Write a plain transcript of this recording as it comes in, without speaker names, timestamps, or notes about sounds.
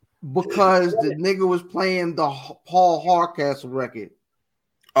Because the nigga was playing the Paul Hardcastle record.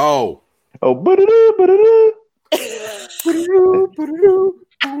 Oh, that's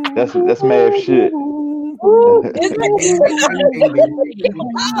mad shit.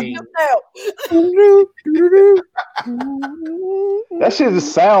 That shit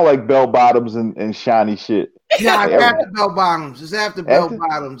just sound like bell bottoms and shiny shit. Nah, it's after bell bottoms. It's after bell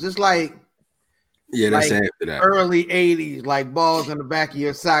bottoms. It's like that's after that. Early 80s, like balls in the back of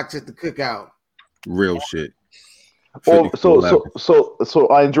your socks at the cookout. Real shit.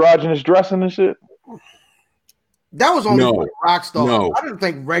 So androgynous dressing and shit. That was only rock stars. No. I didn't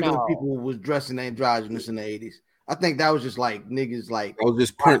think regular people was dressing androgynous in the 80s. I think that was just like niggas like. I was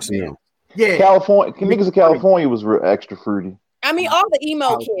just Prince now. Yeah, California niggas in California was real extra fruity. I mean, all the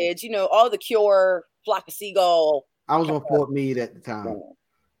emo kids, all the Cure, Flock of Seagull. I was on Fort Meade at the time.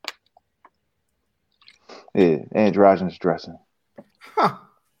 Yeah, androgynous dressing. Huh.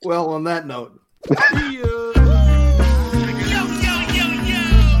 Well, on that note.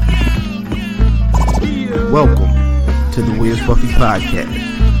 Welcome to the Weird Fucking Podcast,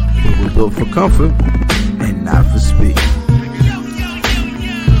 where we're built for comfort and not for speed.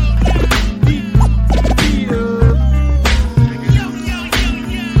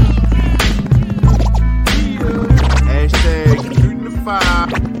 Hashtag shooting the five.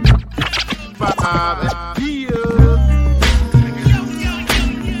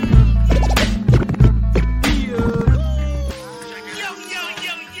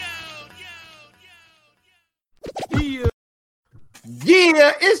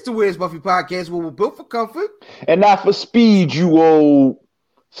 Yeah, it's the Where's Buffy Podcast, where we're built for comfort and not for speed, you old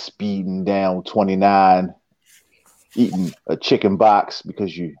speeding down 29, eating a chicken box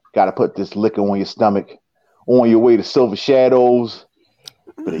because you got to put this liquor on your stomach on your way to Silver Shadows.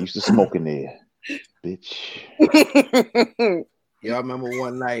 But they used to smoke in there, bitch. Yeah, I remember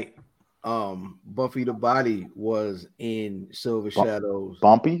one night, Buffy the Body was in Silver Shadows.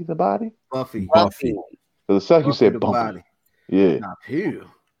 Bumpy the Body? Buffy. So the second you said Bumpy. Body. Yeah. Not here.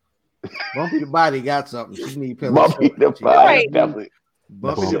 Bumpy the Body got something. She need penicillin. Bumpy the Body, definitely.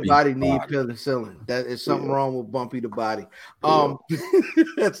 Bumpy the Body need penicillin. That is something wrong with Bumpy the Body.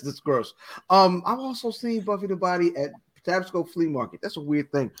 That's just gross. I've also seen Buffy the Body at Tabasco Flea Market. That's a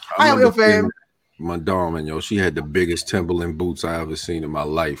weird thing. I am ill fam. My darling, yo, she had the biggest Timberland boots I ever seen in my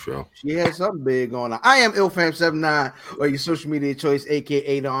life, yo. She had something big on her. I am illfam79 or your social media choice,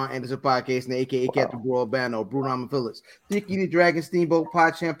 aka Don Anderson Podcast, and aka Captain Broadband, Bruno Phillips, Dicky the Dragon, Steamboat,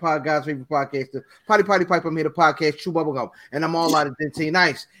 Pod Champ, Pod God's favorite podcaster, Potty Pipe. I'm here to podcast True Bubblegum, and I'm all out of Dente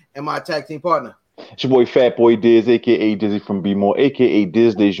Nice, and my tag team partner. It's your boy Fat Boy Diz, aka Dizzy from B More, aka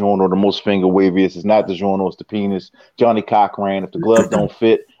Diz DeJourno, the most finger waviest. It's not DeJourno, it's the penis. Johnny Cochran. If the glove don't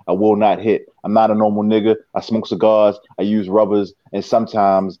fit, I will not hit. I'm not a normal nigga. I smoke cigars, I use rubbers, and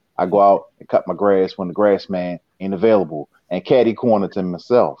sometimes I go out and cut my grass when the grass man ain't available. And caddy corner to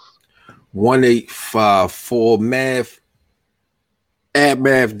myself. 1854 math. At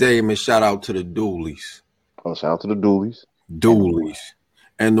Math Damon, shout out to the Doolies. Oh, shout out to the Doolies.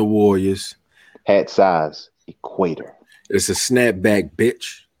 And the Warriors. Hat size equator. It's a snapback,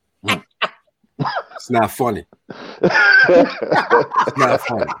 bitch. It's not funny. It's not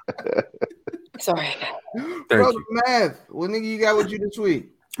funny. Sorry. Brother Math, what nigga you got with you this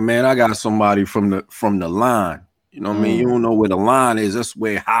week? Man, I got somebody from the line. You know what I mean? You don't know where the line is. That's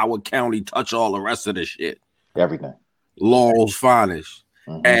where Howard County touch all the rest of the shit. Everything. Laurel's finest.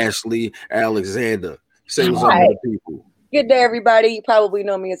 Ashley Alexander. Say what's up to the people. Good day, everybody. You probably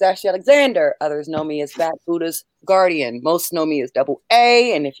know me as Ashley Alexander. Others know me as Fat Buddha's Guardian. Most know me as Double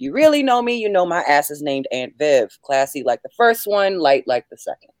A. And if you really know me, you know my ass is named Aunt Viv. Classy like the first one, light like the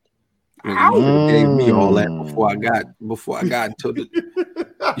second. You gave me all that before I got into the.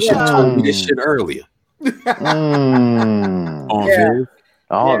 You should have told me this shit earlier. Viv.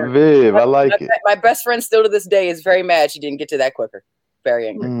 Oh, Viv, I like it. My best friend still to this day is very mad she didn't get to that quicker. Very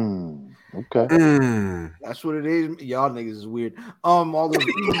angry. Okay. That's what it is. Y'all niggas is weird. All those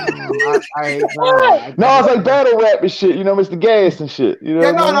I no, it's like battle rap and shit. You know, Mr. Gas and shit. You know?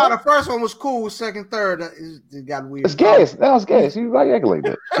 Yeah, no. The first one was cool. Second, third, it got weird. It's Gas. That was Gas. You like acting like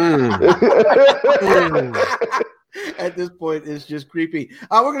that. At this point, it's just creepy.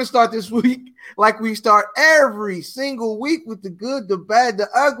 We're gonna start this week like we start every single week with the good, the bad, the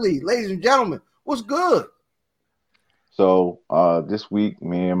ugly. Ladies and gentlemen, what's good? So this week,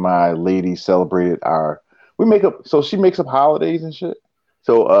 me and my lady celebrated so she makes up holidays and shit.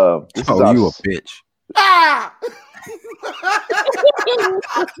 So this is you a bitch. Ah!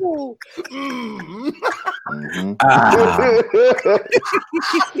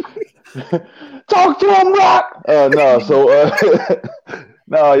 Talk to him, Rock. No, so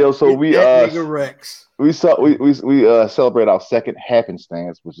No, yo. So we nigga Rex. we celebrate our second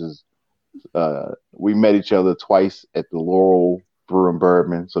happenstance, which is we met each other twice at the Laurel Brew and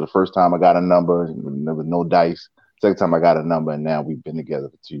Bourbon. So the first time I got a number, and there was no dice. Second time I got a number, and now we've been together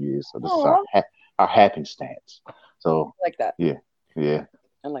for 2 years. So this is our happenstance. So I like that. Yeah.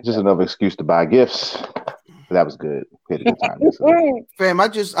 I like Just that. another excuse to buy gifts. But that was good. We had a good time yesterday. Fam, I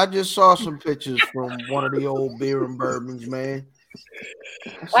just saw some pictures from one of the old beer and bourbons, man.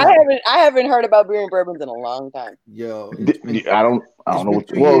 I haven't heard about beer and bourbons in a long time. Yo, I don't know what.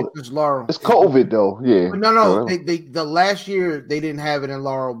 Well, Laurel. It's COVID though. Yeah. No. They the last year they didn't have it in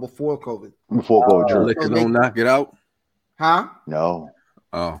Laurel before COVID. Before COVID, true. Liquor don't knock it out. Huh? No.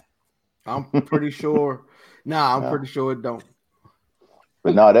 Oh. I'm pretty sure. I'm pretty sure it don't.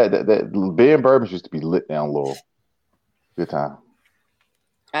 But no, that beer and bourbons used to be lit down Laurel. Good time.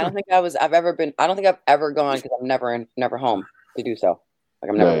 I don't think I've ever gone because I'm never home to do so. Like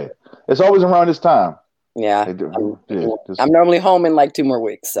I'm never. Yeah. It's always around this time. Yeah. I'm normally home in like 2 more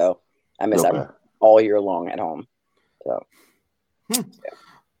weeks, so I miss out all year long at home. So.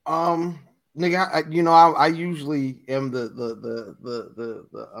 Nigga, I usually am the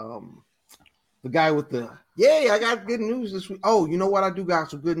guy with the I got good news this week. Oh, you know what? I do got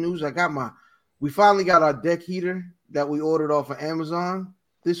some good news. We finally got our deck heater that we ordered off of Amazon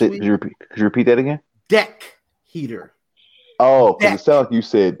this week. Could you repeat that again? Deck heater. Oh, because it sounds like you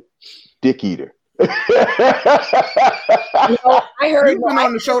said dick eater. I heard you've been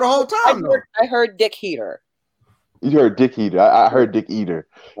on the show the whole time. I heard dick heater. You heard dick eater. I heard dick eater,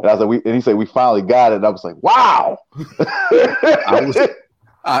 and I was like, and he said we finally got it. And I was like, wow.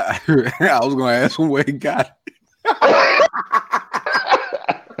 I was gonna ask him where he got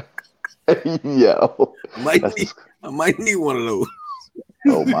it. Yo, I might need one of those.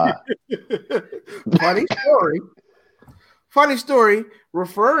 Oh my! Funny story.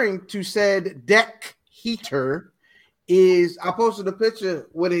 Referring to said deck heater is I posted a picture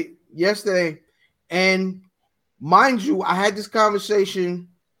with it yesterday, and mind you, I had this conversation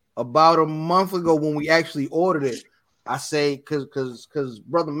about a month ago when we actually ordered it. I say because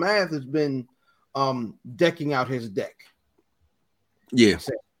Brother Math has been decking out his deck. Yeah.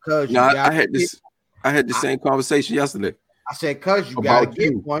 I had the same conversation yesterday. I said, cuz you gotta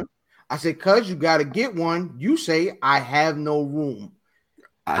get one. I said, cuz you gotta get one. You say I have no room.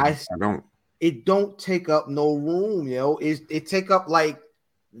 I don't. It don't take up no room, yo. It take up like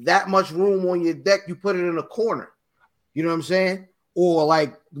that much room on your deck. You put it in a corner. You know what I'm saying? Or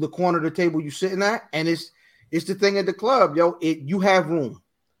like the corner of the table you sitting at, and it's the thing at the club, yo. You have room.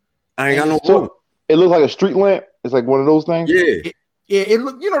 I ain't got no room. It looks like a street lamp. It's like one of those things. Yeah. It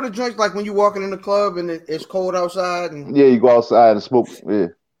look, the joints like when you walking in the club and it's cold outside, and you go outside and smoke. Yeah,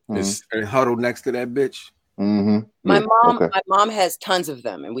 and huddle next to that bitch. Mm-hmm. My mom has tons of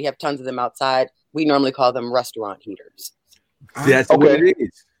them, and we have tons of them outside. We normally call them restaurant heaters. That's what it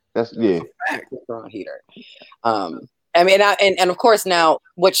is. That's restaurant heater. I mean, and of course now,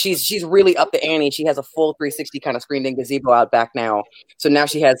 what she's really up the ante. She has a full 360 kind of screened-in gazebo out back now. So now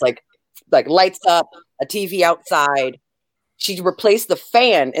she has like lights up, a TV outside. She replaced the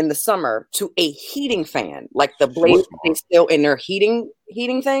fan in the summer to a heating fan, like the blades stay still in their heating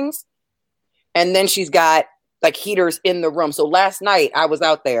things. And then she's got like heaters in the room. So last night I was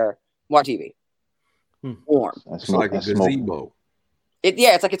out there watching TV, warm. It's like a gazebo.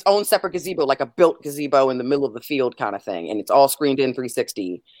 It's like its own separate gazebo, like a built gazebo in the middle of the field kind of thing. And it's all screened in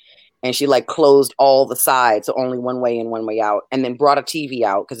 360. And she like closed all the sides, so only one way in, one way out. And then brought a TV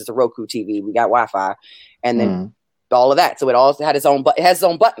out because it's a Roku TV. We got Wi-Fi. And then all of that. So it also had its own, it has its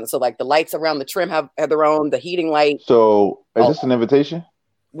own button. So like the lights around the trim have their own, the heating light. So is this an invitation?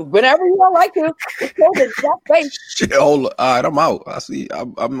 Whenever you don't like to. It's COVID. That face. Shit, all right, I'm out. I see.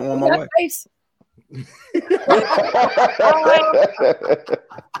 I'm on my way. Face.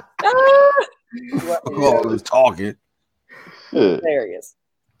 All this talking. Hilarious.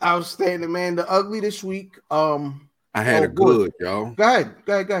 Outstanding, man. The ugly this week. I had a good, yo. Go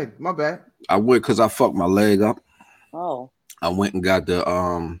ahead. My bad. I went because I fucked my leg up. Oh. I went and got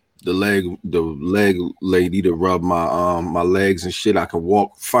the leg lady to rub my legs and shit. I can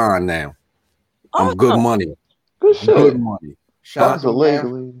walk fine now. I'm good money. Good shit. Good money. Shout out to the leg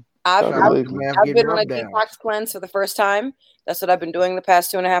lady. I've been on a detox cleanse for the first time. That's what I've been doing the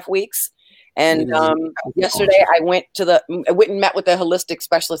past 2.5 weeks. And yesterday I went and met with a holistic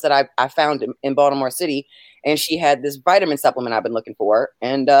specialist that I found in Baltimore City, and she had this vitamin supplement I've been looking for,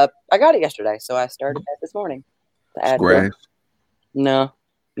 and I got it yesterday, so I started that this morning. No,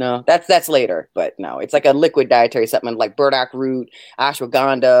 that's later, but no, it's like a liquid dietary supplement like burdock root,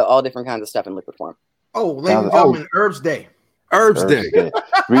 ashwagandha, all different kinds of stuff in liquid form. Oh, ladies and gentlemen, Herbs Day. Herbs Day.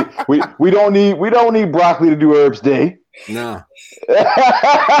 We don't need broccoli to do Herbs Day. Nah.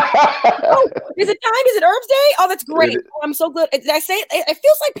 Oh, is it time? Is it Herbs Day? Oh, that's great. Oh, I'm so good. Did I say it? It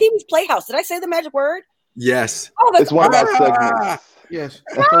feels like Pee-wee's Playhouse. Did I say the magic word? Yes. Oh, that's It's one of our segments. Yes.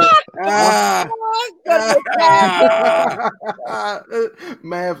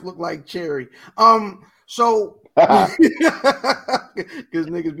 Math look like cherry. So because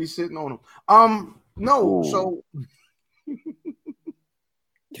niggas be sitting on them. No. Ooh. So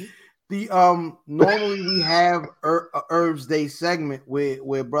the normally we have Herbs Day segment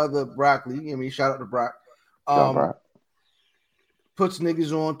where brother Broccoli, I mean shout out to Brock, puts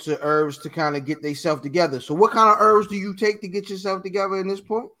niggas on to herbs to kind of get themselves together. So what kind of herbs do you take to get yourself together in this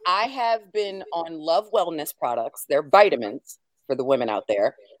point? I have been on Love Wellness products. They're vitamins for the women out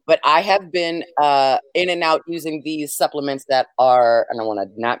there. But I have been in and out using these supplements that are, and I want to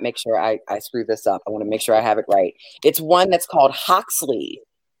not make sure I screw this up. I want to make sure I have it right. It's one that's called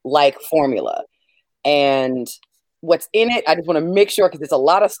Hoxley-like formula. And what's in it, I just want to make sure because it's a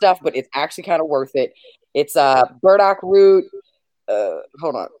lot of stuff, but it's actually kind of worth it. It's burdock root.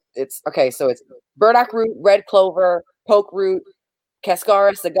 Hold on. It's okay. So it's burdock root, red clover, poke root,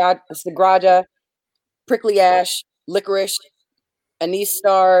 cascara sagrada, prickly ash, licorice, anise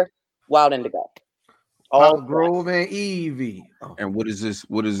star, wild indigo. All Grove and Evie. Oh. And what is this?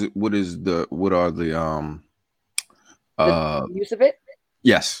 What are the use of it?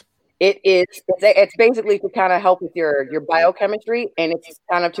 Yes. It's basically to kind of help with your biochemistry, and it's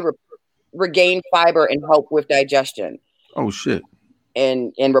kind of to regain fiber and help with digestion. Oh shit.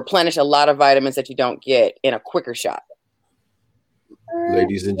 And replenish a lot of vitamins that you don't get in a quicker shot.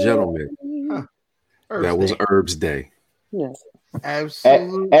 Ladies and gentlemen, that was Herbs Day. Yes.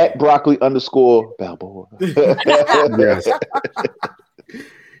 Absolutely. At broccoli _ Balboa. Yes.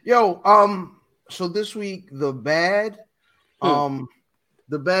 Yo, so this week the bad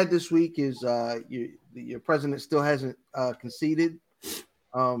this week is your president still hasn't conceded.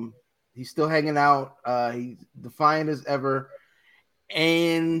 He's still hanging out. He's defiant as ever.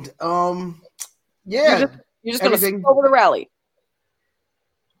 And yeah, you're just gonna skip over the rally.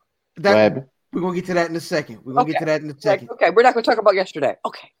 We're gonna get to that in a second. Okay, we're not gonna talk about yesterday.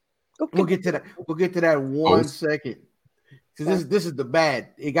 Okay. We'll get to that. We'll get to that one second. Because this is the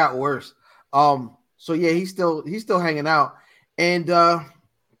bad. It got worse. So yeah, he's still hanging out. And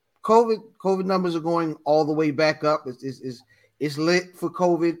COVID numbers are going all the way back up. It's lit for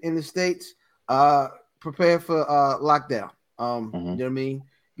COVID in the States. Prepare for lockdown. You know what I mean?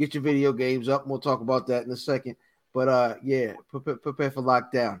 Get your video games up. We'll talk about that in a second. But yeah, prepare for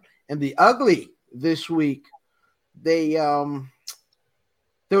lockdown. And the ugly this week, there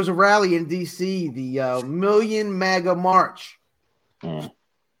was a rally in DC, the Million MAGA March.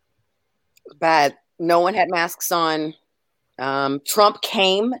 Bad. No one had masks on. Trump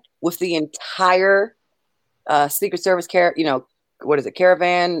came with the entire Secret Service what is it?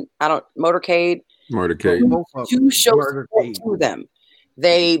 Caravan? Motorcade. To show support to them.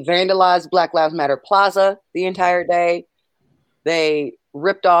 They vandalized Black Lives Matter Plaza the entire day. They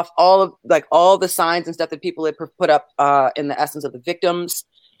ripped off all the signs and stuff that people had put up in the essence of the victims,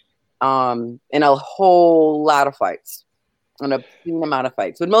 and a whole lot of fights, an obscene amount of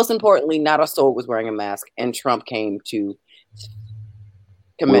fights. But most importantly, not a soul was wearing a mask, and Trump came to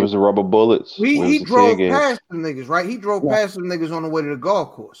commend. Where was the rubber bullets? He drove past them niggas, right? He drove past them niggas on the way to the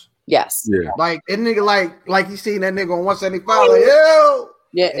golf course. Yes. Yeah. Like that nigga, like you seen that nigga on 175, like yo.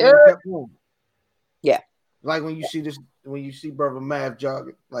 Yeah. Yeah. Like when you see brother Mav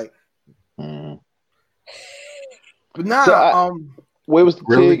jogging, like. But nah, where was the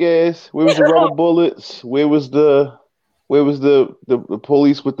tear gas? Where was the rubber bullets? Where was the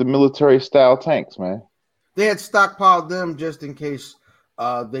police with the military style tanks, man? They had stockpiled them just in case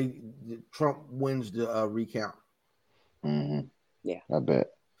Trump wins the recount. Mm-hmm. Yeah, I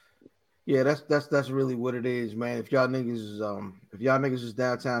bet. Yeah, that's really what it is, man. If y'all niggas is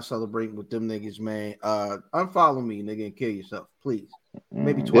downtown celebrating with them niggas, man, unfollow me, nigga, and kill yourself, please.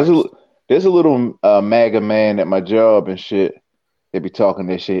 Maybe twice. There's a little MAGA man at my job and shit. They be talking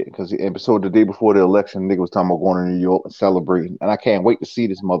that shit because the episode the day before the election, nigga was talking about going to New York and celebrating, and I can't wait to see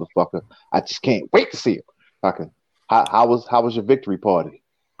this motherfucker. I just can't wait to see him. How was your victory party,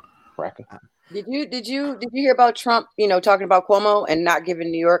 Bracker? Did you hear about Trump? Talking about Cuomo and not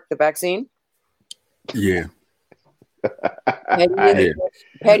giving New York the vaccine. Yeah. I hate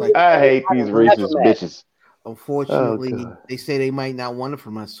these racist bitches. Unfortunately, they say they might not want it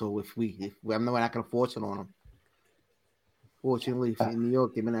from us. So if I'm not gonna force it on them. Fortunately, in New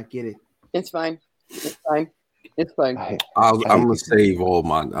York, they may not get it. It's fine. I'm gonna save all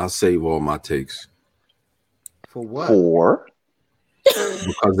my takes. For what? For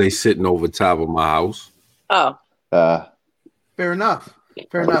Because they sitting over top of my house. Oh. Fair enough.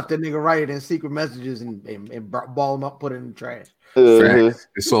 Fair enough. That nigga write it in secret messages and ball them up, put it in the trash. Facts.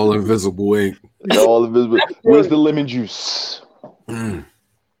 It's all invisible ink. All invisible. Where's the lemon juice? Mm.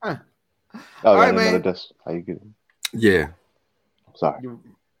 Huh. Oh, All right, man. That's how you get it. Yeah. Sorry. You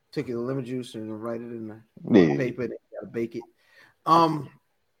take the lemon juice and write it in the paper. And you gotta bake it.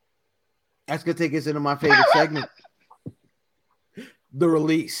 That's gonna take us into my favorite segment, the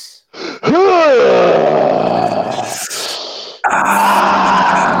release.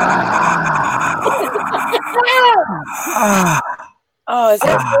 Oh, is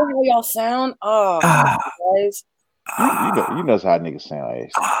that how y'all sound? Oh, guys. You know how niggas sound.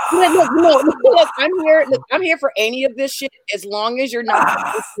 Look, I'm here for any of this shit as long as you're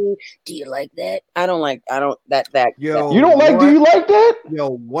not. Do you like that? I don't that. Yo, you don't like? Do you like that?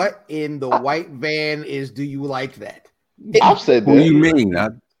 Yo, what in the white van is? Do you like that? I've said that. What do you mean?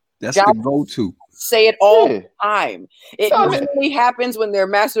 That's the go-to. Say it all the time. It usually happens when they're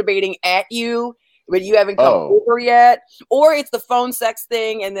masturbating at you, but you haven't come over yet, or it's the phone sex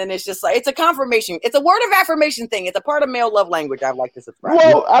thing, and then it's just like it's a confirmation. It's a word of affirmation thing. It's a part of male love language. I'd like to subscribe.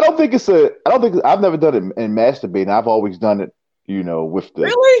 Well, I don't think I've never done it in masturbating. I've always done it, with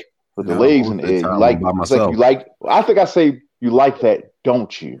the the legs and the egg. You like. I think I say you like that,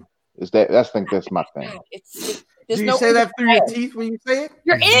 don't you? That's my thing. Do you say that through your teeth when you say it?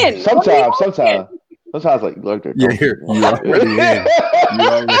 You're in. Sometimes like you like that. Yeah, you already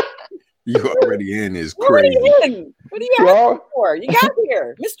in. You already in is crazy. What are you asking for? You got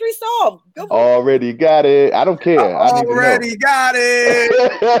here. Mystery solved. Already got it. I don't care. Already got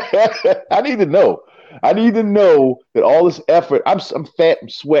it. I need to know. I need to know that all this effort. I'm fat. I'm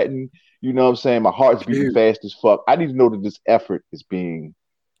sweating. You know what I'm saying? My heart's beating fast as fuck. I need to know that this effort is being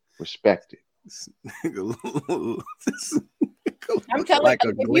respected. I'm telling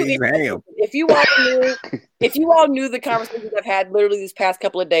you, if you all knew the conversations I've had literally these past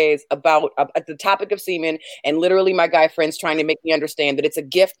couple of days about the topic of semen, and literally my guy friends trying to make me understand that it's a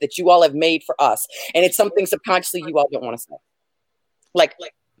gift that you all have made for us, and it's something subconsciously you all don't want to say. Like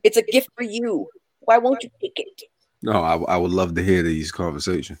it's a gift for you. Why won't you take it? No, I would love to hear these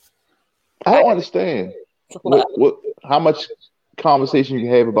conversations. I don't understand how much conversation you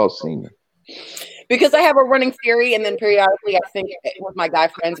have about semen. Because I have a running theory, and then periodically, I think with my guy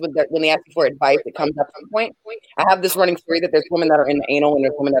friends, when they ask me for advice, it comes up at some point. I have this running theory that there's women that are in the anal and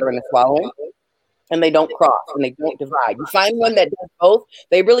there's women that are in the swallowing, and they don't cross and they don't divide. You find one that does both,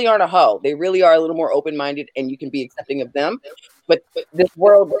 they really aren't a hoe. They really are a little more open-minded, and you can be accepting of them. But this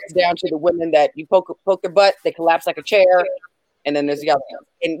world breaks down to the women that you poke their butt, they collapse like a chair, and then there's the other ones.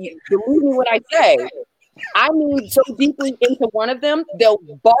 And believe me when I say, I mean so deeply into one of them, they'll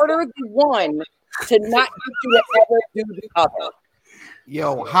barter the one to not get you to ever do the other.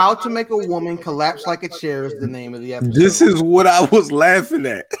 Yo, how to make a woman collapse like a chair is the name of the episode. This is what I was laughing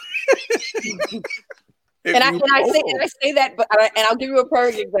at. and I say that, but I'll give you a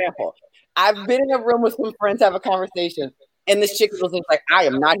perfect example. I've been in a room with some friends, have a conversation, and this chick was like, "I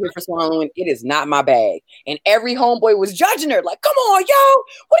am not here for swallowing. It is not my bag." And every homeboy was judging her, like, "Come on, yo,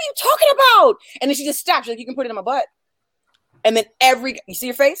 what are you talking about?" And then she just stopped. She's like, "You can put it in my butt." And then you see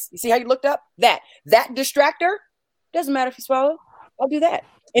your face? You see how you looked up? That distractor, doesn't matter if you swallow, I'll do that.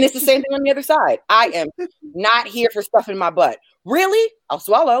 And it's the same thing on the other side. I am not here for stuff in my butt. Really? I'll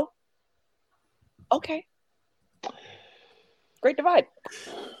swallow. Okay. Great divide.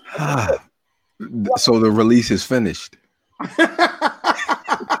 So the release is finished.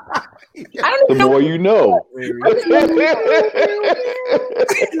 The more you know.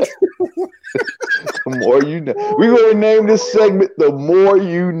 The more you know. We're going to name this segment "The More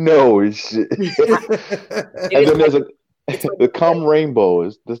You Know" and shit. And then there's the cum rainbow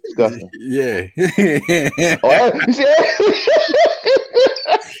is disgusting. Yeah.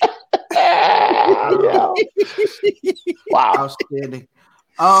 Wow. Outstanding.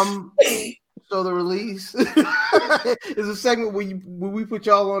 So the release is a segment where we put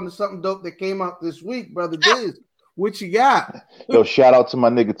y'all on to something dope that came out this week, brother Diz. What you got? Yo, shout out to my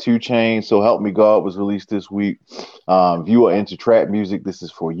nigga 2 Chainz. So Help Me God was released this week. If you are into trap music, this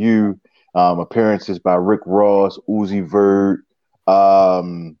is for you. Appearances by Rick Ross, Uzi Vert.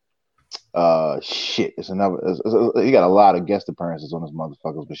 It's another. He got a lot of guest appearances on this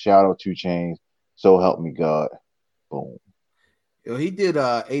motherfuckers. But shout out 2 Chainz. So Help Me God. Boom. Yo, he did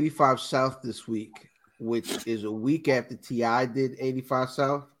 85 South this week, which is a week after T.I. did 85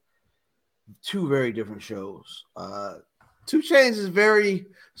 South. Two very different shows. 2 Chainz is very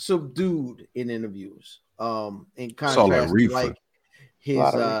subdued in interviews. In contrast to like his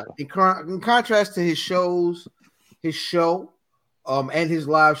in contrast to his show, And his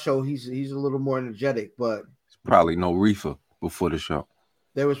live show, he's a little more energetic, but Probably no reefer before the show.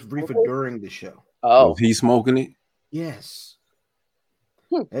 there was reefer during the show. Was he smoking it? Yes.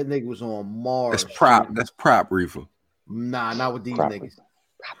 That nigga was on Mars. That's prop. That's prop reefer. Nah, not with these niggas.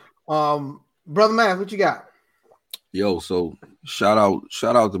 Brother Man, what you got? Yo, so shout out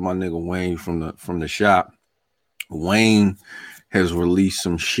to my nigga Wayne from the shop. Wayne has released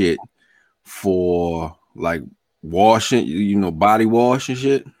some shit for like washing, body wash and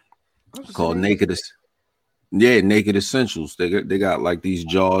shit. Called Naked Essentials. They got like these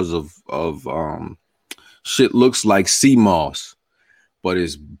jars of shit looks like sea moss, but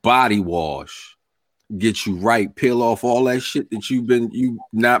it's body wash. Get you right, peel off all that shit that you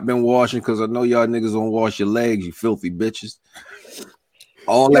not been washing, because I know y'all niggas don't wash your legs, you filthy bitches.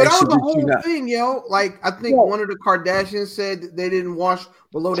 All that shit was the that whole you not. thing, yo. Like I think one of the Kardashians said that they didn't wash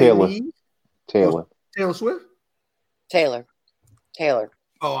below their knees. Taylor Swift. Taylor.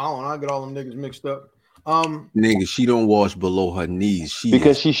 Oh, I don't know. I get all them niggas mixed up. Nigga, she don't wash below her knees.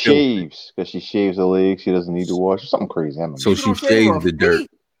 Because she shaves her legs. She doesn't need to wash. Something crazy. So she shaved the dirt.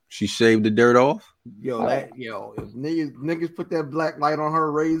 She shaved the dirt off. If niggas put that black light on her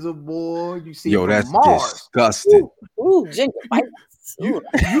razor, boy, you see. That's Mars. Disgusting. Ooh, gingivitis. You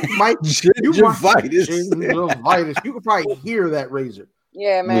might gingivitis. Gingivitis. You could probably hear that razor.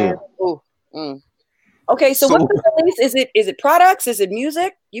 Yeah, man. Yeah. Ooh. Okay, so what's the release? Is it products? Is it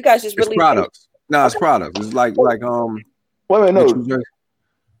music? You guys just released products. No, it's products. It's like Wait a minute, no.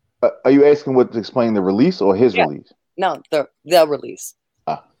 Are you asking what to explain the release or his release? No, the release.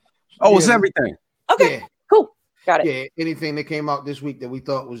 It's everything. Okay, cool. Got it. Yeah, anything that came out this week that we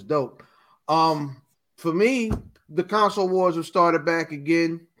thought was dope. For me, the console wars have started back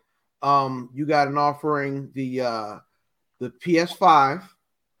again. You got an offering, the PS5,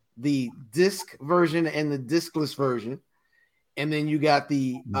 the disc version and the discless version, and then you got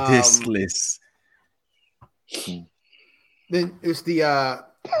the discless. Then it's the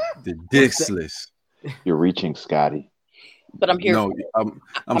discless. You're reaching, Scotty. But I'm here. No,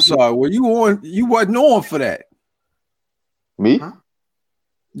 I'm sorry. Were you on? You wasn't on for that. Me? Huh?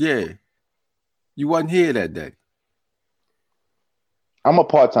 Yeah, you wasn't here that day. I'm a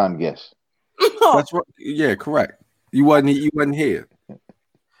part-time guest. That's right. Yeah, correct. You wasn't here.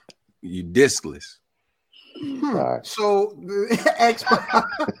 You discless. Right. So the Xbox.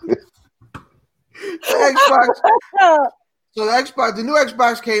 The new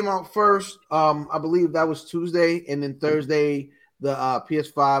Xbox came out first. I believe that was Tuesday, and then Thursday the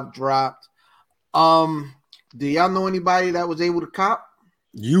PS5 dropped. Do y'all know anybody that was able to cop?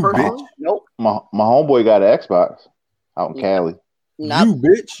 You bitch. Nope. My homeboy got an Xbox out in Cali. Not, you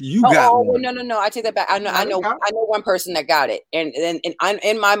bitch. You got one. No. I take that back. I know one person that got it, and I'm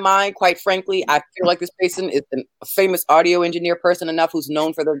in my mind. Quite frankly, I feel like this person is a famous audio engineer person enough who's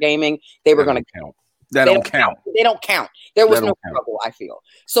known for their gaming. They were going to count. That don't count. They don't count. There was no trouble. I feel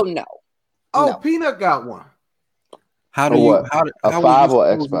so. No. Oh, no. Peanut got one. How do you? How a 5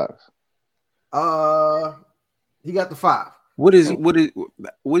 or Xbox? He got the 5. What do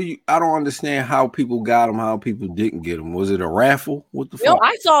you? I don't understand how people got them, how people didn't get them. Was it a raffle? What the fuck?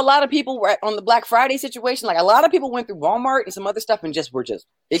 I saw a lot of people were on the Black Friday situation. Like a lot of people went through Walmart and some other stuff and were just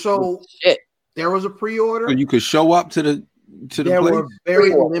shit. There was a pre-order. So you could show up to the there place? Were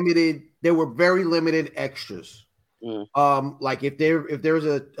very limited. There were very limited extras. Like if there was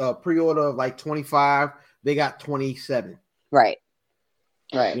a pre-order of like 25, they got 27. Right.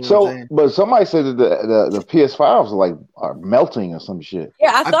 You know so, but somebody said that the PS5s are melting or some shit.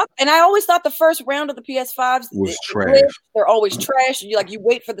 Yeah, I always thought the first round of the PS5s was trash. They're always trash. You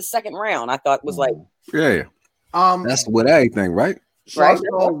wait for the second round. I thought was like, yeah. That's with everything, right? So right. I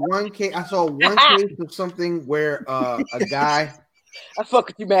saw one case of something where a guy. I fuck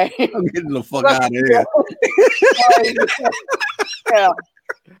with you, man. I'm getting the fuck out of here. Yeah.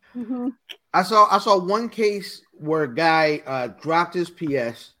 Mm-hmm. I saw one case where a guy dropped his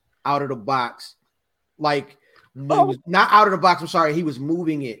PS out of the box, like was not out of the box. I'm sorry, he was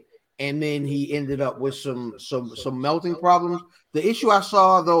moving it, and then he ended up with some melting problems. The issue I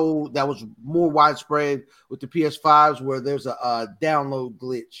saw though that was more widespread with the PS5s, where there's a download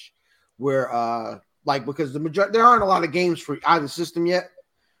glitch, where because there aren't a lot of games for either system yet.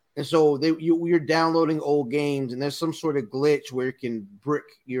 And so you're downloading old games, and there's some sort of glitch where it can brick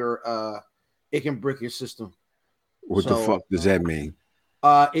your system. What the fuck does that mean?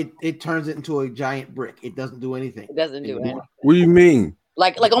 It turns it into a giant brick. It doesn't do anything. It doesn't do anything. What do you mean?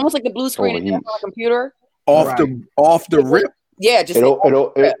 Like almost like the blue screen on a computer. Off the rip. Yeah, just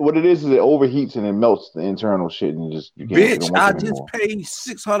what it is it overheats and it melts the internal shit and you can't. Bitch, I just paid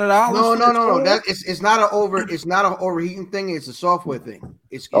 $600. No. That it's not an overheating thing. It's a software thing.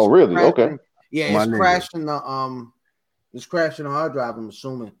 It's really? Crashing. Okay. Yeah, it's crashing the hard drive. I'm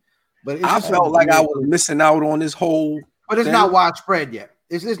assuming, but I felt like I was missing out on this whole. But it's not widespread yet.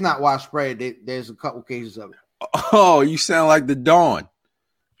 It's not widespread. There's a couple cases of it. Oh, you sound like the Dawn.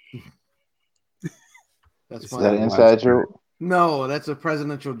 That's funny. Is that an inside joke? No, that's a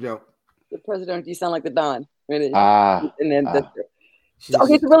presidential joke. The president, you sound like the Don. And then okay, so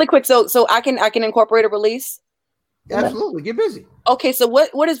really quick, so I can incorporate a release. Absolutely, get busy. Okay, so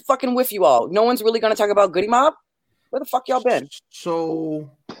what is fucking with you all? No one's really gonna talk about Goody Mob. Where the fuck y'all been? So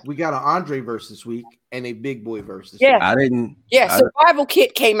we got an Andre verse this week and a Big Boy verse. Yeah, I didn't. Yeah, Survival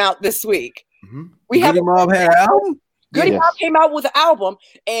Kit came out this week. Mm-hmm. Goody Mob had an album. Goody Mob came out with an album,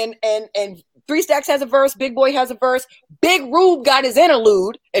 and 3 Stacks has a verse. Big Boy has a verse. Big Rube got his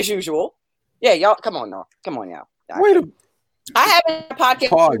interlude as usual. Yeah, y'all, come on, y'all. I haven't a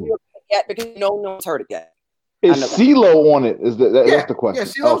podcast yet because no one's heard it yet. Is CeeLo on it? That's the question.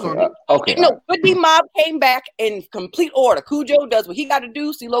 Yeah, CeeLo's on it. Okay. No, Goody Mob came back in complete order. Cujo does what he got to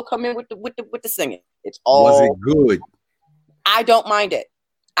do. CeeLo come in with the singing. It's all. Was it good? I don't mind it.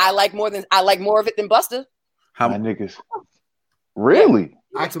 I like more of it than Busta. How many niggas? Really?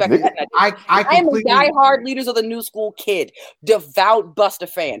 I am a diehard Leaders of the New School kid, devout Busta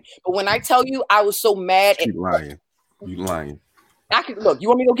fan. But when I tell you, I was so mad. You lying. I can look. You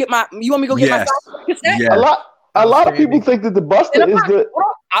want me to go get my? Yes. A lot of people think that the Busta is the.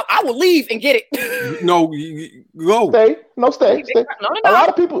 I will leave and get it. No, go. Stay. No. A lot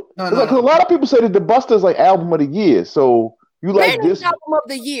of people. A lot of people say that the Busta is like album of the year. So you like this album of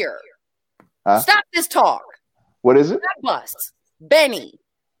the year? Huh? Stop this talk. What is it? Bust. Benny.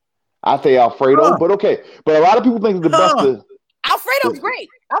 I say Alfredo, but okay. But a lot of people think that the Busta. Alfredo's great.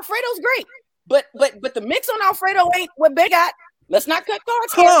 But the mix on Alfredo ain't what Ben got. Let's not cut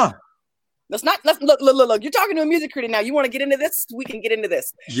cards here. Let's look. You're talking to a music critic now. You want to get into this? We can get into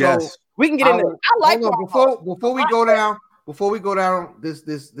this. Yes, so we can get into it. I like before we go down this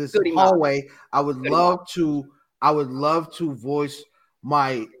hallway. I would love to voice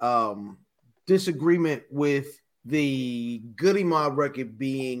my disagreement with the Goody Mob record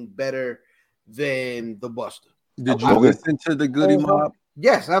being better than the Busta. Did you listen to the Goody Mob?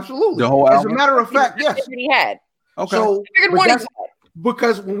 Yes, absolutely. The whole album? As a matter of fact, yes. He had. Okay. So,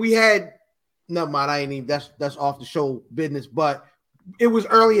 because when we had, never mind, I ain't even, that's off the show business, but it was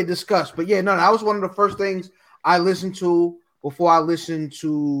earlier discussed. But yeah, no, that was one of the first things I listened to before I listened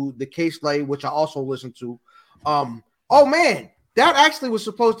to the Case Lay, which I also listened to. Oh man, that actually was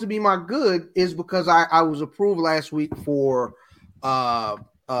supposed to be my good, is because I was approved last week for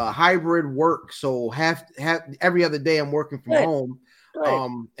hybrid work. So half every other day I'm working from home. Right.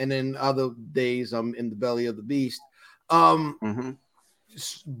 And then other days I'm in the belly of the beast. But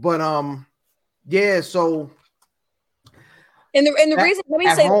yeah, so and the reason, let me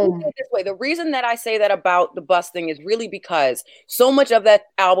say it this way, the reason that I say that about the bus thing is really because so much of that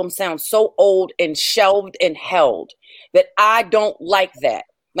album sounds so old and shelved and held that I don't like that.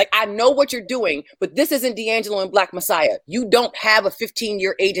 Like, I know what you're doing, but this isn't D'Angelo and Black Messiah. You don't have a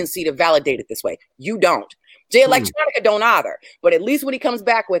 15-year agency to validate it this way. You don't. Jay Electronica don't either. But at least when he comes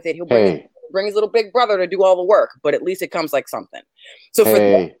back with it, he'll bring his little big brother to do all the work. But at least it comes like something. So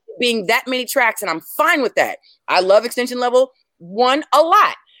for being that many tracks, and I'm fine with that. I love Extension Level 1 a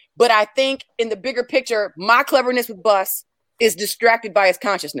lot. But I think in the bigger picture, my cleverness with Bus is distracted by his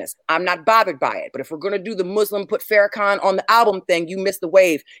consciousness. I'm not bothered by it. But if we're going to do the Muslim put Farrakhan on the album thing, you missed the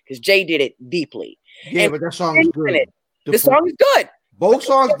wave because Jay did it deeply. Yeah, but that song is good. The song is good. Both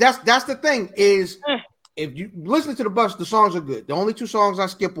songs, that's the thing is, if you listen to the Bus, the songs are good. The only 2 songs I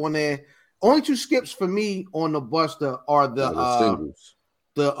skip on there, only 2 skips for me on the Busta are the singles.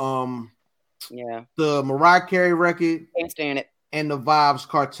 The Mariah Carey record. Can't stand it. And the Vibes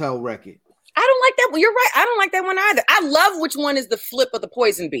Cartel record. I don't like that one. You're right. I don't like that one either. I love which one is the flip of the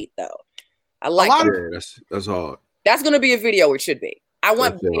Poison beat, though. I like it. That's hard. That's going to be a video. It should be. I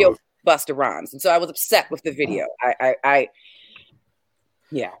want video Busta Rhymes, and so I was upset with the video.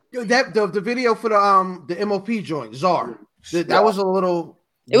 Yeah. That the video for the MOP joint, Czar. That was a little.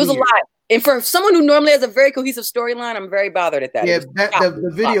 It was a lot, and for someone who normally has a very cohesive storyline, I'm very bothered at that. Yeah,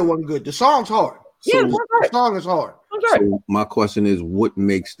 the video wasn't good. The song's hard. Yeah, the song is hard. So my question is, what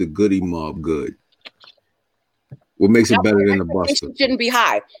makes the Goody Mob good? What makes it better than the Busta? It shouldn't be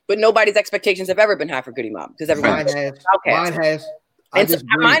high, but nobody's expectations have ever been high for Goody Mob because everyone mine has.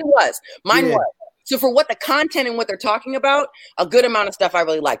 Mine was. So for what the content and what they're talking about, a good amount of stuff I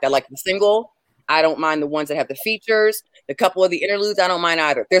really liked. I like the single. I don't mind the ones that have the features. A couple of the interludes, I don't mind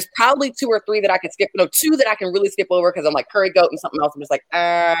either. There's probably 2 or 3 that I can skip. No, 2 that I can really skip over because I'm like Curry Goat and something else. I'm just like,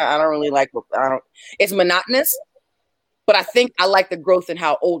 I don't really like. It's monotonous, but I think I like the growth in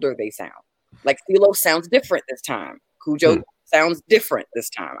how older they sound. Like CeeLo sounds different this time. Cujo sounds different this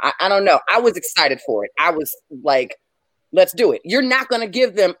time. I don't know. I was excited for it. I was like, let's do it. You're not going to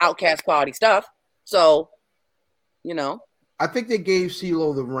give them Outkast quality stuff. So, you know. I think they gave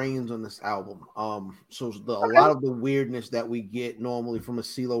CeeLo the reins on this album. So a lot of the weirdness that we get normally from a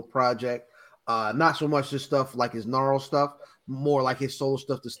CeeLo project, not so much the stuff like his gnarl stuff, more like his solo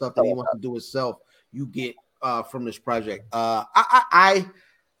stuff, the stuff that he wants to do himself, you get from this project.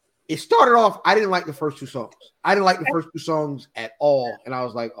 It started off, I didn't like the first 2 songs. I didn't like the first 2 songs at all. And I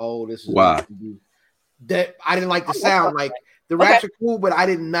was like, oh, this is why. That I didn't like the sound. Like the raps are cool, but I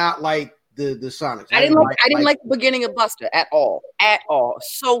did not like the sonics. I didn't like the beginning of Busta at all.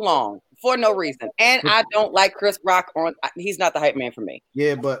 So long for no reason. And I don't like Chris Rock he's not the hype man for me.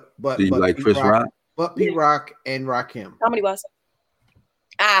 Yeah, but do you like Chris Rock? But Pete Rock and Rakim. How many was?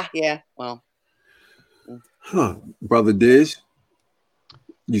 Yeah. Well. Brother Diz,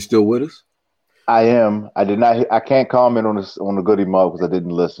 you still with us? I am. I can't comment on this on the Goody Mob because I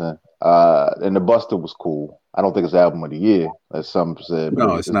didn't listen. And the Buster was cool. I don't think it's album of the year, as some said.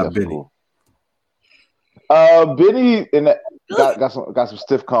 No, it's not Benny. Cool. Benny got some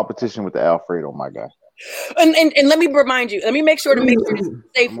stiff competition with the Alfredo, my guy. And let me remind you. Let me make sure to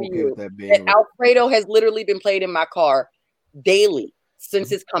say for you that Alfredo has literally been played in my car daily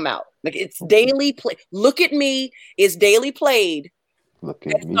since it's come out. Like it's daily play. Look at Me is daily played. Look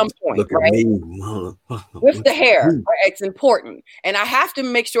at me. Some point, Look right? at me. With the hair, right? It's important. And I have to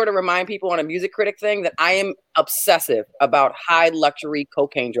make sure to remind people on a music critic thing that I am obsessive about high luxury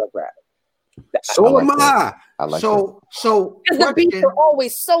cocaine drug rap. So am I. I like so because the beats are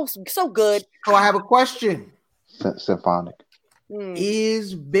always so good. So I have a question. Symphonic.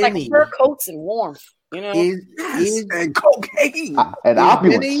 Is Benny like fur coats and warmth? You know, is and cocaine and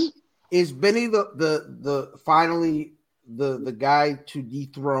opulence. Is Benny the finally the guy to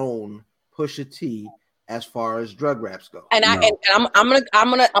dethrone Pusha T as far as drug raps go? And I'm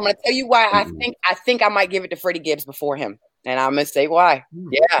gonna tell you why I think I might give it to Freddie Gibbs before him, and I'm gonna say why.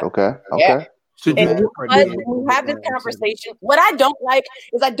 Yeah. Okay. Yeah. So when we have this conversation, what I don't like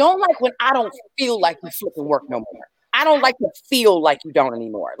is when I don't feel like you flipping work no more. I don't like to feel like you don't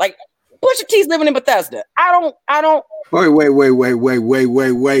anymore. Like Pusha T's living in Bethesda. I don't. Wait.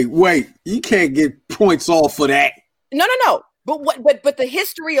 You can't get points off for that. No. But the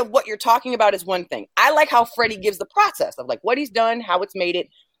history of what you're talking about is one thing. I like how Freddie gives the process of like what he's done, how it's made it.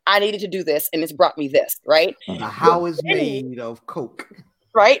 I needed to do this, and it's brought me this, right? How is made of coke.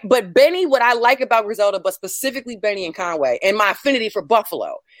 Right? But Benny, what I like about Griselda, but specifically Benny and Conway, and my affinity for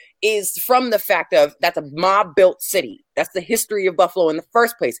Buffalo, is from the fact of that's a mob-built city. That's the history of Buffalo in the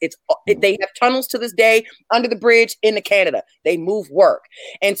first place. They have tunnels to this day under the bridge into Canada. They move work.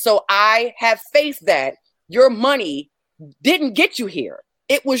 And so I have faith that your money didn't get you here.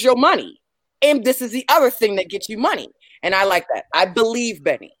 It was your money. And this is the other thing that gets you money. And I like that. I believe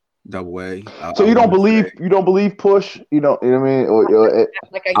Benny. Double A. So you don't believe Push? You know what I mean?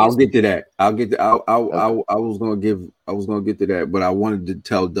 I'll get to that. I was gonna get to that, but I wanted to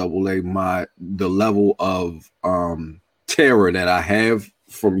tell Double A the level of terror that I have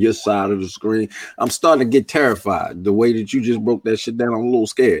from your side of the screen. I'm starting to get terrified. The way that you just broke that shit down, I'm a little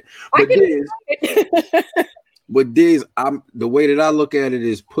scared. But Diz, the way that I look at it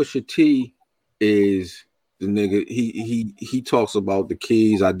is Pusha T is the nigga. He talks about the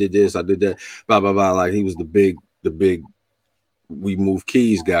keys. I did this, I did that, blah blah blah. Like he was the big we move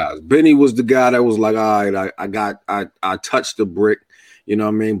keys guys. Benny was the guy that was like, all right, I touched the brick, you know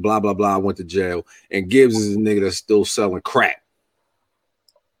what I mean? Blah blah blah. I went to jail. And Gibbs is a nigga that's still selling crack.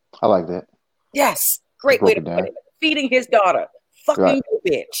 I like that. Yes, great way to put it. Feeding his daughter, fucking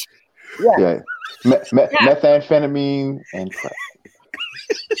bitch. Yeah. Methamphetamine and crack.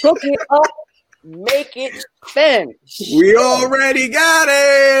 Cook it up, make it thin. We already got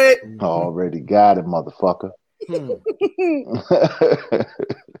it. Already got it, motherfucker.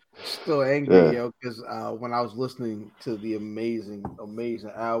 Still angry, yo, because when I was listening to the amazing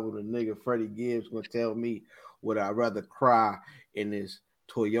album, the nigga Freddie Gibbs gonna tell me would I rather cry in this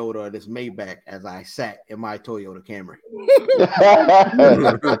Toyota or this Maybach as I sat in my Toyota Camry.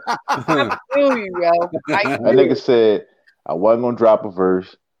 I feel you, yo. That nigga said I wasn't gonna drop a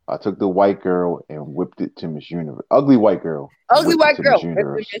verse. I took the white girl and whipped it to Miss Universe. Ugly white girl. Ugly white girl.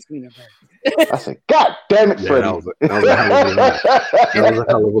 I said, God damn it, Freddie. That was a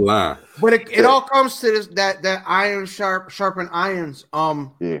hell of a line. But it all comes to this that iron sharpen irons.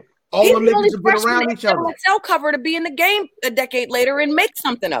 Yeah. All He's them the only niggas have been freshman around each other. on cell cover to be in the game a decade later and make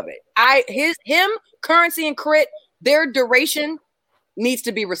something of it. Him, Currency, and Crit, their duration needs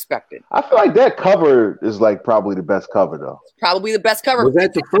to be respected. I feel like that cover is like probably the best cover though. Probably the best cover. Was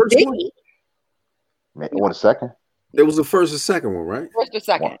that the first one? Man, what a second? It was the first or second one, right? First or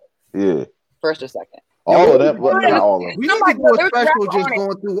second? Yeah. First or second? All of them, well, not all of them. We need to do a special just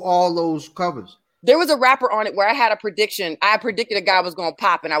going through all those covers. There was a rapper on it where I had a prediction. I predicted a guy was going to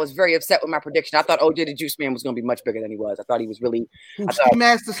pop, and I was very upset with my prediction. I thought OJ the Juice Man was going to be much bigger than he was. I thought he was really. Ski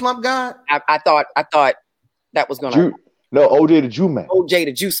Mask the Slump God? I thought that was going to. No, OJ the Jew Man. OJ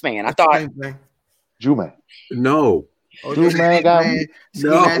the Juice Man. I thought. Jew Man. No. OJ Jew Man got Ski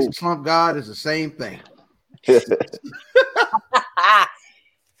Mask the Slump God is the same thing. I just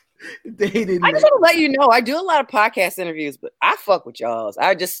want to let you know I do a lot of podcast interviews, but I fuck with y'all.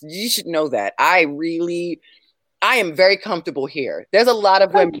 You should know that. I am very comfortable here. There's a lot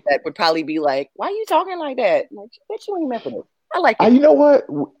of women that would probably be like, "Why are you talking like that?" I'm like, bitch, you ain't meant for this. I like it. You know what?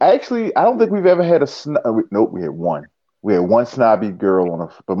 Actually, I don't think we've ever had nope, we had one. We had one snobby girl on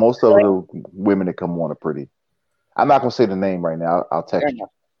but most of the women that come on are pretty. I'm not gonna say the name right now. I'll text you.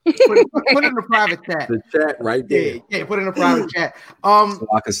 Put it in the private chat. The chat right there. Yeah, put it in the private chat. So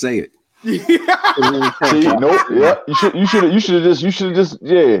I can say it. See, nope. Yeah, you should have just.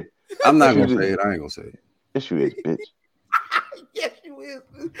 Yeah. I'm not gonna say it. I ain't gonna say it. Yes, you is, bitch. Yes, you is.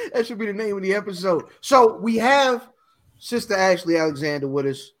 That should be the name of the episode. So we have Sister Ashley Alexander with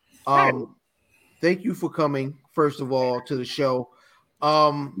us. Thank you for coming, first of all, to the show.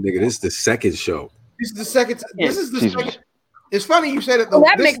 Nigga, this is the second show. This is the second. This is the second. It's funny you said it though.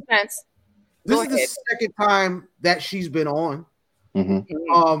 Well, that makes sense. This is the second time that she's been on.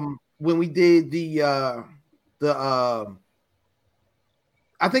 Mm-hmm. When we did the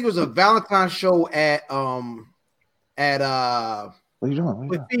I think it was a Valentine's show at what are you doing?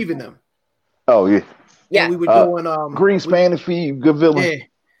 With Steve and them. Oh yeah. Yeah. And we were doing Greenspan and Feed, good villain.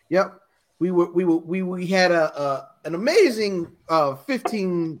 Yeah. Yep. We had an amazing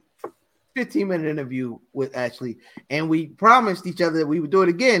 15-minute interview with Ashley, and we promised each other that we would do it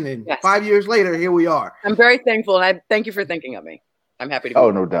again. And 5 years later, here we are. I'm very thankful, and I thank you for thinking of me. I'm happy to be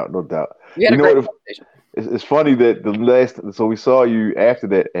here. No doubt. We had a great conversation. It's funny that so we saw you after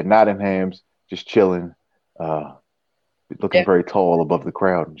that at Nottingham's, just chilling, looking very tall above the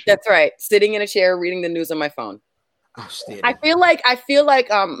crowd. And shit. That's right, sitting in a chair reading the news on my phone. I feel like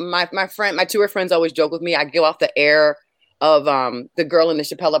my tour friends always joke with me. I go off the air of the girl in the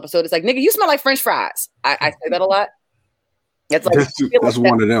Chappelle episode. It's like, nigga, you smell like French fries. I say that a lot. It's like that's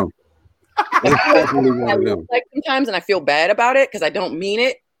one of them. That's definitely one of them. Like sometimes, and I feel bad about it because I don't mean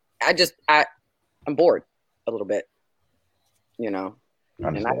it. I'm bored a little bit, and I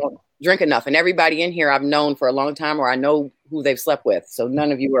don't drink enough. And everybody in here I've known for a long time, or I know who they've slept with. So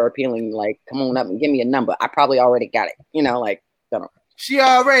none of you are appealing. Like, come on up and give me a number. I probably already got it. Don't. She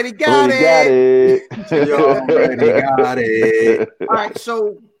already got it. She already got it. All right,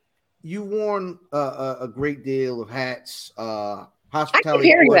 so you worn a great deal of hats.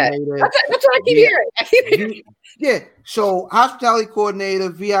 Hospitality coordinator. That's what I keep hearing. Yeah. So hospitality coordinator,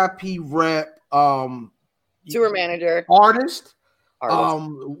 VIP rep, tour manager, artist.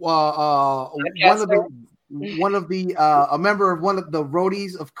 One of the a member of one of the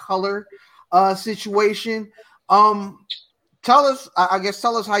Roadies of Color situation. Tell us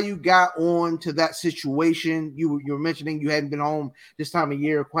how you got on to that situation. You were mentioning you hadn't been home this time of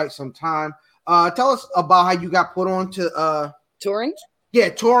year quite some time. Tell us about how you got put on to touring. Yeah,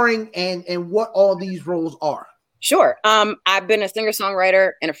 touring and what all these roles are. Sure. I've been a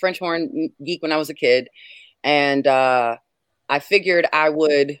singer-songwriter and a French horn geek when I was a kid, and I figured I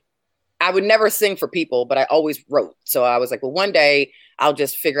would never sing for people, but I always wrote. So I was like, well, one day I'll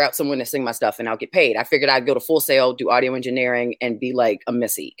just figure out someone to sing my stuff and I'll get paid. I figured I'd go to Full Sail, do audio engineering, and be like a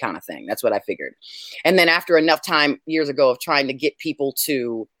Missy kind of thing. That's what I figured. And then after enough time years ago of trying to get people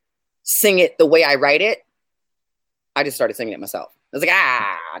to sing it the way I write it, I just started singing it myself. I was like,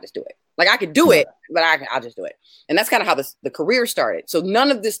 I'll just do it. Like I could do it, but I'll just do it. And that's kind of how the career started. So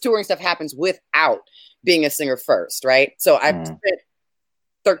none of this touring stuff happens without being a singer first, right? So I've spent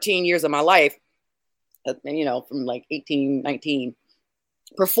 13 years of my life, from like 18, 19,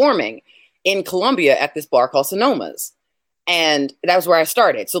 performing in Colombia at this bar called Sonoma's. And that was where I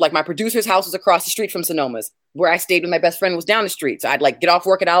started. So like my producer's house was across the street from Sonoma's. Where I stayed with my best friend was down the street. So I'd like get off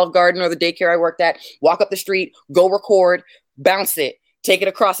work at Olive Garden or the daycare I worked at, walk up the street, go record, bounce it, take it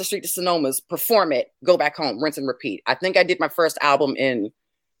across the street to Sonoma's, perform it, go back home, rinse and repeat. I think I did my first album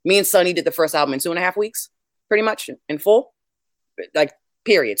me and Sonny did the first album in 2.5 weeks, pretty much in full. Like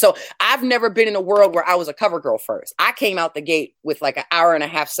period. So I've never been in a world where I was a cover girl first. I came out the gate with like an hour and a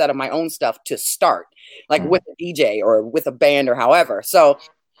half set of my own stuff to start, like with a DJ or with a band or however. So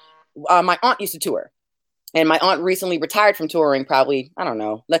my aunt used to tour. And my aunt recently retired from touring, probably, I don't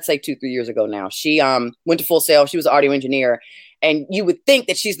know, let's say 2-3 years ago now. She went to Full Sail. She was an audio engineer. And you would think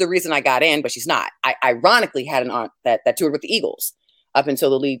that she's the reason I got in, but she's not. I ironically had an aunt that toured with the Eagles up until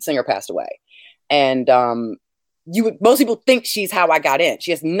the lead singer passed away. And most people think she's how I got in.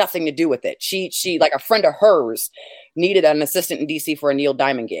 She has nothing to do with it. She like a friend of hers needed an assistant in DC for a Neil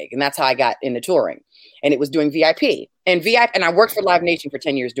Diamond gig. And that's how I got into touring. And it was doing VIP. And I worked for Live Nation for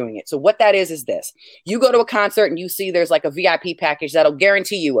 10 years doing it. So what that is this. You go to a concert and you see there's like a VIP package that'll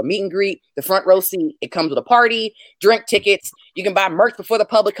guarantee you a meet and greet, the front row seat. It comes with a party, drink tickets. You can buy merch before the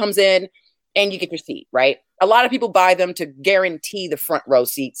public comes in and you get your seat, right? A lot of people buy them to guarantee the front row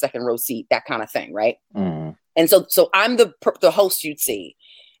seat, second row seat, that kind of thing, right? Mm. And so I'm the host you'd see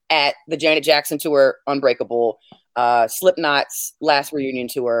at the Janet Jackson tour, Unbreakable, Slipknot's last reunion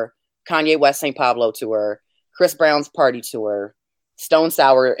tour, Kanye West St. Pablo tour, Chris Brown's party tour, Stone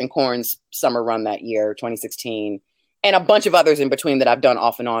Sour and Korn's summer run that year, 2016, and a bunch of others in between that I've done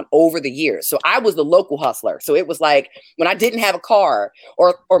off and on over the years. So I was the local hustler. So it was like when I didn't have a car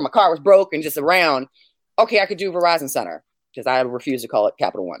or my car was broke and just around, okay, I could do Verizon Center because I refuse to call it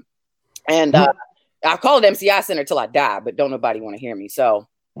Capital One. And I call it MCI Center till I die, but don't nobody want to hear me. So,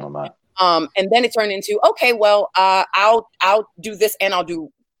 and then it turned into, okay, well, I'll do this and I'll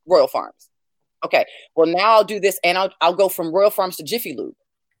do Royal Farms. Okay, well, now I'll do this and I'll go from Royal Farms to Jiffy Lube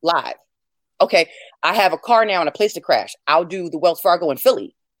live. Okay, I have a car now and a place to crash. I'll do the Wells Fargo in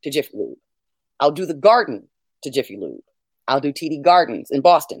Philly to Jiffy Lube. I'll do the Garden to Jiffy Lube. I'll do TD Gardens in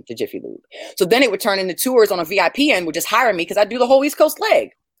Boston to Jiffy Lube. So then it would turn into tours on a VIP end, would just hire me because I do the whole East Coast leg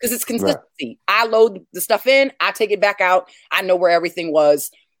because it's consistency. Right. I load the stuff in, I take it back out. I know where everything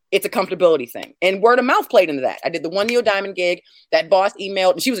was. It's a comfortability thing. And word of mouth played into that. I did the one Neil Diamond gig. That boss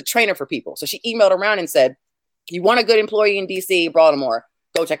emailed, and she was a trainer for people. So she emailed around and said, you want a good employee in DC, Baltimore,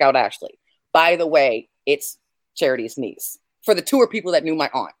 go check out Ashley. By the way, it's Charity's niece. For the tour people that knew my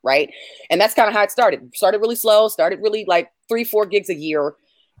aunt, right? And that's kind of how it started. Started really slow, started really like 3-4 gigs a year.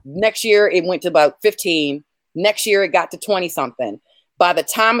 Next year, it went to about 15. Next year, it got to 20 something. By the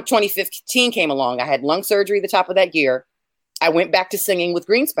time 2015 came along, I had lung surgery the top of that year. I went back to singing with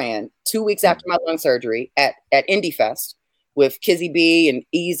Greenspan 2 weeks after my lung surgery at Indie Fest with Kizzy B and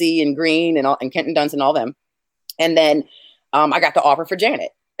Easy and Green and Kenton Dunst and all them. And then I got the offer for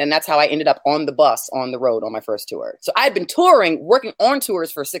Janet. And that's how I ended up on the bus on the road on my first tour. So I'd been touring, working on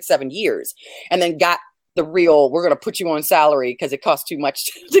tours for 6-7 years, and then got the real, we're going to put you on salary because it costs too much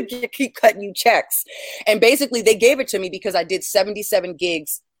to keep cutting you checks. And basically they gave it to me because I did 77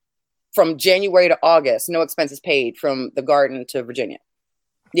 gigs from January to August, no expenses paid from the Garden to Virginia.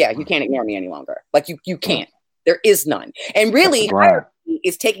 Yeah, you can't ignore me any longer. Like you can't. There is none. And really, hiring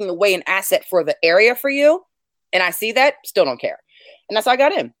is taking away an asset for the area for you. And I see that, still don't care. And that's how I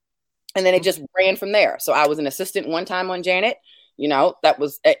got in. And then it just ran from there. So I was an assistant one time on Janet. You know, that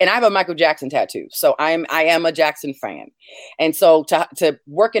was, and I have a Michael Jackson tattoo. So I am a Jackson fan. And so to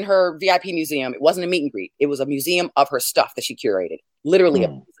work in her VIP museum, it wasn't a meet and greet. It was a museum of her stuff that she curated. Literally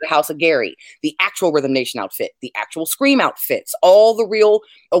the House of Gary, the actual Rhythm Nation outfit, the actual Scream outfits, all the real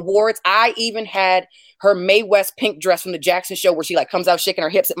awards. I even had her Mae West pink dress from the Jackson show where she like comes out shaking her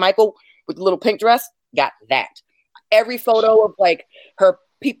hips at Michael with the little pink dress. Got that. Every photo of like her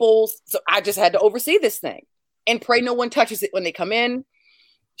people's. So I just had to oversee this thing and pray no one touches it when they come in.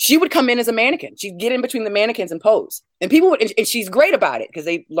 She would come in as a mannequin. She'd get in between the mannequins and pose. And people would, and she's great about it because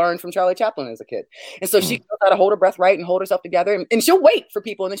they learned from Charlie Chaplin as a kid. And so she knows how to hold her breath right and hold herself together. And she'll wait for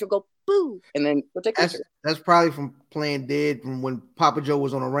people and then she'll go, boo. And then she'll take pictures. That's probably from playing dead from when Papa Joe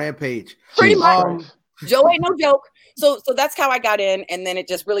was on a rampage. Pretty much. Joe ain't no joke. So that's how I got in. And then it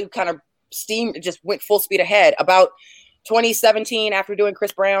just really kind of steamed, it just went full speed ahead. About 2017, after doing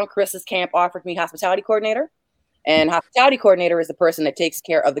Chris Brown, Chris's camp offered me hospitality coordinator. And hospitality coordinator is the person that takes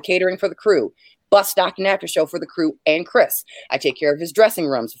care of the catering for the crew, bus stock and after show for the crew and Chris. I take care of his dressing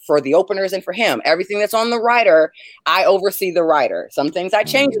rooms for the openers and for him. Everything that's on the rider, I oversee the rider. Some things I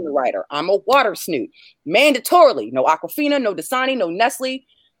change in the rider. I'm a water snoot. Mandatorily. No Aquafina, no Dasani, no Nestle,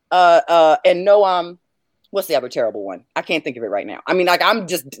 and no, what's the other terrible one? I can't think of it right now. I mean, like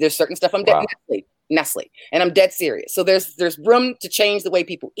there's certain stuff I'm dead Nestle, and I'm dead serious. So there's room to change the way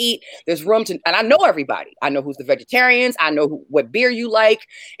people eat. There's room to, and I know everybody. I know who's the vegetarians. I know what beer you like,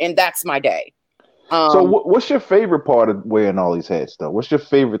 and that's my day. So what's your favorite part of wearing all these hats, though? What's your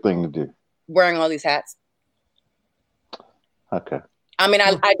favorite thing to do? Wearing all these hats. Okay. I mean,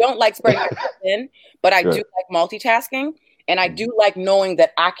 I don't like spreading myself thin, but I do like multitasking. And I do like knowing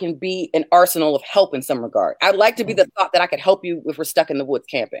that I can be an arsenal of help in some regard. I'd like to be the thought that I could help you if we're stuck in the woods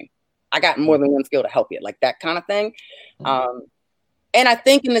camping. I got more than one skill to help you, like that kind of thing. And I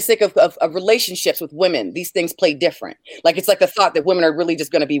think in the sake of relationships with women, these things play different. Like, it's like the thought that women are really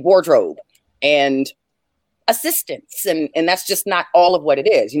just going to be wardrobe and assistants. And that's just not all of what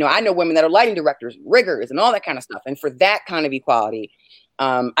it is. You know, I know women that are lighting directors, riggers, and all that kind of stuff. And for that kind of equality,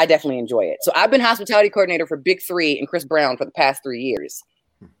 I definitely enjoy it. So I've been hospitality coordinator for Big Three and Chris Brown for the past 3 years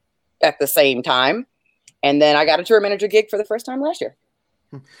at the same time. And then I got a tour manager gig for the first time last year.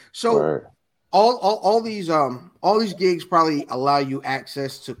 So all these gigs probably allow you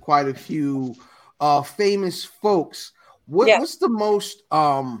access to quite a few famous folks. What's the most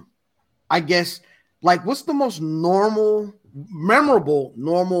I guess, like, what's the most memorable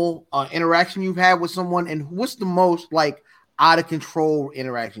interaction you've had with someone, and what's the most like out of control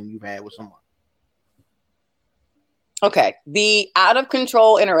interaction you've had with someone? Okay, the out of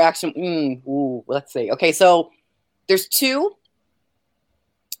control interaction. Let's see. Okay, so there's two.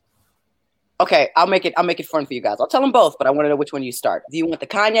 Okay, I'll make it fun for you guys. I'll tell them both, but I want to know which one you start. Do you want the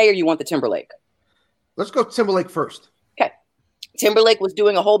Kanye or you want the Timberlake? Let's go Timberlake first. Okay. Timberlake was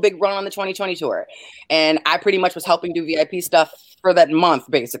doing a whole big run on the 2020 tour, and I pretty much was helping do VIP stuff for that month,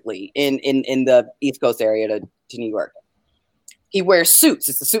 basically, in the East Coast area to New York. He wears suits.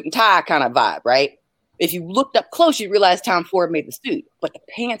 It's a suit and tie kind of vibe, right? If you looked up close, you realize Tom Ford made the suit, but the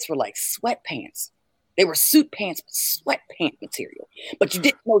pants were like sweatpants. They were suit pants, but sweatpant material. But you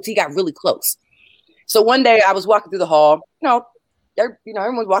didn't know until he got really close. So one day I was walking through the hall.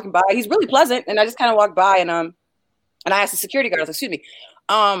 Everyone's walking by. He's really pleasant, and I just kind of walked by, and I asked the security guard, I was like, "Excuse me,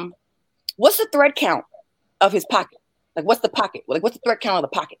 what's the thread count of his pocket? Like, what's the pocket? Like, what's the thread count of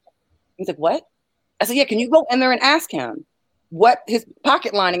the pocket?" He's like, "What?" I said, "Yeah, can you go in there and ask him what his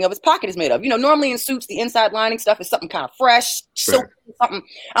pocket lining of his pocket is made of? You know, normally in suits, the inside lining stuff is something kind of fresh, silky, something.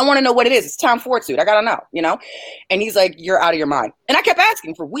 I want to know what it is. It's Tom Ford suit. I got to know, you know?" And he's like, "You're out of your mind." And I kept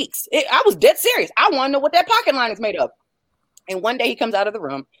asking for weeks. I was dead serious. I want to know what that pocket lining is made of. And one day he comes out of the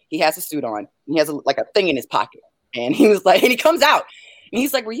room. He has a suit on. And he has a thing in his pocket. And he was like, and he comes out. And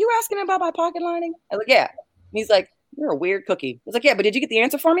he's like, "Were you asking about my pocket lining?" I was like, "Yeah." And he's like, "You're a weird cookie." I was like, "Yeah, but did you get the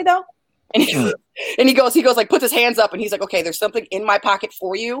answer for me though?" And he goes, like, puts his hands up, and he's like, "Okay, there's something in my pocket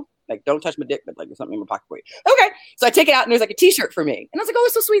for you. Like, don't touch my dick, but like, there's something in my pocket for you." Okay. So I take it out, and there's like a t-shirt for me. And I was like, "Oh,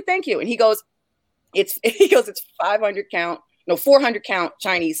 it's so sweet. Thank you." And he goes, it's 400 count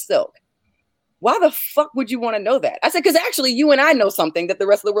Chinese silk. Why the fuck would you want to know that? I said, "Because actually you and I know something that the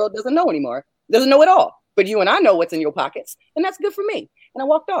rest of the world doesn't know anymore. Doesn't know at all. But you and I know what's in your pockets. And that's good for me." And I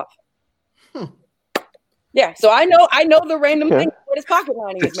walked off. Yeah, so I know the random thing what his pocket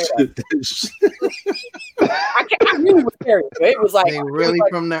lining is made of. I knew he was serious. It was like, they really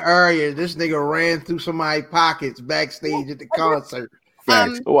from the area. This nigga ran through somebody's pockets backstage at the concert.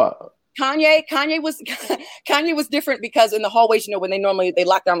 Wow. Kanye was different because in the hallways, you know, when they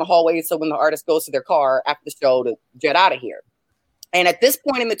lock down the hallways, so when the artist goes to their car after the show to jet out of here. And at this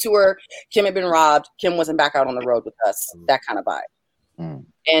point in the tour, Kim had been robbed. Kim wasn't back out on the road with us. That kind of vibe.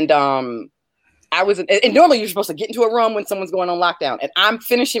 And and normally you're supposed to get into a room when someone's going on lockdown, and I'm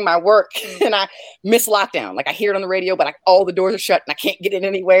finishing my work and I miss lockdown. Like, I hear it on the radio, but all the doors are shut and I can't get in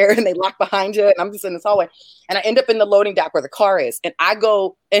anywhere, and they lock behind you, and I'm just in this hallway, and I end up in the loading dock where the car is, and I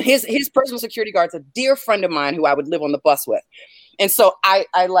go, and his personal security guard's a dear friend of mine who I would live on the bus with, and so I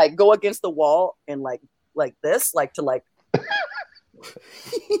like go against the wall and like this, like to like.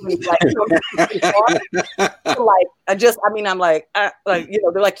 I'm like, you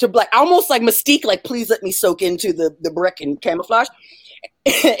know, they're like, to like almost like Mystique, like, please let me soak into the brick and camouflage.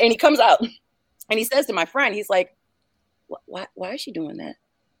 And he comes out and he says to my friend, he's like, why is she doing that?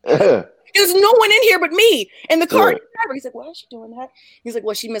 There's no one in here but me in the car. He's like, why is she doing that? He's like,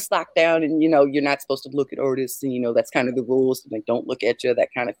 well, she missed lockdown, and you know, you're not supposed to look at artists, and you know, that's kind of the rules. Like, don't look at you, that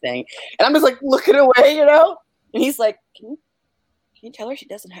kind of thing. And I'm just like looking away, you know. And he's like, Can you tell her she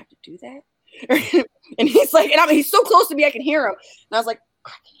doesn't have to do that? And he's like, and he's so close to me, I can hear him. And I was like,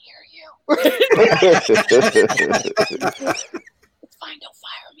 I can hear you. It's fine, don't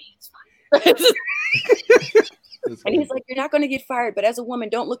fire me. It's fine. And he's like, you're not going to get fired, but as a woman,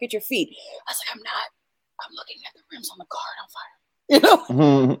 don't look at your feet. I was like, I'm not. I'm looking at the rims on the car, don't fire me. You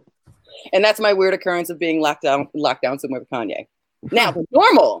know? And that's my weird occurrence of being locked down somewhere with Kanye. Now, the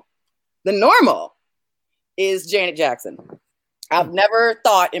normal is Janet Jackson. I've never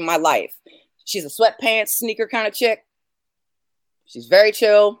thought in my life. She's a sweatpants, sneaker kind of chick. She's very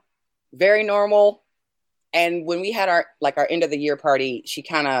chill, very normal. And when we had our end of the year party, she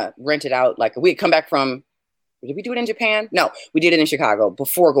kind of rented out, like, we had come back from Did we do it in Japan? No, we did it in Chicago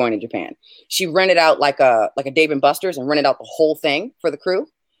before going to Japan. She rented out like a Dave and Buster's and rented out the whole thing for the crew,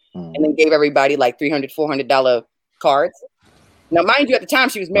 and then gave everybody like $300, $400 cards. Now, mind you, at the time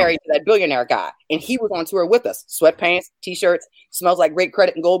she was married to that billionaire guy, and he was on tour with us. Sweatpants, t-shirts, smells like great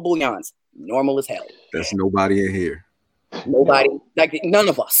credit and gold bullions. Normal as hell. That's nobody in here. Nobody, like none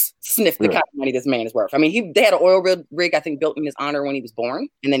of us, sniffed the kind of money this man is worth. I mean, they had an oil rig, I think, built in his honor when he was born,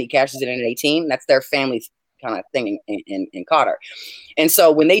 and then he cashes it in at 18. That's their family's kind of thing in Qatar. And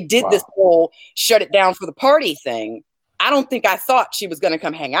so when they did this whole shut it down for the party thing, I don't think I thought she was going to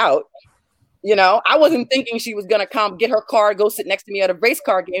come hang out. You know, I wasn't thinking she was going to come get her car, go sit next to me at a race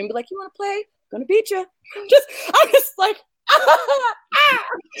car game and be like, you want to play? Gonna beat you. I'm just like,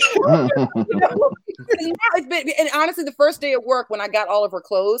 and honestly, the first day at work when I got all of her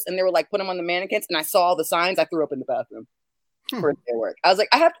clothes and they were like, put them on the mannequins and I saw all the signs, I threw up in the bathroom. First day at work. I was like,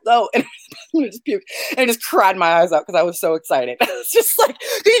 I have to go. And I just puked. And I just cried my eyes out because I was so excited. It's just like,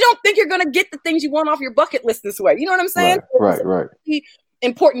 you don't think you're going to get the things you want off your bucket list this way. You know what I'm saying? Right.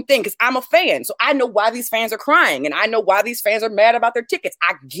 Important thing because I'm a fan. So I know why these fans are crying and I know why these fans are mad about their tickets.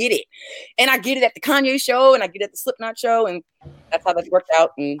 I get it. And I get it at the Kanye show and I get it at the Slipknot show. And that's how that worked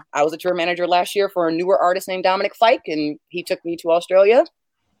out. And I was a tour manager last year for a newer artist named Dominic Fike. And he took me to Australia.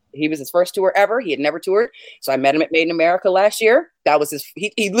 He was his first tour ever. He had never toured. So I met him at Made in America last year. That was his,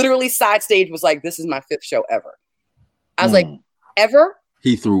 he literally side stage was like, this is my 5th show ever. I was like, ever?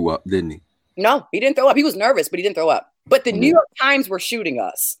 He threw up, didn't he? No, he didn't throw up. He was nervous, but he didn't throw up. But the New York Times were shooting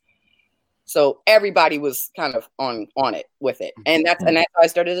us. So everybody was kind of on it with it. And that's how I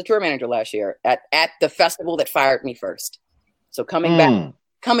started as a tour manager last year at the festival that fired me first. So coming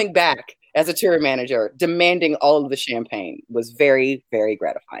back as a tour manager, demanding all of the champagne was very, very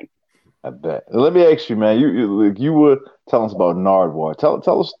gratifying. I bet. Let me ask you, man. You were telling us about Nardwuar. Tell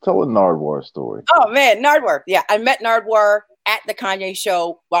a Nardwuar story. Oh man, Nardwuar. Yeah, I met Nardwuar at the Kanye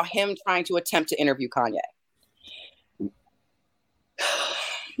show while him trying to attempt to interview Kanye.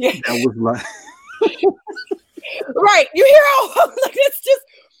 Yeah, that was like right. You hear how like it's just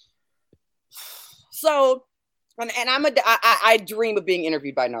so. And I dream of being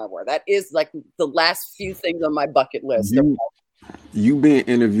interviewed by Nardwuar. That is like the last few things on my bucket list. You being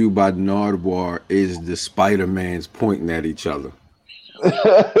interviewed by Nardwuar is the Spider-Mans pointing at each other.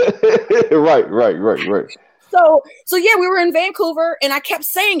 Right. So yeah, we were in Vancouver and I kept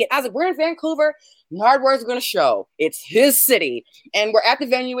saying it. I was like, we're in Vancouver. Nardwuar's going to show. It's his city. And we're at the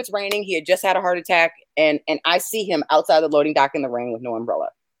venue. It's raining. He had just had a heart attack. And I see him outside the loading dock in the rain with no umbrella,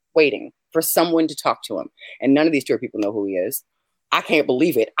 waiting for someone to talk to him. And none of these tour people know who he is. I can't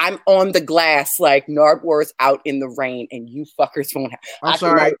believe it. I'm on the glass like Nardwuar's out in the rain and you fuckers won't have. I'm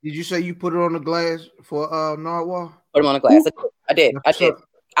sorry. Did you say you put it on the glass for Nardwuar? Put him on the glass. I did.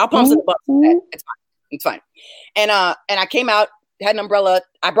 I'll pump some buttons. It's fine. And I came out, had an umbrella.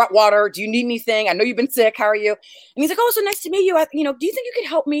 I brought water. Do you need anything? I know you've been sick. How are you? And he's like, oh, so nice to meet you. Do you think you could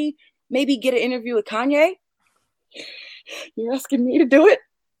help me maybe get an interview with Kanye? You're asking me to do it?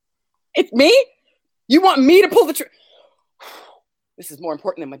 It's me? You want me to pull the trigger? This is more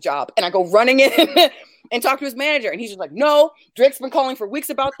important than my job. And I go running in and talk to his manager. And he's just like, no, Drake's been calling for weeks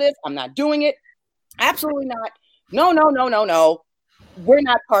about this. I'm not doing it. Absolutely not. No. We're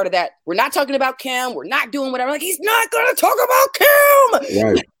not part of that. We're not talking about Kim. We're not doing whatever. Like, he's not going to talk about Kim.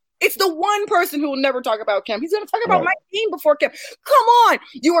 Right. It's the one person who will never talk about Kim. He's going to talk about Mike Dean before Kim. Come on.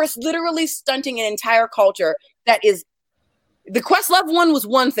 You are literally stunting an entire culture that is. The Questlove one was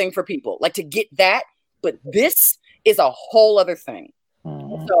one thing for people, like to get that. But this is a whole other thing.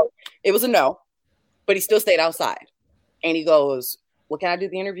 So it was a no, but he still stayed outside. And he goes, well, can I do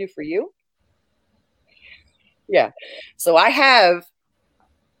the interview for you? Yeah. So I have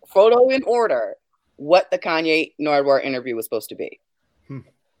photo in order what the Kanye Nardwuar interview was supposed to be.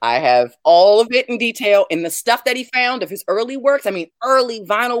 I have all of it in detail in the stuff that he found of his early works. I mean, early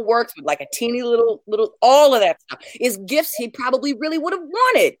vinyl works with like a teeny little, all of that stuff is gifts he probably really would have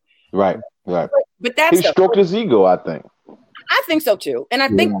wanted. Right. But that's he stroked his ego, I think. I think so too. And I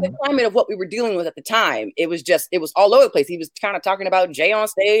think the climate of what we were dealing with at the time, it was all over the place. He was kind of talking about Jay on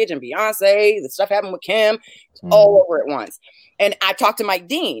stage and Beyonce, the stuff happened with Kim, all over at once. And I talked to Mike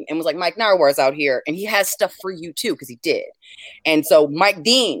Dean and was like, Mike Nardwuar's out here and he has stuff for you too, because he did. And so Mike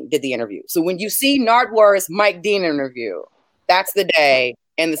Dean did the interview. So when you see Nardwuar's Mike Dean interview, that's the day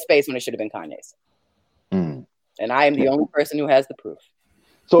and the space when it should have been Kanye's. And I am the only person who has the proof.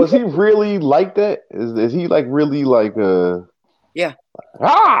 So is he really like that? Is he like really like yeah.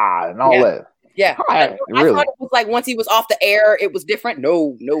 And all that? Yeah. I thought it was like once he was off the air, it was different.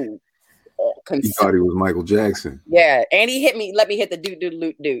 No. He thought he was Michael Jackson. Yeah. And he let me hit the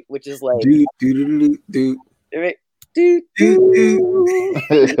doot, which is like doot. Yo, the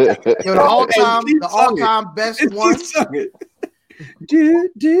all-time best one.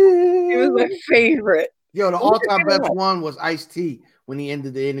 It was my favorite. Yo, the all-time best one was Ice-T when he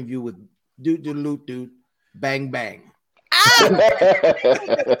ended the interview with doot, bang bang.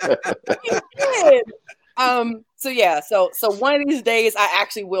 So one of these days I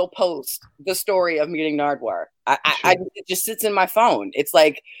actually will post the story of meeting Nardwuar. It just sits in my phone. It's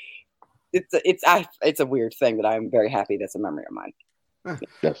like it's a weird thing that I'm very happy that's a memory of mine.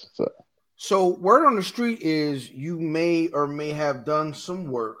 Yes. So word on the street is you may or may have done some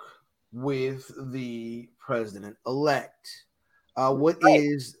work with the president-elect. What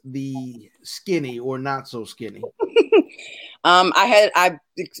is the skinny or not so skinny? I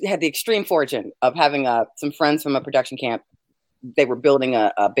had the extreme fortune of having some friends from a production camp. They were building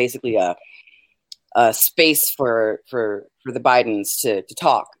basically a space for the Bidens to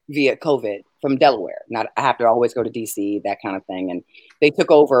talk via COVID from Delaware. Not I have to always go to DC, that kind of thing. And they took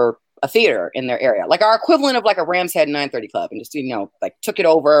over a theater in their area, like our equivalent of like a Ram's Head 930 Club, and just like took it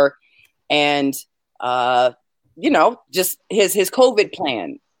over, and just his COVID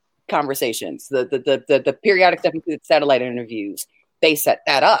plan conversations, the periodic stuff, satellite interviews, they set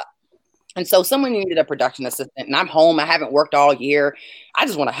that up. And so someone needed a production assistant, and I'm home. I haven't worked all year. I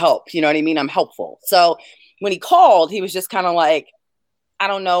just want to help. You know what I mean? I'm helpful. So when he called, he was just kind of like, I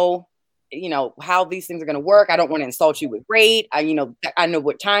don't know, how these things are going to work. I don't want to insult you with rate. I know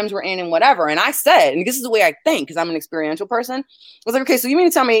what times we're in and whatever. And I said, and this is the way I think, because I'm an experiential person. I was like, okay, so you mean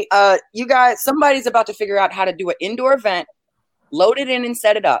to tell me, you guys, somebody's about to figure out how to do an indoor event, load it in and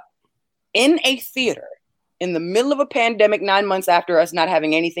set it up in a theater in the middle of a pandemic, 9 months after us not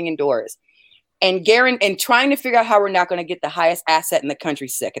having anything indoors, and trying to figure out how we're not going to get the highest asset in the country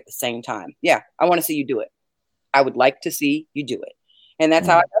sick at the same time. Yeah, I want to see you do it. I would like to see you do it. And that's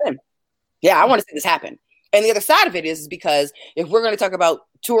how I got in. Yeah, I want to see this happen. And the other side of it is because if we're going to talk about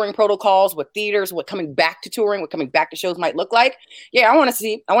touring protocols, what theaters, what coming back to touring, what coming back to shows might look like, yeah, I want to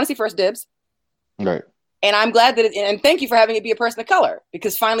see first dibs. Right. And I'm glad that and thank you for having it be a person of color,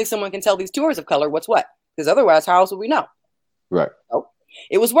 because finally someone can tell these tours of color what's what. Because otherwise, how else would we know? Right. So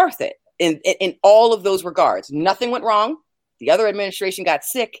it was worth it in all of those regards. Nothing went wrong. The other administration got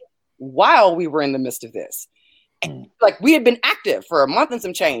sick while we were in the midst of this. Like, we had been active for a month and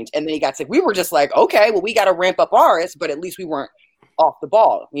some change, and then he got sick. We were just like, okay, well, we got to ramp up ours, but at least we weren't off the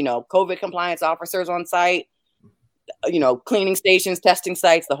ball. COVID compliance officers on site, cleaning stations, testing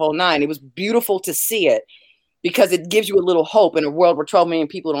sites, the whole nine. It was beautiful to see it, because it gives you a little hope in a world where 12 million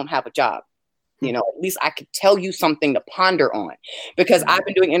people don't have a job. At least I could tell you something to ponder on, because I've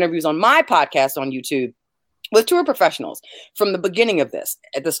been doing interviews on my podcast on YouTube with tour professionals from the beginning of this,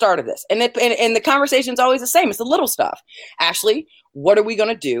 at the start of this. And the conversation's always the same. It's the little stuff. Ashley, what are we going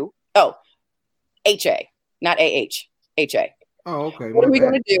to do? Oh, HA, not AH, HA. Oh, okay. What are we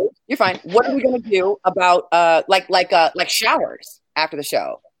going to do? You're fine. What are we going to do about like showers after the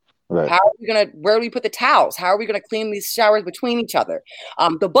show? Right. Where do we put the towels? How are we going to clean these showers between each other?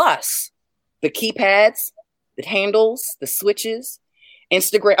 The bus, the keypads, the handles, the switches,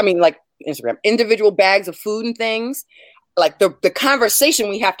 Instagram, individual bags of food and things. Like the conversation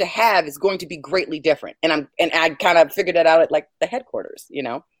we have to have is going to be greatly different. And I kind of figured it out at like the headquarters,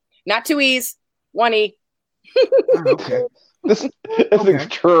 not 2 E's, 1 E. Okay. This is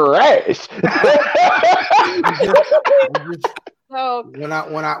trash. So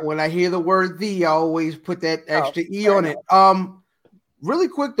when I hear the word "the," I always put that extra E on it. Really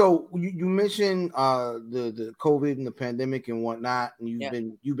quick though, you mentioned the COVID and the pandemic and whatnot,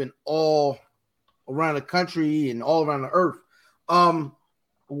 and you've been all around the country and all around the earth.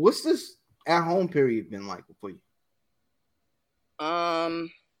 What's this at home period been like for you?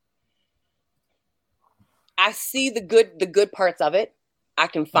 I see the good parts of it. I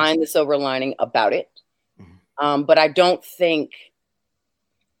can find the silver lining about it. But I don't think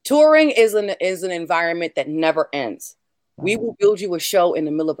touring is an environment that never ends. We will build you a show in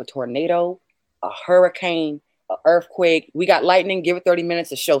the middle of a tornado, a hurricane, an earthquake. We got lightning, give it 30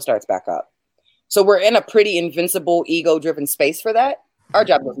 minutes, the show starts back up. So we're in a pretty invincible, ego-driven space for that. Our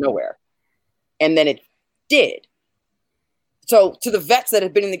job goes nowhere. And then it did. So to the vets that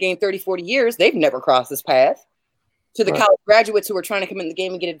have been in the game 30, 40 years, they've never crossed this path. To the college graduates who are trying to come in the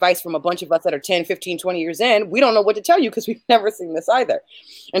game and get advice from a bunch of us that are 10, 15, 20 years in, we don't know what to tell you because we've never seen this either.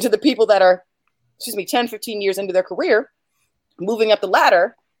 And to the people that are, 10, 15 years into their career, moving up the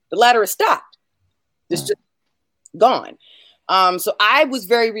ladder is stopped. It's just gone. So I was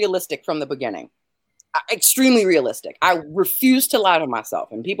very realistic from the beginning. Extremely realistic. I refuse to lie to myself.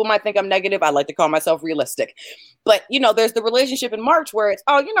 And people might think I'm negative. I like to call myself realistic. But, there's the relationship in March where it's,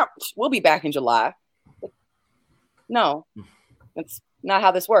 we'll be back in July. No, that's not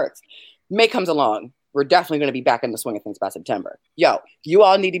how this works. May comes along. We're definitely going to be back in the swing of things by September. Yo, you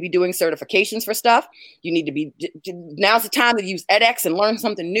all need to be doing certifications for stuff. You need to be, now's the time to use edX and learn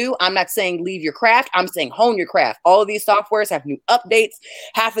something new. I'm not saying leave your craft. I'm saying hone your craft. All of these softwares have new updates.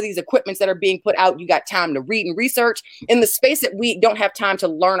 Half of these equipments that are being put out, you got time to read and research. In the space that we don't have time to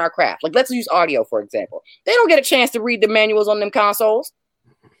learn our craft. Like, let's use audio, for example. They don't get a chance to read the manuals on them consoles.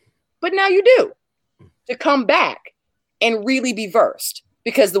 But now you do. To come back and really be versed.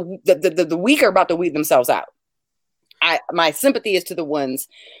 Because the weak are about to weed themselves out. My sympathy is to the ones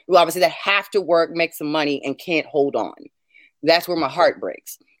who obviously that have to work, make some money, and can't hold on. That's where my heart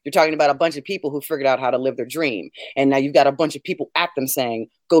breaks. You're talking about a bunch of people who figured out how to live their dream. And now you've got a bunch of people at them saying,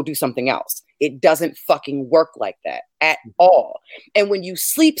 go do something else. It doesn't fucking work like that at all. And when you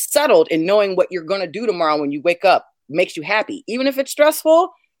sleep settled and knowing what you're going to do tomorrow when you wake up makes you happy, even if it's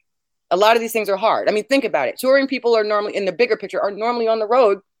stressful, a lot of these things are hard. I mean, think about it. Touring people are normally, in the bigger picture, are normally on the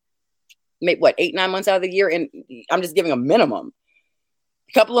road, 8-9 months out of the year? And I'm just giving a minimum.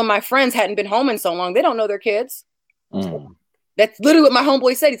 A couple of my friends hadn't been home in so long, they don't know their kids. That's literally what my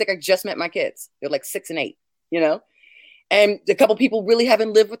homeboy said. He's like, I just met my kids. They're like 6 and 8, you know? And a couple people really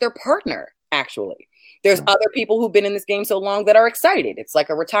haven't lived with their partner, actually. There's other people who've been in this game so long that are excited. It's like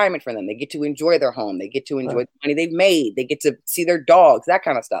a retirement for them. They get to enjoy their home. They get to enjoy the money they've made. They get to see their dogs, that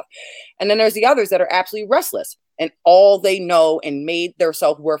kind of stuff. And then there's the others that are absolutely restless. And all they know and made their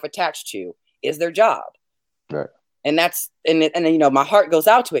self-worth attached to is their job. Right. And that's, and you know, my heart goes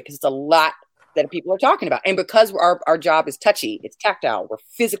out to it because it's a lot that people are talking about. And because our job is touchy, it's tactile, we're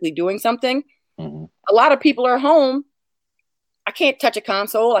physically doing something. A lot of people are home. I can't touch a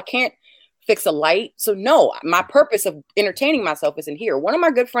console. I can't fix a light. So no, my purpose of entertaining myself isn't here. One of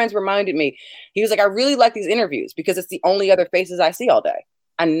my good friends reminded me, he was like, I really like these interviews because it's the only other faces I see all day.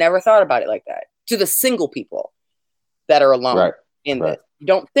 I never thought about it like that. To the single people that are alone in this. You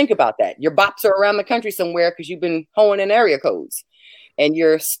don't think about that. Your bops are around the country somewhere because you've been honing in area codes and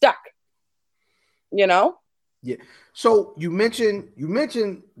you're stuck, you know? Yeah. So you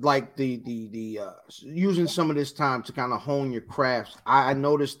mentioned like the using some of this time to kind of hone your crafts. I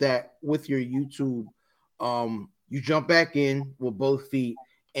noticed that with your YouTube, you jump back in with both feet,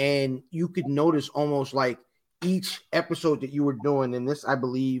 and you could notice almost like each episode that you were doing. And this, I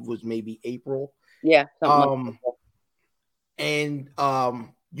believe, was maybe April. Yeah.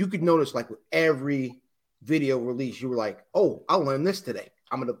 You could notice like with every video release, you were like, "Oh, I learned this today.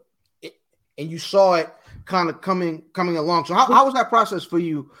 I'm gonna." And you saw it kind of coming along. So how was that process for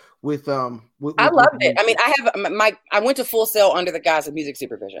you with I loved it. I mean, I went to Full Sail under the guise of music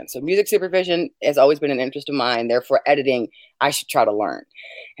supervision. So music supervision has always been an interest of mine. Therefore, editing, I should try to learn.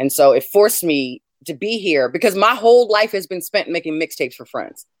 And so it forced me to be here because my whole life has been spent making mixtapes for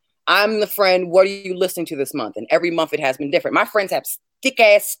friends. I'm the friend, what are you listening to this month? And every month it has been different. My friends have thick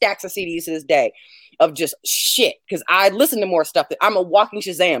ass stacks of CDs to this day of just shit because I listen to more stuff. That I'm a walking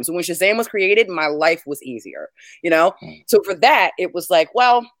Shazam. So when Shazam was created, my life was easier, you know? So for that, it was like,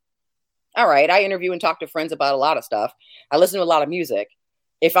 well, all right, I interview and talk to friends about a lot of stuff. I listen to a lot of music.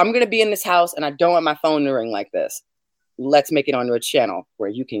 If I'm going to be in this house and I don't want my phone to ring like this, let's make it onto a channel where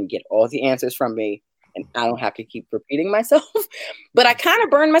you can get all the answers from me and I don't have to keep repeating myself. But I kind of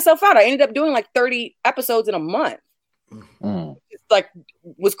burned myself out. I ended up doing like 30 episodes in a month. It's like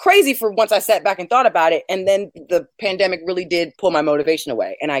was crazy for once I sat back and thought about it. And then the pandemic really did pull my motivation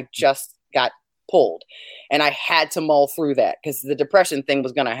away. And I just got pulled. And I had to mull through that because the depression thing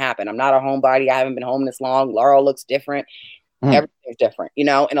was going to happen. I'm not a homebody. I haven't been home this long. Laura looks different. Everything's different, you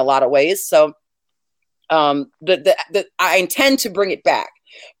know, in a lot of ways. So I intend to bring it back.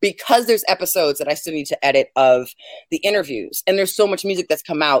 Because there's episodes that I still need to edit of the interviews. And there's so much music that's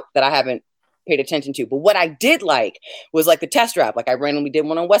come out that I haven't paid attention to. But what I did like was like the test rap. Like I randomly did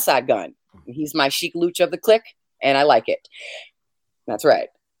one on West Side Gun. He's my Chic Luch of the clique. And I like it. That's right.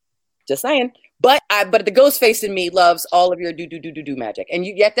 Just saying. But the ghost face in me loves all of your do magic. And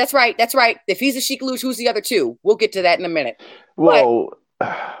that's right. That's right. If he's a Chic Luch, who's the other two? We'll get to that in a minute. Well,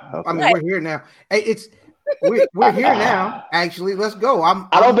 okay. I mean, we're here now. Hey, we're here now. Actually, let's go. I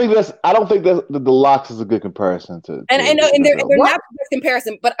don't think that the Locks is a good comparison to. And I know, and they're not a good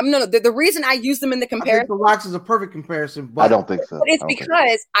comparison. But no. The reason I use them in the comparison, the Locks is a perfect comparison. But I don't think so. But it's because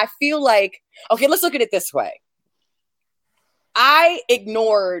I feel like okay. Let's look at it this way. I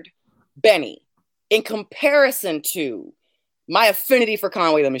ignored Benny in comparison to my affinity for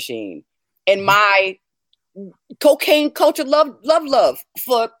Conway the Machine and my cocaine culture love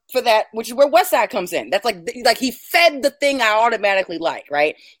for that, which is where Westside comes in. That's like he fed the thing I automatically like,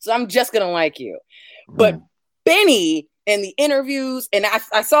 right? So I'm just gonna like you. But Benny in the interviews, and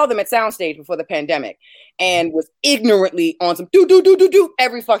I saw them at Soundstage before the pandemic, and was ignorantly on some do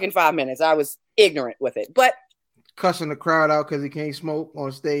every fucking 5 minutes. I was ignorant with it, but cussing the crowd out because he can't smoke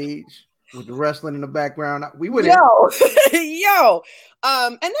on stage with the wrestling in the background. We would yo. And then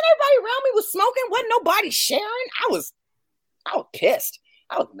everybody around me was smoking. Wasn't nobody sharing. I was pissed.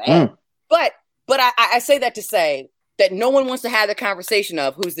 I was mad. But I say that to say that no one wants to have the conversation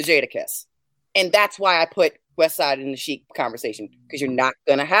of who's the Jadakiss, and that's why I put Westside in the Chic conversation, because you're not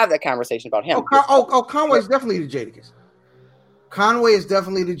gonna have that conversation about him. Conway's definitely the Jadakiss. Conway is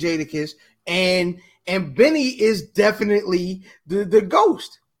definitely the Jadakiss, and Benny is definitely the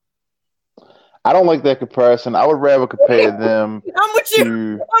Ghost. I don't like that comparison. I would rather compare them. I'm with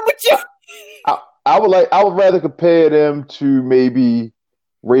you. I would rather compare them to maybe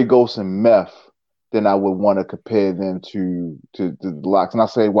Ray Ghost and Meth than I would want to compare them to the Locks. And I'll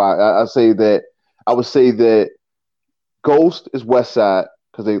say why. I would say that Ghost is Westside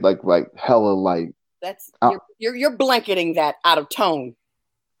because they like hella like. That's you're blanketing that out of tone.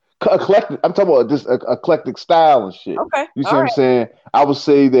 Eclectic. I'm talking about just eclectic style and shit. Okay, you see what I'm saying? I would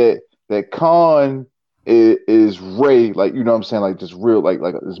say that Khan is Ray, like, you know what I'm saying, like just real, like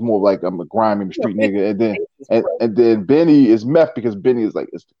it's more like I'm a grimy street nigga, and then Benny is Meth because Benny is like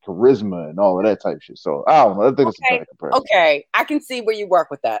it's the charisma and all of that type of shit. So I don't know. I think it's a bad comparison. Okay, I can see where you work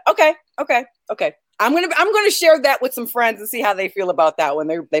with that. Okay. I'm gonna share that with some friends and see how they feel about that when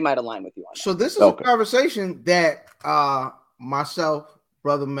they might align with you on that. So this is a conversation that myself,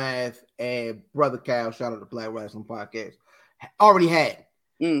 Brother Math, and Brother Cal, shout out to Black Wrestling Podcast, already had.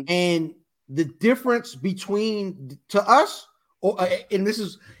 And the difference between to us,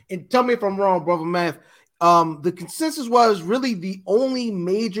 and tell me if I'm wrong, Brother Math. The consensus was really the only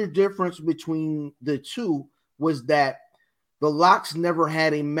major difference between the two was that the Locks never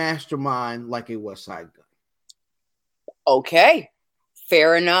had a mastermind like a Westside Gun. Okay,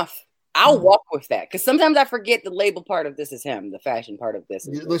 fair enough. I'll walk with that because sometimes I forget the label part of this is him, the fashion part of this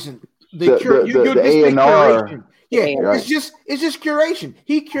is listen. The A&R. Yeah, it's just curation.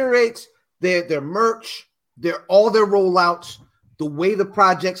 He curates their merch, all their rollouts, the way the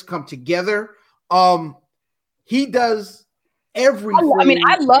projects come together. He does everything.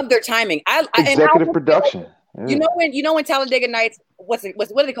 I love their timing. Executive production. You know when Talladega Nights, what do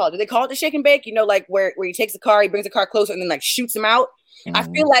they call it? Do they call it the shake and bake? You know, like where he takes the car, he brings the car closer, and then like shoots him out. I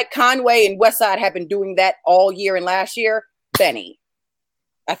feel like Conway and Westside have been doing that all year and last year. Benny,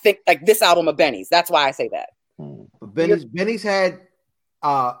 I think like this album of Benny's. That's why I say that. But Benny's had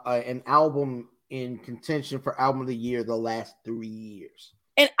an album in contention for album of the year the last 3 years.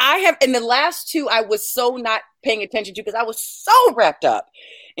 And I have in the last two, I was so not paying attention to because I was so wrapped up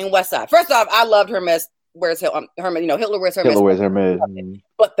in Westside. First off, I loved Hermes. Where's Hermes? Hitler Wears Hermes. Hitler Wears Hermes.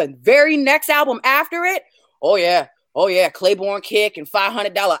 But the very next album after it, oh yeah, Claiborne Kick and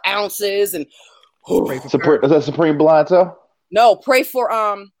 $500 ounces and is that Supreme Blind Tell? No, Pray for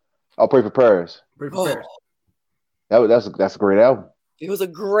I'll Pray for Paris. Paris. That's a great album. It was a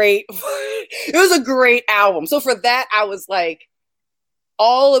great album. So for that, I was like,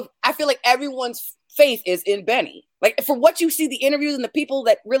 I feel like everyone's faith is in Benny. Like for what you see, the interviews and the people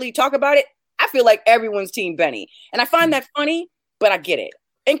that really talk about it, I feel like everyone's team Benny. And I find that funny, but I get it.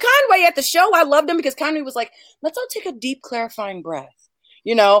 And Conway at the show, I loved him because Conway was like, let's all take a deep clarifying breath.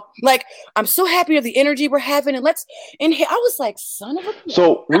 You know, like I'm so happy with the energy we're having, and let's inhale. I was like, son of a.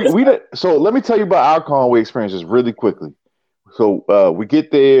 So so let me tell you about our Conway experiences really quickly. So we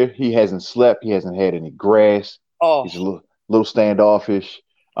get there, he hasn't slept, he hasn't had any grass. He's a little standoffish.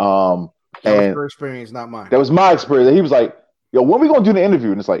 That was your experience, not mine. That was my experience. He was like, "Yo, when we gonna do the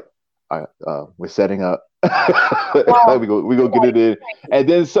interview?" And it's like, "All right, we're setting up. we go get it in." And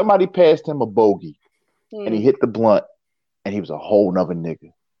then somebody passed him a bogey, and he hit the blunt, and he was a whole nother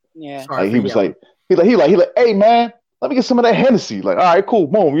nigga. Yeah, like, he was like, "Hey man, let me get some of that Hennessy." Like, all right, cool,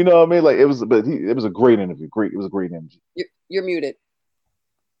 boom. You know what I mean? Like it was a great interview. It was a great interview. You're muted.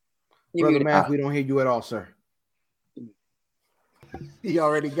 Brother Math, we don't hear you at all, sir. He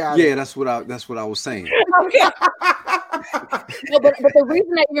already got it. Yeah, that's what I was saying. No, but the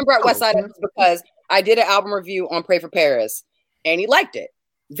reason I even brought Westside up is because I did an album review on Pray for Paris, and he liked it.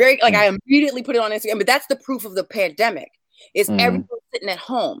 I immediately put it on Instagram. But that's the proof of the pandemic. Is everyone sitting at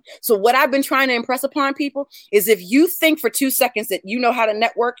home. So what I've been trying to impress upon people is if you think for 2 seconds that you know how to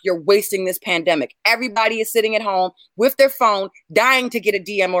network, you're wasting this pandemic. Everybody is sitting at home with their phone, dying to get a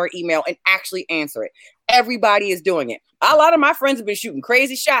DM or email and actually answer it. Everybody is doing it. A lot of my friends have been shooting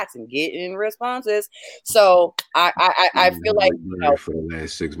crazy shots and getting responses. So I feel like for the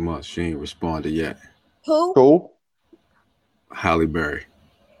last 6 months, she ain't responded yet. Who? Halle Berry.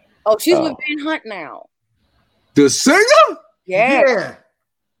 Oh, she's with Ben Hunt now. The singer? Yeah.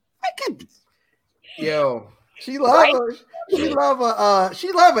 Yo, she love her. She love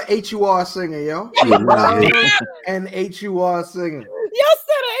a HUR singer, yo. Yeah, nah, An HUR singer. Y'all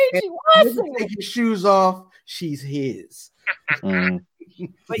said a HUR singer. Take your shoes off. She's his.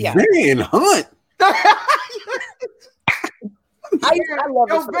 But yeah, Van Hunt. I love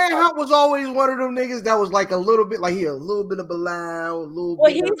Yo, it. Van Hunt was always one of them niggas that was like a little bit like a little bit of Bilal, a little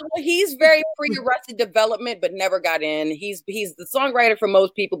Well, bit. he's very pre-Arrested Development, but never got in. He's the songwriter for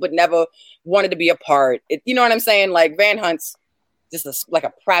most people, but never wanted to be a part. You know what I'm saying? Like Van Hunt's just like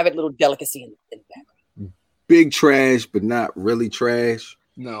a private little delicacy in the background. Big trash, but not really trash.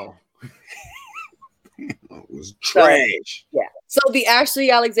 No. It was trash. Yeah. So the Ashley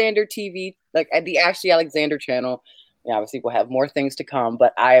Alexander TV, like at the Ashley Alexander channel, yeah, obviously we'll have more things to come,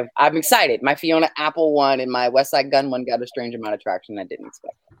 but I'm excited. My Fiona Apple one and my West Side Gun one got a strange amount of traction I didn't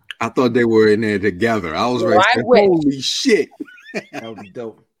expect. I thought they were in there together. I was like, holy shit. That would be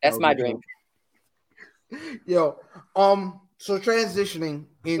dope. That's my dream. Yo, so transitioning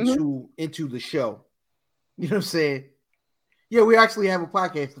into the show. You know what I'm saying? Yeah, we actually have a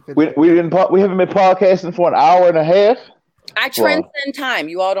podcast to finish. We haven't been podcasting for an hour and a half. I transcend time.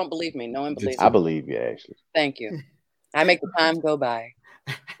 You all don't believe me. No one believes me. I believe you, actually. Thank you. I make the time go by.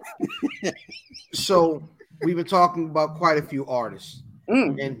 So we've been talking about quite a few artists,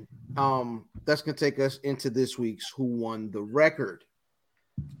 and that's gonna take us into this week's Who Won the Record.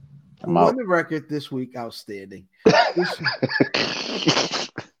 Who won the record this week? Outstanding.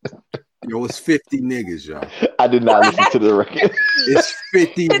 Yo, it's 50 niggas, yo. I did not listen to the record. It's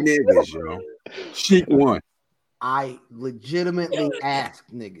 50 niggas, yo. Sheik won. I legitimately asked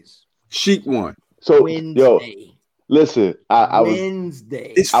niggas. Sheik won. So Wednesday. Yo, listen, I was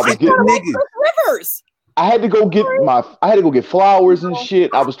Wednesday. It's 50 niggas. Rivers. I had to go get flowers and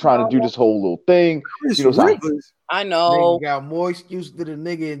shit. I was trying to do this whole little thing. You know what I'm saying? I know. Nigga got more excuse than a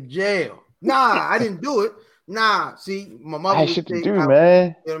nigga in jail. Nah, I didn't do it. Nah, see, my mother I had shit to do,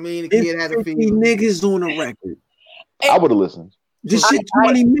 man. You know what I mean? The It's kid had a 50 fever. niggas on the record. I would have listened. This shit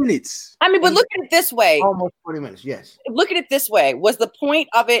 20 minutes. I mean, but look at it this way. Almost 20 minutes, yes. Look at it this way. Was the point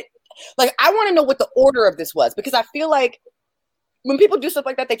of it, like, I want to know what the order of this was, because I feel like when people do stuff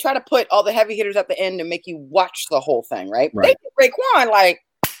like that, they try to put all the heavy hitters at the end and make you watch the whole thing, right? They did Raekwon, like.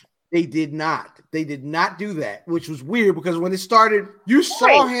 They did not. They did not do that, which was weird because when it started, you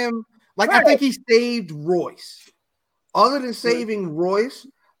saw him, like, I think he saved Royce. Other than saving Royce,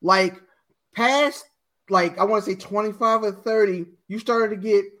 like, past, like, I want to say 25 or 30, you started to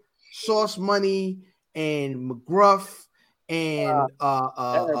get Sauce Money and McGruff and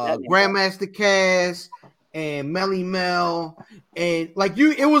Grandmaster Cass and Melly Mel, and like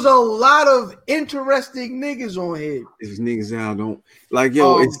it was a lot of interesting niggas on here. These niggas out don't like,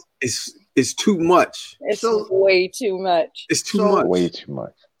 yo, it's too much. It's way too much. It's too much. Way too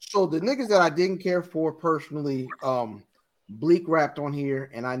much. So the niggas that I didn't care for personally, Bleak rapped on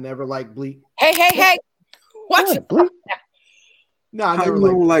here, and I never liked Bleak. Hey! Watch it, Bleak. No, I How never you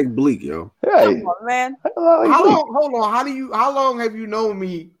liked don't like Bleak, yo? Hey, Come on, man. How long? Hold on. How long have you known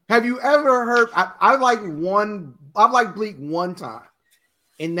me? Have you ever heard? I liked Bleak one time,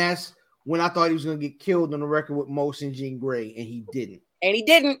 and that's when I thought he was gonna get killed on the record with Mos and Jean Grey, and he didn't. He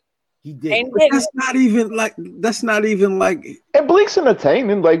didn't. But that's not even like. And Bleak's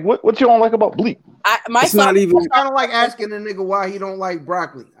entertaining. Like, what you don't like about Bleak? It's not even. It's kind of like asking a nigga why he don't like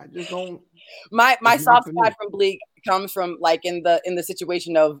broccoli. I just don't. My soft spot from Bleak comes from like in the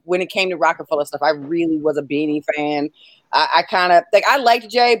situation of when it came to Rockefeller stuff. I really was a Beanie fan. I kind of like, I liked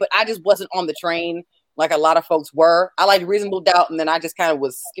Jay, but I just wasn't on the train like a lot of folks were. I liked Reasonable Doubt, and then I just kind of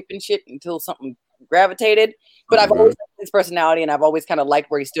was skipping shit until something gravitated. But I've always liked his personality, and I've always kind of liked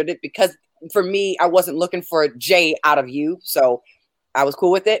where he stood it, because for me, I wasn't looking for Jay out of you, so I was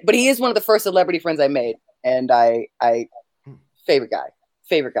cool with it. But he is one of the first celebrity friends I made, and I favorite guy.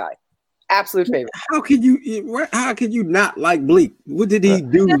 Absolute favorite. How could you not like Bleak? What did he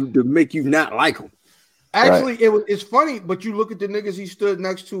do to make you not like him? Actually, it's funny, but you look at the niggas he stood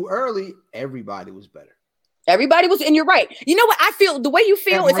next to early, everybody was better. Everybody was, and you're right. You know what? I feel the way you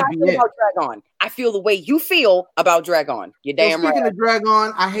feel is how I feel about Drag On. I feel the way you feel about Drag On. You're damn right. Speaking of Drag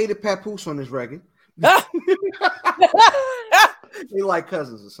On, I hated Papoose on this record. They like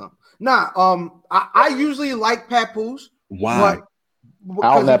cousins or something. Nah, I usually like Papoose. Why? I don't know.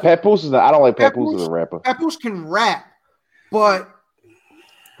 I don't like Papoose as a rapper. Papoose can rap, but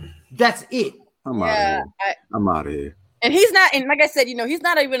that's it. I'm out of here. And he's not, and like I said, he's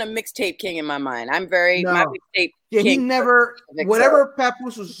not even a mixtape king in my mind. I'm very my mixtape. Yeah, king he never, whatever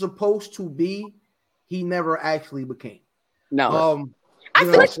Papoose was supposed to be, he never actually became. No,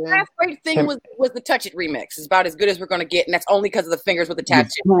 I feel like the last great thing was the Touch It remix. It's about as good as we're gonna get, and that's only because of the fingers with the tattoo.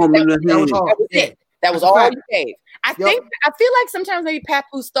 That was it. That was all you gave. I feel like sometimes maybe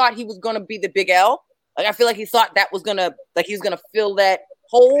Papoose thought he was gonna be the Big L. Like I feel like he thought that was gonna he was gonna fill that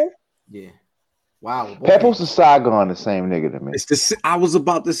hole. Yeah. Wow. Papoose and Saigon the same nigga to me. I was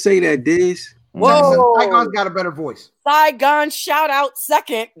about to say that, Diz. Whoa. Saigon's got a better voice. Saigon shout out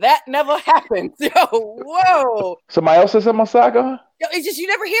second. That never happened. Yo, whoa. Somebody else said something about Saigon? Yo, it's just you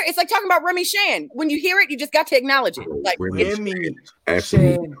never hear. It's like talking about Remy Shan. When you hear it, you just got to acknowledge it. Like Remy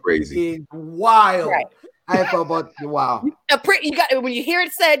absolutely crazy. Is wild. Right. I thought about wow. You got when you hear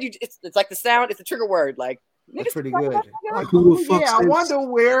it said, it's like the sound. It's a trigger word. Like that's pretty good. Like, who the fuck I wonder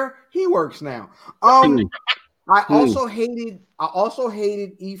where he works now. I also hated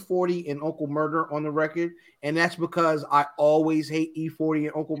E40 and Uncle Murder on the record, and that's because I always hate E40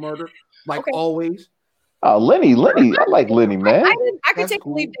 and Uncle Murder, always. Oh, Lenny, I like Lenny, man. I could take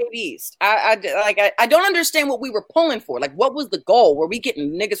Leave Dave East. I don't understand what we were pulling for. Like, what was the goal? Were we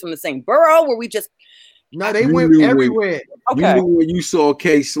getting niggas from the same borough? Were we just? No, they went everywhere. You knew when you saw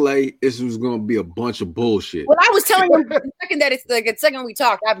K Slay, this was gonna be a bunch of bullshit. Well, I was telling you the second that it's the second we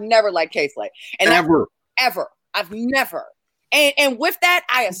talked, I've never liked K Slay, and ever, I've never. And with that,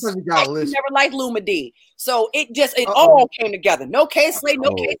 I never liked Luma D. So it all came together. No K Slay,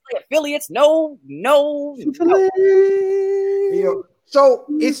 no K Slay affiliates, no. So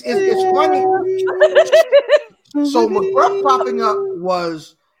it's funny. So McGruff popping up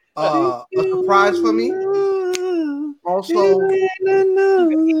was a surprise for me. Also,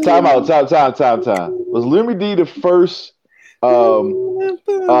 time out. Was Luma D the first? What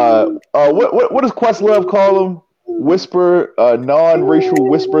does Questlove call them? Whisper, non-racial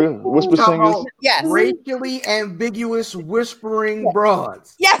whisper singers. Yes, racially ambiguous whispering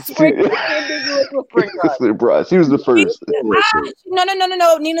broads. Yes, racially ambiguous whispering broads. She was the first.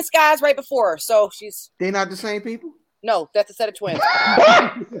 No. Nina Sky's right before her, so they're not the same people. No, that's a set of twins.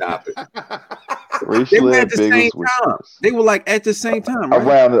 Stop it. They were at the same time. They were like at the same time, right?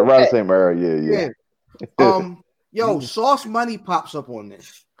 around the same era. Yeah. Yo, Sauce Money pops up on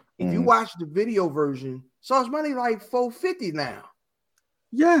this. If you watch the video version, Sauce Money like 450 now.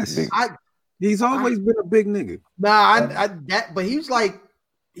 Yes, he's always been a big nigga. Nah, but he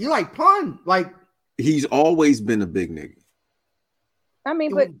like pun. Like he's always been a big nigga. I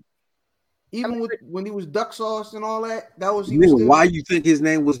mean, but when he was Duck Sauce and all that, why you think his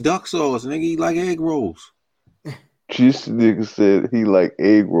name was Duck Sauce? Nigga, he like egg rolls. This nigga said he like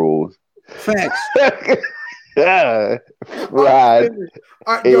egg rolls. Facts. Fried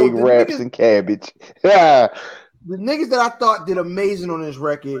egg wraps and cabbage. The niggas that I thought did amazing on this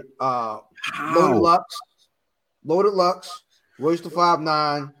record, Loaded Lux, Royce the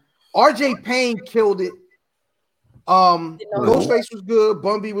 5'9", RJ Payne killed it. Ghostface was good,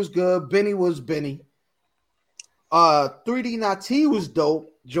 Bumby was good, Benny was Benny. 3D Nati was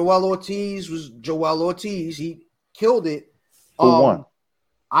dope. Joel Ortiz was Joel Ortiz. He killed it. Who won?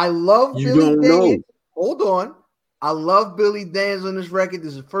 I love Billy Daniels. Hold on. I love Billy Daniels on this record.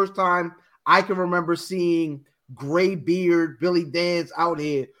 This is the first time I can remember seeing gray beard Billy Daniels out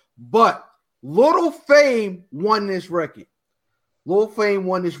here. But Lil Fame won this record.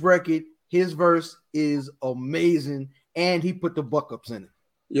 His verse is amazing, and he put the buck ups in it.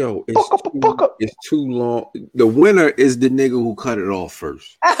 Yo, it's too long. The winner is the nigga who cut it off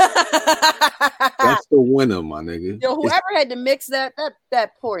first. That's the winner, my nigga. Yo, whoever had to mix that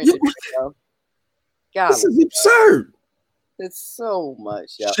pouring shit, yo. God, this is absurd. It's so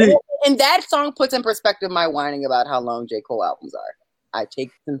much, yo. And that song puts in perspective my whining about how long J. Cole albums are. I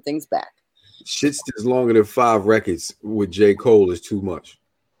take some things back. Shit's just longer than 5 records with J. Cole is too much.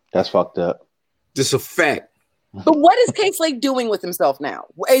 That's fucked up. Just a fact. But what is K Slade doing with himself now?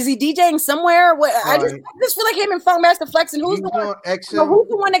 Is he DJing somewhere? I just feel like him and Funkmaster Flex. And who's the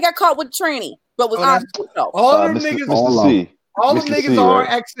one that got caught with tranny? But was honest with himself. All them niggas are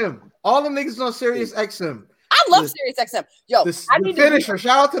XM. All them niggas on Sirius XM. I love Sirius XM. Yo, the finisher.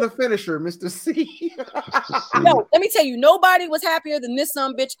 Shout out to the finisher, Mr. C. Yo, let me tell you, nobody was happier than this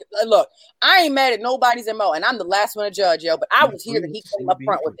son bitch. Look, I ain't mad at nobody's MO, and I'm the last one to judge, yo. But I was here that he came up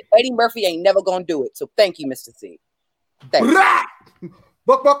front with it. Eddie Murphy ain't never gonna do it. So thank you, Mr. C. Thank you.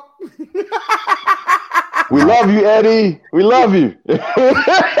 Buck. We love you, Eddie. We love you.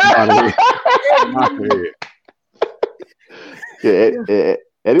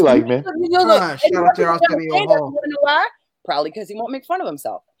 Eddie like me. Shout out to Arsenio Hall. You know why? Probably because he won't make fun of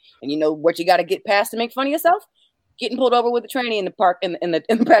himself. And you know what you got to get past to make fun of yourself? Getting pulled over with a tranny in the park in the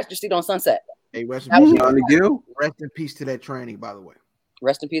passenger seat on Sunset. Hey, rest in peace, Johnny Gill. Rest in peace to that tranny, by the way.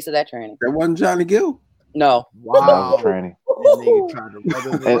 Rest in peace to that tranny. That wasn't Johnny Gill. No. Wow. Tranny. Nigga tried to rub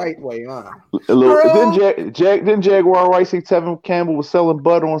it the right way, huh? Didn't Jaguar Wright say Tevin Campbell was selling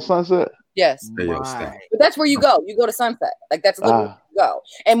butter on Sunset? Yes. My. But that's where you go. You go to Sunset. Like that's literally where you go.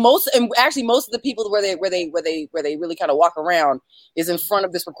 And most of the people where they really kind of walk around is in front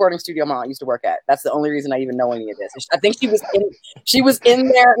of this recording studio mom I used to work at. That's the only reason I even know any of this. I think she was in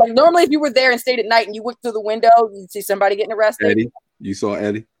there. Like normally if you were there and stayed at night and you looked through the window, you'd see somebody getting arrested. Eddie, you saw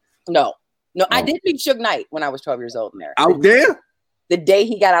Eddie? No, I did meet Suge Knight when I was 12 years old in there. Out there? The day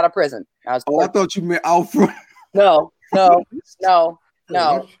he got out of prison. I thought you meant out front. No.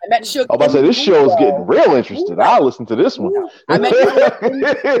 I met Suge. I was about to say this show is getting real interesting. I'll listen to this one. I met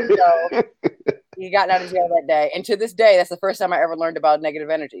he got out of jail that day, and to this day, that's the first time I ever learned about negative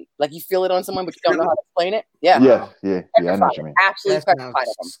energy. Like you feel it on someone, but you don't know how to explain it. Yeah. I know what you mean. Absolutely petrified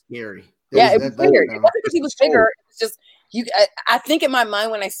of him. Scary. Yeah, it was weird. It wasn't because he was bigger. It's just you. I think in my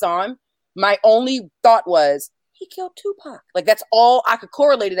mind when I saw him, my only thought was, he killed Tupac. Like that's all I could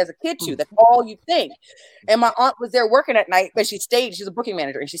correlate it as a kid to. That's all you think. And my aunt was there working at night, but she stayed. She's a booking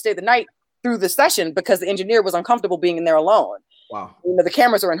manager, and she stayed the night through the session because the engineer was uncomfortable being in there alone. Wow. The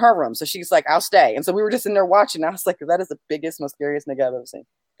cameras are in her room, so she's like, "I'll stay." And so we were just in there watching. I was like, "That is the biggest, most scariest nigga I've ever seen."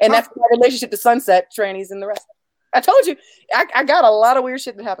 And that's my relationship to Sunset, trannies, and the rest. I told you, I got a lot of weird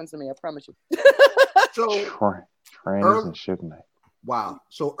shit that happens to me. I promise you. So trannies and Suge Knight. Wow.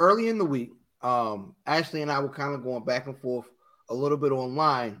 So early in the week. Ashley and I were kind of going back and forth a little bit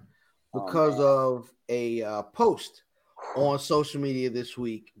online because of a post on social media this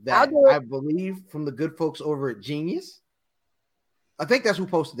week that I believe from the good folks over at Genius. I think that's who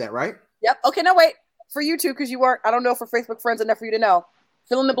posted that, right? Yep. Okay, now wait. For you two, because you weren't, I don't know if we're Facebook friends enough for you to know.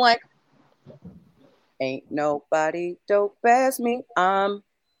 Fill in the blank. Ain't nobody dope as me.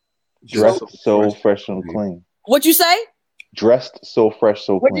 Dressed so fresh and clean. What'd you say? Dressed so fresh,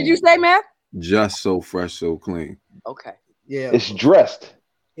 so clean. What did you say, Matt? Just so fresh, so clean. Okay. Yeah. It's dressed.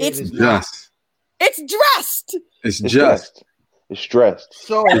 It's just. It's dressed. It's just. It's dressed.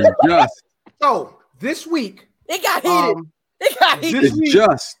 So it's just. So this week it got heated. It got heated. It's week,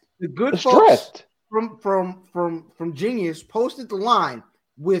 just. The good it's folks from Genius posted the line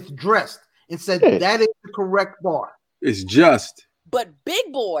with dressed and said that is the correct bar. It's just. But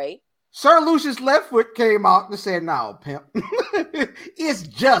Big Boy. Sir Lucius Left Foot came out and said, "No, pimp, it's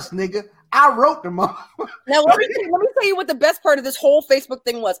just, nigga. I wrote them up." Now let me tell you what the best part of this whole Facebook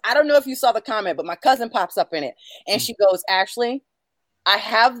thing was. I don't know if you saw the comment, but my cousin pops up in it, and she goes, "Ashley, I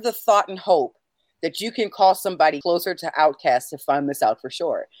have the thought and hope that you can call somebody closer to Outkast to find this out for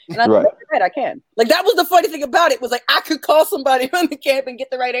sure." And I was like, I can. Like that was the funny thing about it was like I could call somebody on the camp and get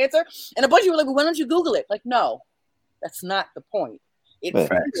the right answer, and a bunch of you were like, "Well, why don't you Google it?" Like, no, that's not the point. It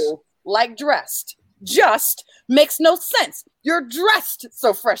feels like dressed. Just makes no sense. You're dressed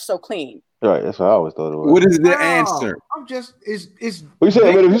so fresh, so clean. Right, that's what I always thought it was. What is the answer? I'm just is. What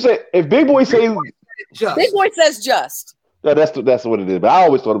you say? If Big Boy say just, Big Boy says just. Yeah, that's what it is. But I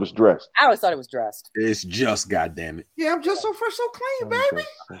always thought it was dressed. I always thought it was dressed. It's just, goddamn it. Yeah, I'm just so fresh, so clean, baby.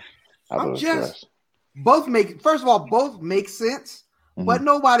 I'm just. Both make sense. But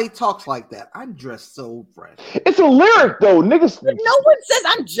nobody talks like that. I'm dressed so fresh. It's a lyric though, niggas. But no one says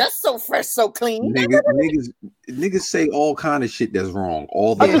I'm just so fresh, so clean. Niggas say all kind of shit that's wrong.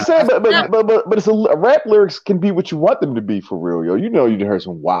 All the I'm just saying, but it's rap lyrics can be what you want them to be for real, yo. You know, you heard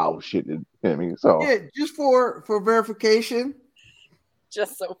some wild shit. I mean, so yeah, just for verification.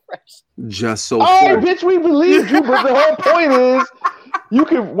 Just so fresh. Just so. Oh, bitch, we believe you. But the whole point is, you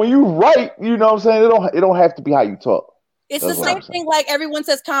can when you write, you know what I'm saying. It don't have to be how you talk. It's the same thing like everyone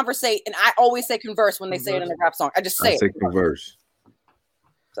says conversate, and I always say converse when they say it in a rap song. I just say it. Converse.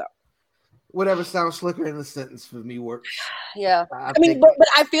 So whatever sounds slicker in the sentence for me works. Yeah. I mean, but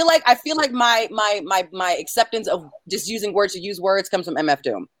I feel like my acceptance of just using words to use words comes from MF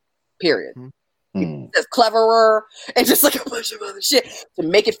Doom. Period. It says cleverer and just like a bunch of other shit to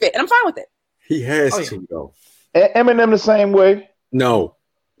make it fit. And I'm fine with it. He has to though. Eminem the same way? No.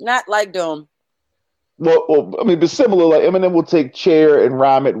 Not like Doom. Well, I mean, but similar. Like Eminem will take chair and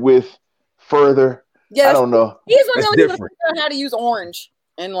rhyme it with further. Yeah, I don't know. He's one of those figure out how to use orange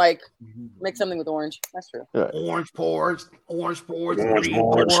and like make something with orange. That's true. Yeah. Orange ports. Corn.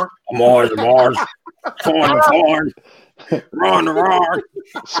 Run.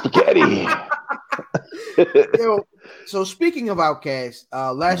 Spaghetti. So speaking of Outkast,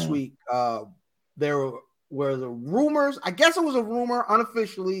 last week there were the rumors. I guess it was a rumor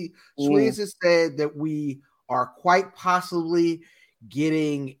unofficially. Swizz has said that we are quite possibly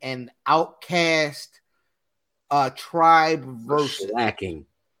getting an Outkast Tribe Verzuz. Lacking.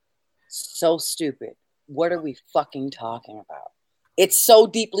 So stupid. What are we fucking talking about? It's so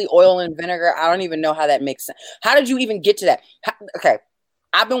deeply oil and vinegar. I don't even know how that makes sense. How did you even get to that? Okay.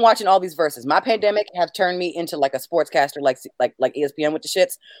 I've been watching all these verses. My pandemic have turned me into like a sportscaster, like ESPN with the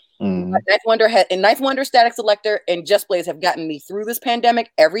shits. Ninth Wonder, Static Selector, and Just Blaze have gotten me through this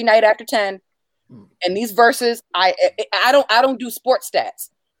pandemic every night after 10. And these verses, I don't do sports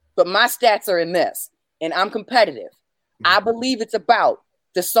stats, but my stats are in this, and I'm competitive. I believe it's about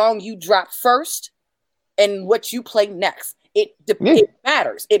the song you drop first and what you play next. It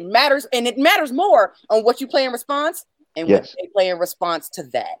matters. It matters, and it matters more on what you play in response and what they play in response to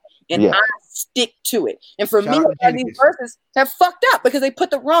that. And I stick to it. And for me, these verses have fucked up because they put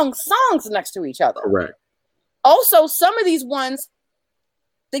the wrong songs next to each other. Correct. Also, some of these ones,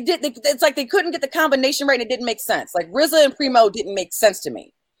 it's like they couldn't get the combination right and it didn't make sense. Like RZA and Primo didn't make sense to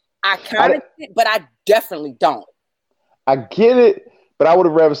me. I kind of get it, but I definitely don't. I get it, but I would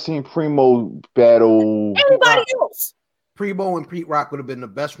have rather seen Primo battle anybody else. Primo and Pete Rock would have been the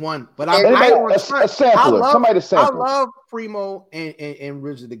best one, but a sampler. Somebody to sample. I love Primo and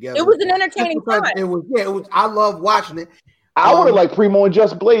RZA together. It was an entertaining time. It was. I love watching it. I would have liked Primo and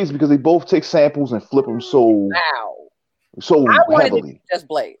Just Blaze because they both take samples and flip them so heavily. Just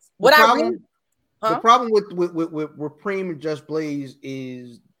Blaze. The problem with Primo and Just Blaze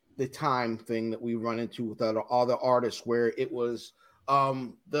is the time thing that we run into with other artists, where it was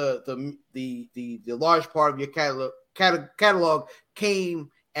the large part of your catalog came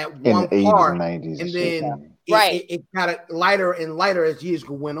at one part, and then it got lighter and lighter as years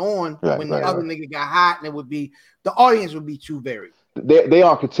went on. When the other nigga got hot, and the audience would be too varied. They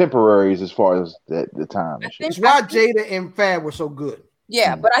are contemporaries as far as the time. That's why Jada and Fab were so good.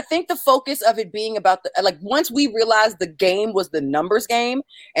 Yeah, but I think the focus of it being about once we realized the game was the numbers game,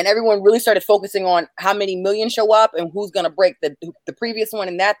 and everyone really started focusing on how many millions show up and who's gonna break the previous one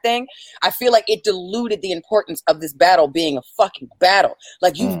in that thing, I feel like it diluted the importance of this battle being a fucking battle.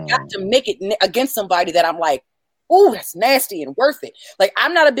 Like you've got to make it against somebody that I'm like, ooh, that's nasty and worth it. Like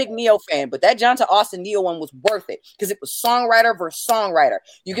I'm not a big Neo fan, but that John to Austin Neo one was worth it because it was songwriter versus songwriter.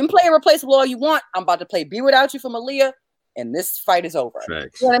 You can play Irreplaceable all you want. I'm about to play Be Without You from Aaliyah. And this fight is over.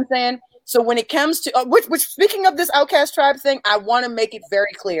 Thanks. You know what I'm saying? So when it comes to which speaking of this Outkast Tribe thing, I want to make it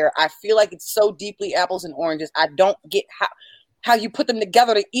very clear. I feel like it's so deeply apples and oranges. I don't get how you put them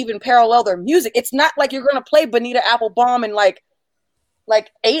together to even parallel their music. It's not like you're gonna play Bonita Applebum and like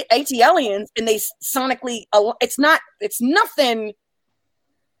ATLians and they sonically. It's nothing.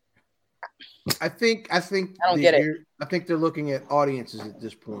 I think I don't get it. I think they're looking at audiences at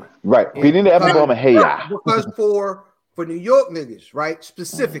this point. Right. Bonita Applebum and Hey Ya. Because for New York niggas, right?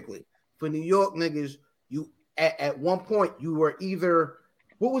 Specifically for New York niggas, you at one point you were either,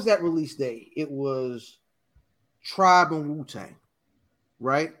 what was that release day? It was Tribe and Wu-Tang,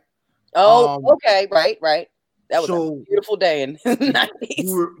 right? Oh, okay, right. That was a beautiful day in the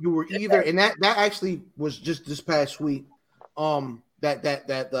 90s. You were either, and that actually was just this past week. That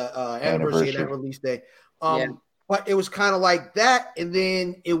anniversary of that release day. But it was kind of like that, and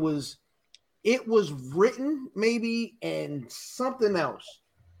then it was written maybe and something else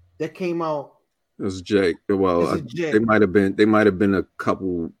that came out. It was Jake. Well, they might have been a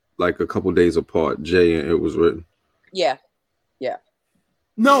couple days apart. Jay and it was written. Yeah.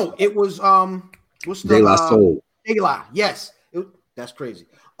 No, it was what's the De La Soul. De La, yes. That's crazy.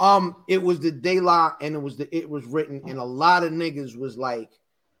 It was the De La, and it was written, and a lot of niggas was like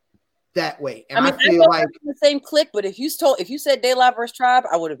that way. And I feel like the same click, but if you said De La versus Tribe,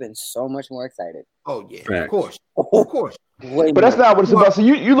 I would have been so much more excited. Oh yeah, of course. But that's not what it's about. So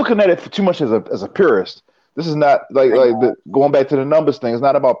you're looking at it too much as a purist. This is not going back to the numbers thing. It's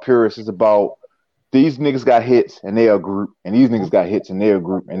not about purists. It's about these niggas got hits and they're a group, and these niggas got hits and they're a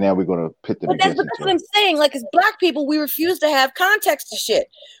group, and now we're gonna pit them against each other. That's what I'm saying. Like, as Black people, we refuse to have context to shit.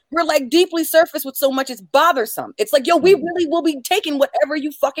 We're like deeply surface with so much it's bothersome. It's like, yo, we really will be taking whatever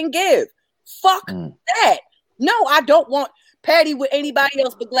you fucking give. Fuck that. No, I don't want Patty with anybody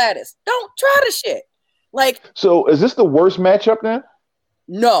else but Gladys. Don't try the shit. Like, so is this the worst matchup then?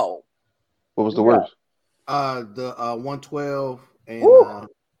 No. What was the worst? The 112 and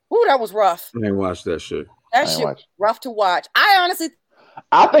Ooh, that was rough. I didn't watch that shit. That shit was rough to watch. I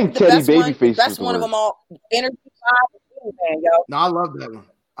think Teddy Babyface was the best one of them all. Energy, man, yo. No, I love that one.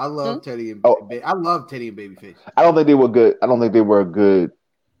 I love Teddy and I love Teddy and Babyface. I don't think they were good. I don't think they were good.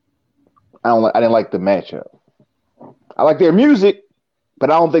 I didn't like the matchup. I like their music,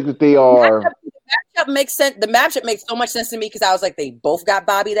 but I don't think that they are. The matchup makes sense. The matchup makes so much sense to me because I was like, they both got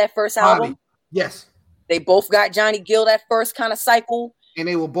Bobby that first album. Yes. They both got Johnny Gill that first kind of cycle. And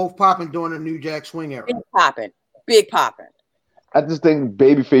they were both popping during the New Jack Swing era. Big popping. I just think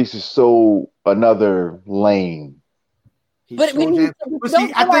Babyface is so another lane. But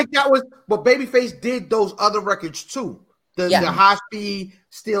see, I think that was, but Babyface did those other records too. The high speed,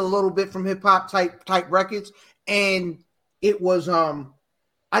 steal a little bit from hip hop type records, and it was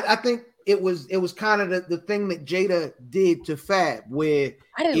I think it was kind of the thing that Jada did to Fab, where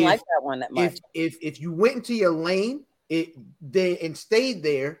I didn't like that one that much. If you went into your lane and stayed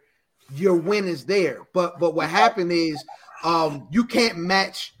there, your win is there. But what happened is you can't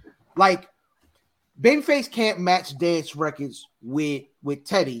match, like Babyface can't match dance records with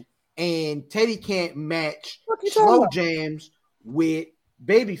Teddy, and Teddy can't match slow jams with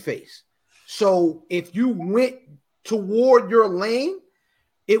Babyface. So if you went toward your lane,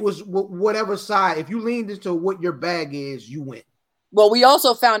 it was whatever side. If you leaned into what your bag is, you win. Well, we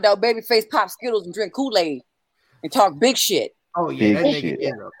also found out Babyface pop Skittles and drink Kool-Aid and talk big shit. Oh yeah, that nigga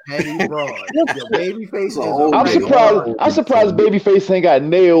is a petty broad. Babyface is I'm surprised Babyface ain't got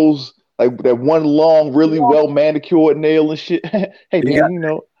nails like that one long, really well manicured nail and shit. Hey man, you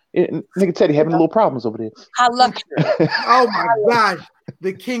know, nigga Teddy having little problems over there. How luxury. Oh my gosh,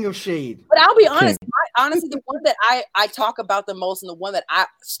 the king of shade. But I'll be honest, honestly, the one that I talk about the most and the one that I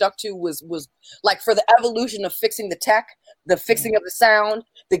stuck to was like for the evolution of fixing the tech, the fixing of the sound,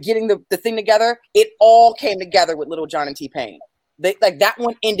 the getting the thing together. It all came together with Lil Jon and T-Pain. Like that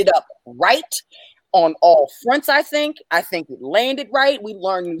one ended up right on all fronts. I think it landed right. We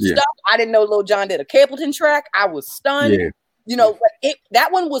learned new stuff. I didn't know Lil Jon did a Capleton track. I was stunned. Yeah. You know,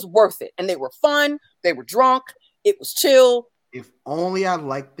 that one was worth it, and they were fun. They were drunk. It was chill. If only I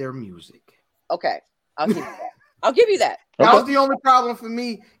liked their music. Okay, I'll give you that. I'll give you that. That was the only problem for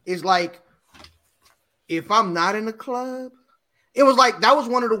me. Is like if I'm not in the club, it was like that was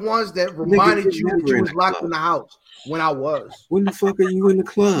one of the ones that reminded you that you was locked in the house. When I was. When the fuck are you in the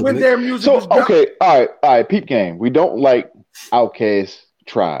club? When their music was done. Okay, all right, peep game. We don't like Outkast,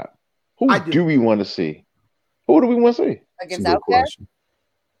 Tribe. Who do we want to see? Who do we want to see? Against Outkast?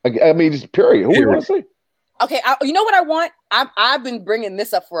 I mean, just period. Who do we want to see? Okay, you know what I want? I've been bringing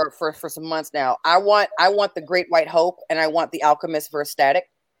this up for some months now. I want the Great White Hope, and I want the Alchemist versus Static.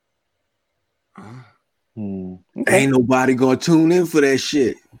 Okay. Ain't nobody gonna tune in for that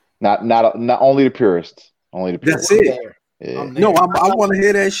shit. Not only the purists. Only the That's it. Yeah. No, I want to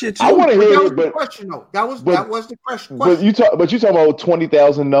hear that shit too. I want to hear it, but the question though. That was the question. But you talk about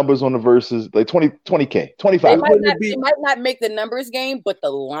 20,000 numbers on the verses, like 20K, 25. It might not make the numbers game, but the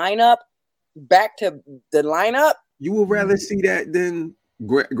lineup. Back to the lineup. You would rather see that than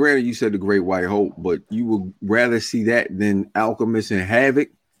granted. You said the Great White Hope, but you would rather see that than Alchemist and Havoc.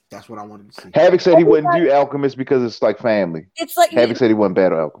 That's what I wanted to see. Havoc said he wouldn't do Alchemist because it's like family. It's like Havoc said he wasn't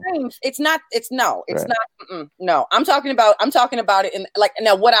bad at Alchemist. It's not. No. No. I'm talking about it. And like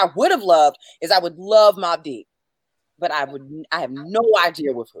now, what I would have loved is I would love Mobb Deep, but I have no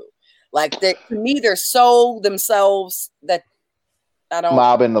idea with who. Like to me, they're so themselves that I don't.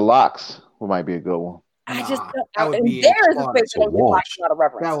 Mob and the Locks might be a good one. I just and there is a space not a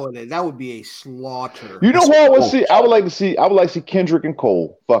reference. That would be a slaughter. You know who I would see? I would like to see Kendrick and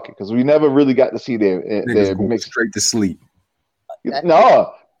Cole. Fuck it, because we never really got to see their mix straight to sleep.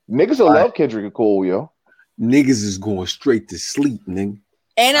 No, niggas will love Kendrick and Cole, yo. Niggas is going straight to sleep, nigga.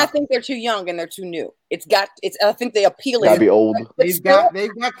 And I think they're too young and they're too new. I think they appeal. Gotta be old. They've got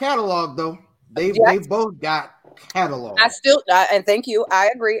catalog though. They both got catalog. And thank you. I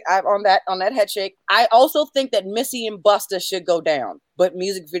agree. On that head shake. I also think that Missy and Busta should go down, but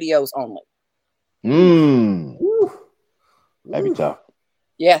music videos only. That'd be tough.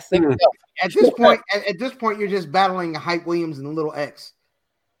 Yes. At this point, you're just battling Hype Williams and Little X.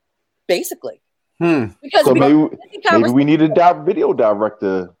 Basically. Because so maybe we need a video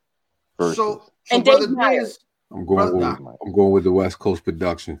director first. So and Dave Myers. I'm going with the West Coast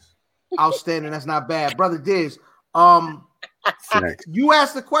Productions. Outstanding. That's not bad, brother Diz. You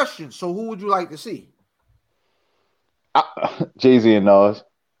asked the question, so who would you like to see? Jay-Z and Nas.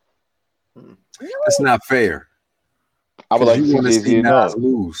 That's not fair. I would like to see Nas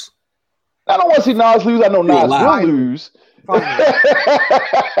lose. I don't want to see Nas lose. I know Nas will lose.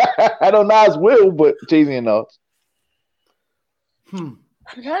 I know Nas will, but Jay-Z and Nas.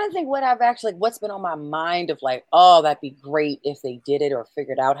 I'm trying to think what's been on my mind of like, oh, that'd be great if they did it or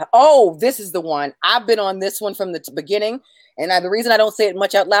figured out how. Oh, this is the one. I've been on this one from the beginning. And the reason I don't say it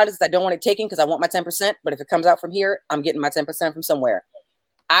much out loud is I don't want it taken because I want my 10%. But if it comes out from here, I'm getting my 10% from somewhere.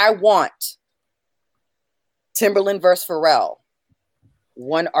 I want Timberland versus Pharrell.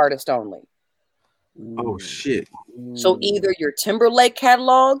 One artist only. Oh, shit. So either your Timberlake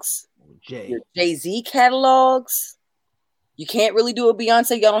catalogs, your Jay-Z catalogs. You can't really do a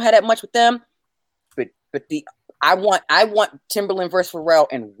Beyonce. Y'all don't have that much with them. But I want Timberland versus Pharrell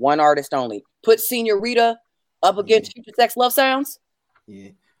and one artist only. Put Señorita up against Future Sex Love Sounds.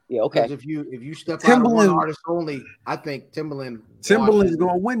 Yeah. Yeah, okay. Because if you step out of one artist only, I think Timberland's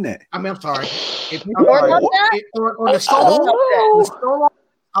gonna win that. I mean, I'm sorry. On the solo,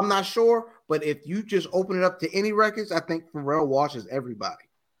 I'm not sure, but if you just open it up to any records, I think Pharrell washes everybody.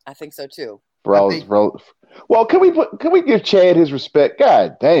 I think so too. Well, can we give Chad his respect?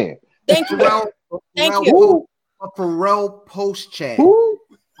 God damn. Thank you. Thank you. Pharrell post Chad.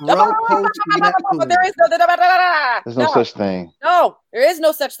 Pharrell post There's no such thing. No, there is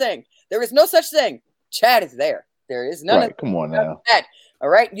no such thing. There is no such thing. Chad is there. There is none of come on now. that. All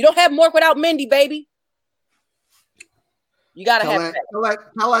right. You don't have Mork without Mindy, baby. You gotta have that.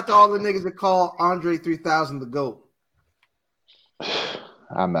 I like all the niggas that call Andre 3000 the GOAT.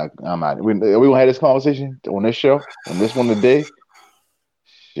 I'm not. We gonna have this conversation on this show, on this one today.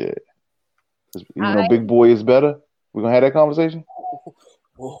 Shit. Even though Big Boy is better, we're gonna have that conversation.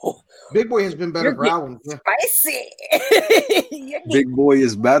 Big Boy has been better for albums. Spicy. Big Boy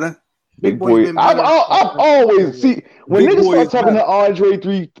is better. Big Boy. I've always see when niggas start talking to Andre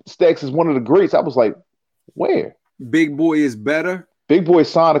 3 Stacks as one of the greats. I was like, where? Big Boy is better. Big Boy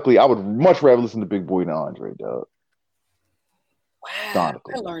sonically, I would much rather listen to Big Boy than Andre, dog. Wow,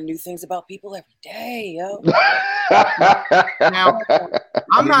 I learn new things about people every day, yo. Now,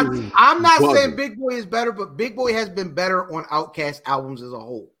 I'm not saying Big Boy is better, but Big Boy has been better on Outkast albums as a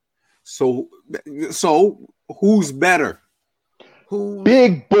whole. So who's better?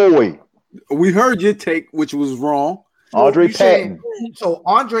 Big Boy. We heard your take, which was wrong. Andre Patton. So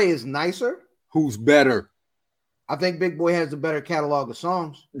Andre is nicer. Who's better? I think Big Boy has a better catalog of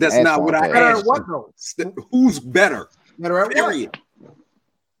songs. That's not what I asked. Better at what though? Who's better? Better at Period.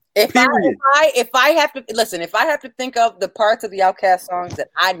 If I have to listen, if I have to think of the parts of the Outkast songs that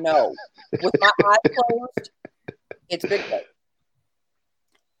I know with my eyes closed, it's Big Boy.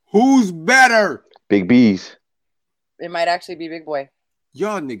 Who's better? Big B's. It might actually be Big Boy.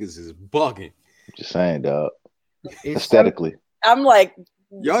 Y'all niggas is bugging. I'm just saying, dog. Aesthetically. I'm like,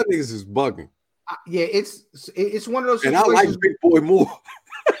 y'all niggas is bugging. Yeah, it's one of those situations. And I like Big Boy more.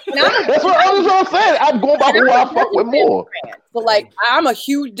 That's what I'm saying. I'm going by who I fuck with more. So like, I'm a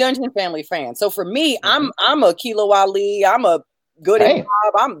huge Dungeon Family fan. So for me, I'm a Kilo Ali. I'm a Good and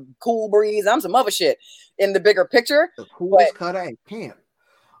Bob. I'm Cool Breeze. I'm some other shit in the bigger picture. The coolest cutter at camp.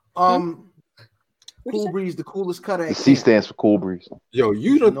 Cool Breeze, the coolest cutter. The C stands for Cool Breeze. Yo,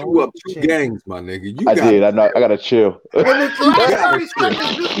 you done threw up two gangs, my nigga. I did. I gotta chill. This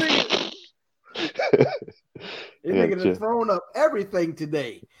nigga has thrown up everything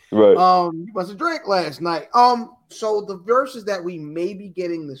today. Right. You must have drank last night. So the verses that we may be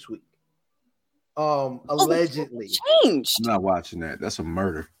getting this week, allegedly changed. I'm not watching that. That's a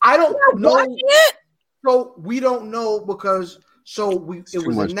murder. I don't know. So we don't know because it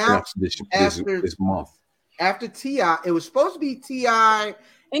was announced this month after T.I. It was supposed to be T.I.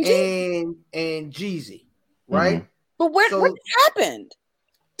 and Jeezy, right? Mm-hmm. But what happened?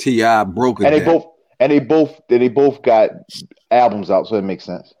 T.I. broke it. And they both got albums out, so it makes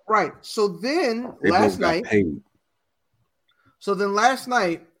sense. Right. So then last night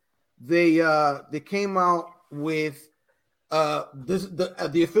they came out with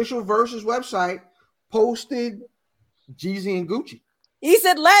the official Verzuz website posted Jeezy and Gucci. He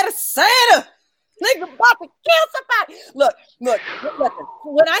said, "Let us Santa, nigga, about to kill somebody." Look.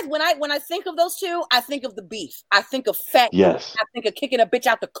 When I think of those two, I think of the beef. I think of fat. Yes. I think of kicking a bitch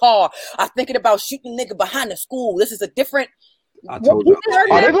out the car. I'm thinking about shooting a nigga behind the school. This is a different. I told you.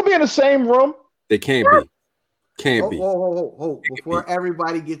 Are they gonna be in the same room? They can't be. Can't be. Hold. Before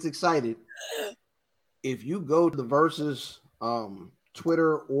everybody gets excited, if you go to the Verzuz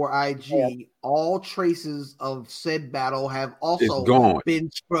Twitter or IG, all traces of said battle have also been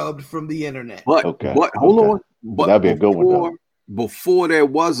scrubbed from the internet. But hold on. But that'd be a good one. Before there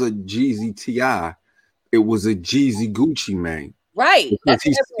was a Jeezy T.I., it was a Jeezy Gucci Mane. Right.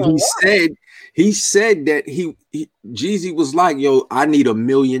 He said that Jeezy was like, yo, I need $1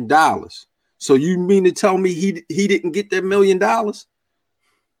 million. So you mean to tell me he didn't get that $1 million?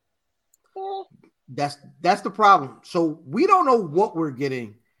 That's the problem. So we don't know what we're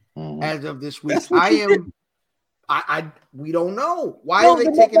getting as of this week. We don't know. Why are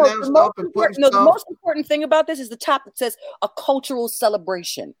they taking down stuff and putting stuff? The most important thing about this is the top that says a cultural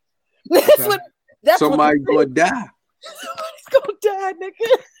celebration. That's somebody gonna die. Somebody's gonna die, nigga.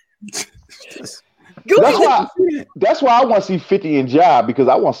 That's why I want to see 50 and Ja, because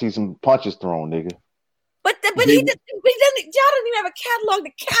I want to see some punches thrown, nigga. But he doesn't. Ja doesn't even have a catalog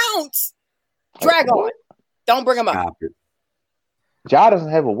that counts. Drag on. Don't bring him up. Ja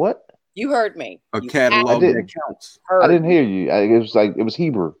doesn't have a what? You heard me. A catalog that counts. I didn't hear you. It was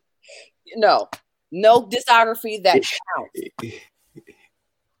Hebrew. No. No discography that counts.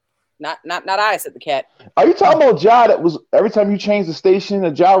 Not I, said the cat. Are you talking about Ja? That was every time you change the station, a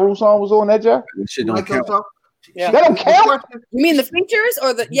Ja Rule song was on that Ja. That shit don't count. Yeah. That don't count. You mean the features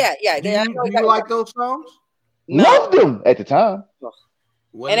or the? Yeah. Do you like those songs? No. Loved them at the time.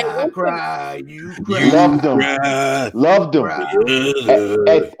 When I cry, you cry. Loved them. Loved them.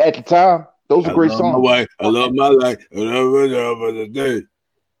 At the time, those were great songs. I love my life. No,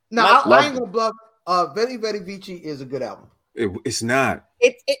 I ain't gonna bluff. Veni Vidi Vici is a good album. It's not.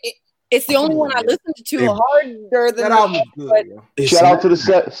 It's the only one I listened to harder than that album is good. Shout out to the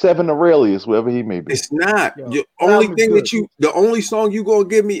Seven Aurelius, wherever he may be. It's not. The only song you gonna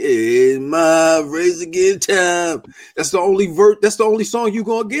give me is my race against time. That's the only That's the only song you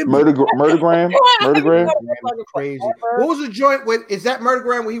gonna give me. Murdergram. Crazy. What was the joint with? Is that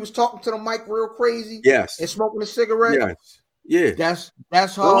Murdergram when he was talking to the mic real crazy? Yes. And smoking a cigarette. Yes. Yeah.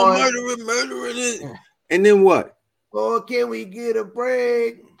 That's hard. Murdering. And then what? Oh, can we get a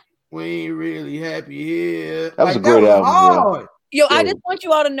break? We ain't really happy here. That was a great album. Yo, I just want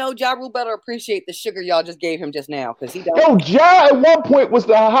you all to know Ja Rule better appreciate the sugar y'all just gave him just now, because he don't. Yo, Ja at one point was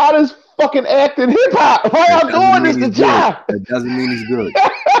the hottest fucking act in hip hop. Why y'all doing this to Ja? That doesn't mean he's good.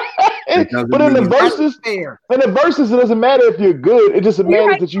 But in the verses, it doesn't matter if you're good. It just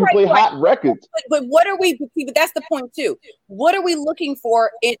matters that you play hot records. But what are we? But that's the point too. What are we looking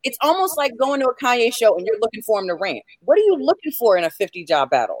for? It's almost like going to a Kanye show and you're looking for him to rant. What are you looking for in a 50 job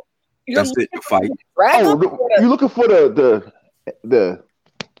battle? You're That's it. Fight. You're looking for the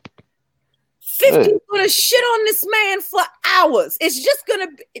 50 gonna shit on this man for hours. It's just gonna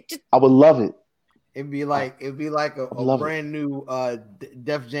be. I would love it. It'd be like a brand new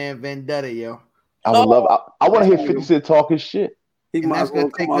Def Jam Vendetta, yo. I would love it. I want to hear 50 Cent talking shit. He might as well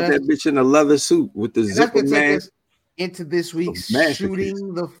come out that bitch in a leather suit with the zipper man. Into this week's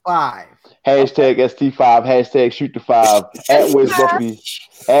Shooting the Five. Hashtag ST5, hashtag Shoot the Five, at Wiz Buffy,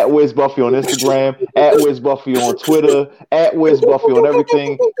 at Wiz Buffy on Instagram, at Wiz Buffy on Twitter, at Wiz Buffy on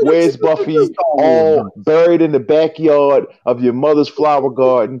everything. Wiz Buffy all buried in the backyard of your mother's flower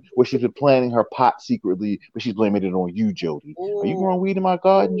garden where she's been planting her pot secretly, but she's blaming it on you, Jody. Are you growing weed in my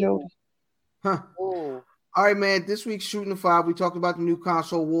garden, Jody? Huh. All right, man. This week's Shooting the Five, we talked about the new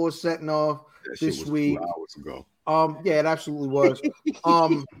console wars setting off this week. 2 hours ago. Yeah, it absolutely was.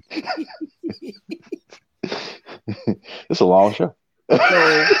 It's a long show.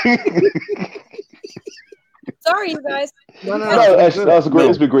 Sorry, you guys. No, that's great.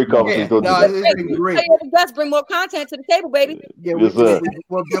 It's been great conversation. It's been great. Let's bring more content to the table, baby. Yeah,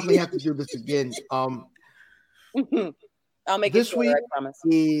 we'll definitely have to do this again. I'll make this it week. I promise.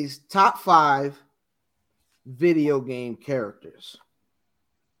 Is top 5 video game characters.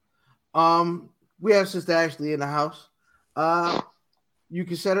 We have Sister Ashley in the house. You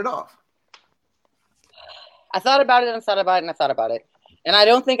can set it off. I thought about it. And I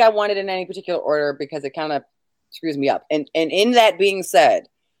don't think I want it in any particular order because it kind of screws me up. And in that being said,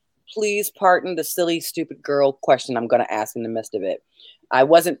 please pardon the silly, stupid girl question I'm going to ask in the midst of it. I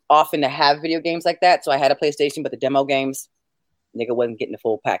wasn't often to have video games like that, so I had a PlayStation, but the demo games, nigga wasn't getting the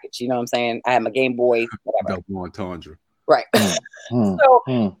full package. You know what I'm saying? I had my Game Boy, whatever. Double entendre. Right. So,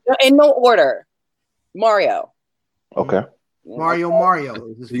 in no order, Mario. Okay.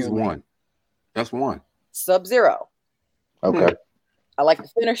 Mario. He's one. That's one. Sub-Zero. Okay. I like the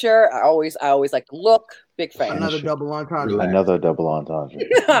finisher. I always like the look. Big fan. Another double entendre.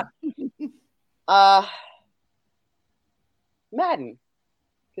 Madden.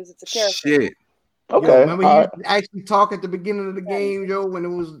 Because it's a character. Shit. Okay. Yo, remember you actually talk at the beginning of the game, yo, when it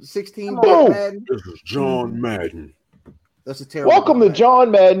was 16-bit Madden? This is John Madden. That's a terrible. Welcome to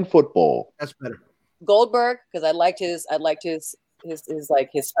John Madden football. That's better. Goldberg, because I liked his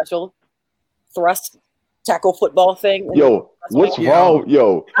special thrust tackle football thing. Yo, what's wrong?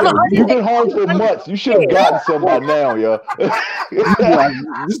 Yo, you've been home for months. You should have gotten some by now, yo. This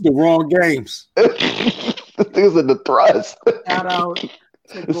is the wrong games. These are the thrust. Shout out to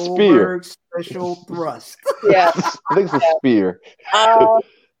Goldberg special thrust. Yeah, I think it's a spear. And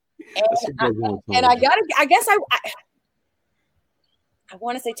I guess I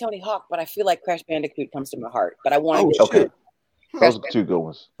want to say Tony Hawk, but I feel like Crash Bandicoot comes to my heart. But I want to. Okay. Those are two good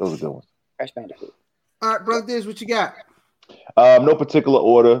ones. Crash Bandicoot. All right, brother Diz, what you got? No particular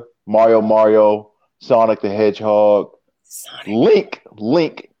order. Mario, Sonic the Hedgehog, Link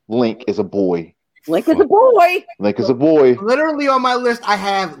is a boy. Link is a boy. Literally on my list, I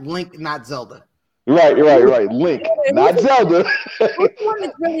have Link, not Zelda. Right. Link, not Zelda. Who's the one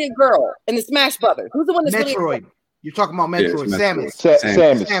that's really a girl in the Smash Brothers? Who's the one that's Metroid? Really You're talking about Metroid. Samus. There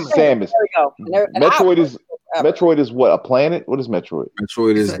we go. And Metroid is Metroid is what? A planet? What is Metroid?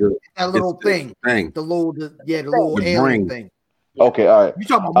 Metroid is that little thing. The little alien thing. Okay, all right. You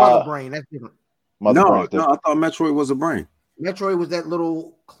talking about Mother Brain? That's different. No, I thought Metroid was a brain. Metroid was that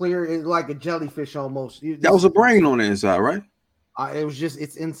little clear, like a jellyfish almost. That was a brain on the inside, right? It was just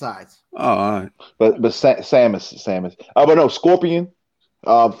its insides. Oh, all right. But Samus. But no, Scorpion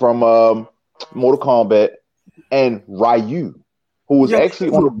from Mortal Kombat, and Ryu, who was actually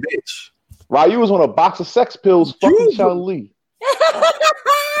on a bitch. Ryu was on a box of sex pills fucking Chun-Li.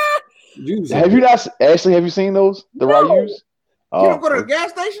 Have you not actually? Have you seen those? The Ryus? You don't go to the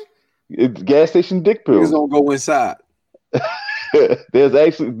gas station? It's gas station dick pills. Niggas don't go inside. There's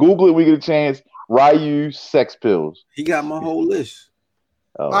actually Google it. We get a chance. Ryu sex pills. He got my whole list.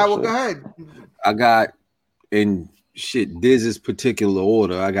 Oh, all right, well, go ahead. I got in Diz's particular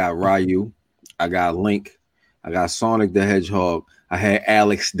order. I got Ryu. I got Link. I got Sonic the Hedgehog. I had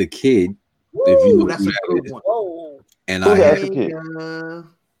Alex the Kid. Woo, if you know that's a good one. And Who's I had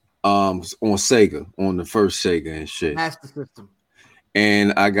on Sega, on the first Sega and shit. Master System.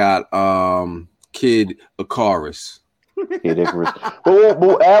 And I got Kid Icarus. Kid Icarus.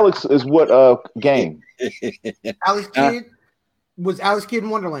 Well, Alex is what game? Alex Kidd was Alex Kidd in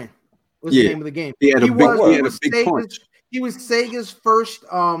Wonderland. What's the name of the game? He had a big punch. He was Sega's first.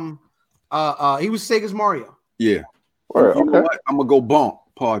 He was Sega's Mario. Yeah. Okay. You know what? I'm gonna go Bonk.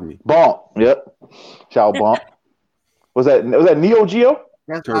 Pardon me. Bonk. Yep. Ciao Bonk. Was that Neo Geo?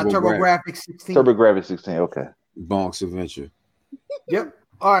 That's TurboGrafx 16. TurboGrafx 16. Okay. Bonk's Adventure. Yep.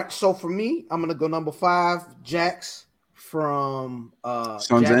 All right. So for me, I'm gonna go number 5. Jax from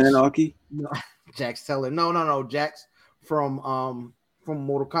Sons of Anarchy. No, Jax Teller. No. Jax from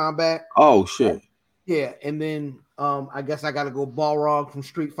Mortal Kombat. Oh shit. Yeah, and then I guess I gotta go Balrog from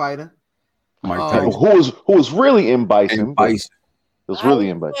Street Fighter. Mike Tyson. Who was really in Bison. It was really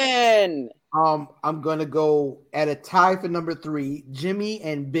in Bison. I'm gonna go at a tie for number 3, Jimmy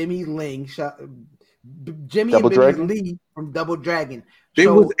and Bimmy Ling. Jimmy Double and Dragon? Bimmy Lee from Double Dragon. They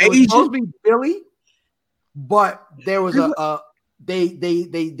So was it was Asian? supposed to be Billy, but there was they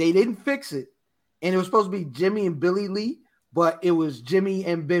didn't fix it, and it was supposed to be Jimmy and Billy Lee, but it was Jimmy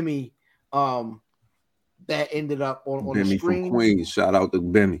and Bimmy that ended up on Bimmy the screen. from Queens. Shout out to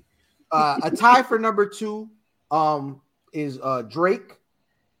Bimmy. A tie for number 2 is Drake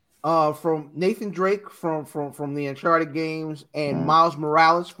from Nathan Drake from the Uncharted games, and Miles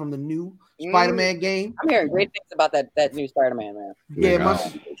Morales from the new Spider-Man game. I'm hearing great things about that new Spider-Man, man. Yeah,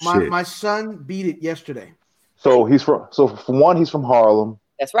 my son beat it yesterday. So for one, he's from Harlem.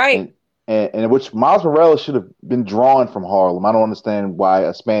 That's right. And which Miles Morales should have been drawn from Harlem. I don't understand why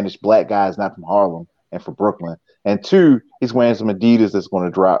a Spanish black guy is not from Harlem and from Brooklyn. And 2, he's wearing some Adidas that's going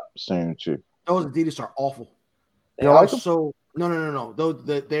to drop soon too. Those Adidas are awful. You don't like them? So no.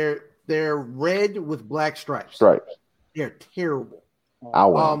 They're red with black stripes. They're terrible.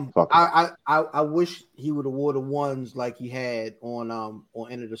 I wish he would have wore the ones like he had on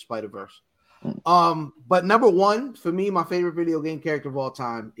Enter the Spider-Verse. But number 1 for me, my favorite video game character of all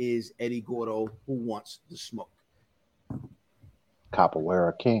time is Eddie Gordo, who wants the smoke.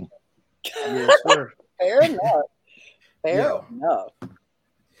 Capoeira King. Yes, sir. Fair enough. Fair enough.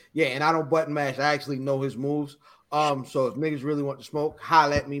 Yeah, and I don't button mash. I actually know his moves. So if niggas really want to smoke,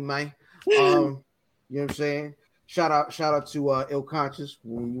 holla at me, man. You know what I'm saying? Shout out to Ill Conscious.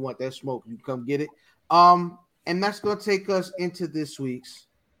 When you want that smoke, you come get it. And that's gonna take us into this week's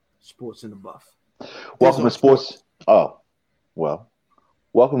Sports in the Buff. Welcome to Sports.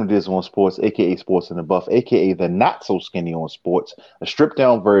 Welcome to This on Sports, aka Sports in the Buff, aka the not so skinny on sports, a stripped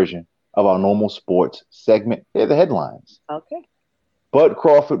down version of our normal sports segment. Here are the headlines. Okay. Bud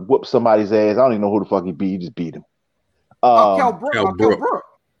Crawford whooped somebody's ass. I don't even know who the fuck he beat. He just beat him. Cal Brook. I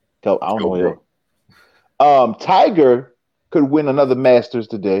don't know him. Tiger could win another Masters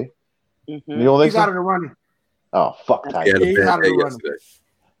today. Mm-hmm. You don't think he's out of the running. Oh, fuck Tiger. He's out of the running.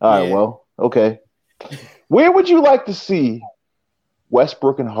 All right, well, okay. Where would you like to see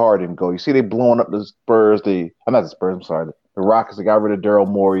Westbrook and Harden go? You see, they blowing up the Spurs. I'm not the Spurs. I'm sorry. The Rockets. They got rid of Daryl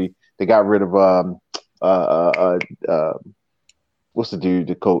Morey. They got rid of what's the dude?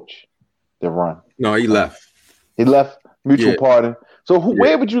 The coach. They run. No, he left. He left. Mutual pardon. So,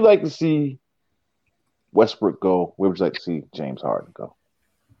 where would you like to see Westbrook go? Where would you like to see James Harden go?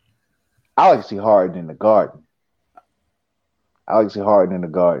 I like to see Harden in the Garden. Actually,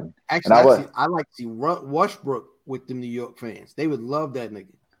 I like to see Westbrook with the New York fans. They would love that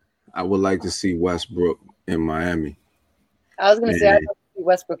nigga. I would like to see Westbrook in Miami. I was going to say I'd like to see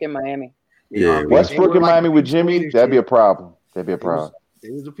Westbrook in Miami. Yeah, Westbrook in Miami with Jimmy, that'd be a problem.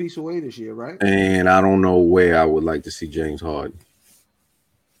 It was a piece away this year, right? And I don't know where I would like to see James Harden.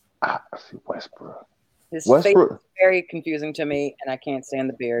 I see Westbrook. His Westbrook. face is very confusing to me, and I can't stand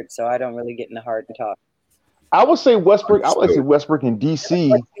the beard, so I don't really get in the heart to talk. I would say Westbrook. I would say Westbrook in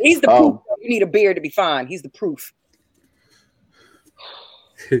DC. He's the proof. You need a beard to be fine. He's the proof.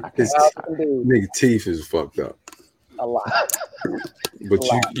 His nigga teeth is fucked up. A lot. But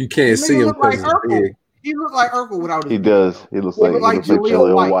you can't see him because it's big. He looks like Urkel without his He does. He looks like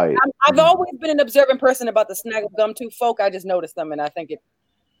Jaleel White. I've always been an observant person about the snag of gum tooth folk. I just noticed them, and I think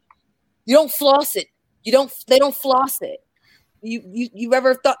you don't floss it. They don't floss it. You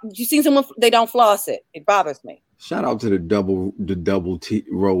ever thought you seen someone they don't floss it? It bothers me. Shout out to the double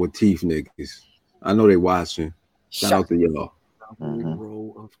row of teeth niggas. I know they watching. Shout out to y'all.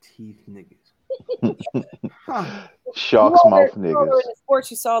 Row of teeth niggas. Shark's mouth niggas. In the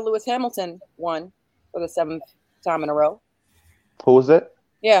sports, you saw Lewis Hamilton won for the 7th time in a row. Who was that?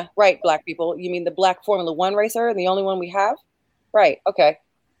 Yeah, right. Black people. You mean the black Formula One racer, the only one we have? Right. Okay.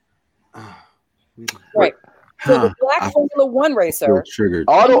 Right. So the black Formula One racer. Triggered.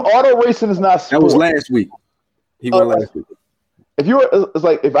 Auto racing is not sport. That was last week. He won last week. It's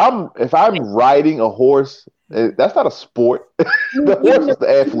like if I'm riding a horse, that's not a sport. The horse is the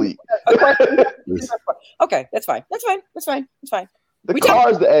athlete. Okay, that's fine. That's fine. The car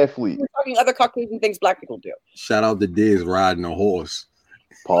is the athlete. We're talking other Caucasian things black people do. Shout out to Diz riding a horse.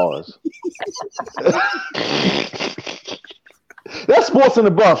 Pause. That's sports in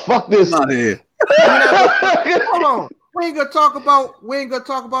the buff. Fuck this. Not here. Hold on. We ain't gonna talk about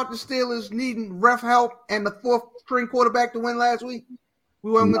the Steelers needing ref help and the 4th string quarterback to win last week. We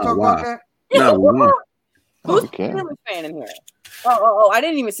weren't gonna talk about that. No, we won. Who's the Steelers fan in here? Oh! I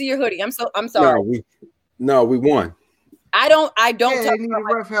didn't even see your hoodie. I'm sorry. No, we won. I don't. Yeah, they needed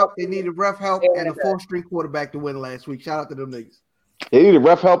ref help. They needed ref help and a 4th string quarterback to win last week. Shout out to them niggas. They needed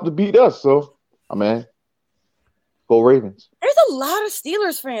ref help to beat us. So, go Ravens. There's a lot of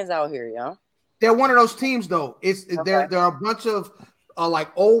Steelers fans out here, yo. They're one of those teams, though. There are a bunch of like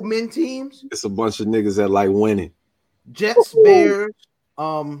old men teams. It's a bunch of niggas that like winning. Jets, Bears.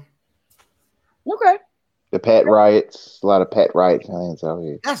 Okay. The Pat Riots. A lot of Pat Riot fans out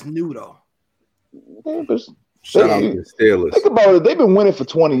here. That's new, though. Yeah, but shout out to the Steelers. Think about it. They've been winning for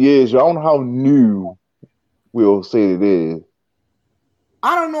 20 years. I don't know how new we'll say it is.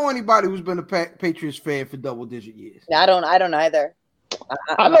 I don't know anybody who's been a Patriots fan for double-digit years. I don't either.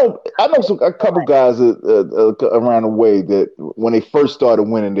 I know a couple guys around the way that when they first started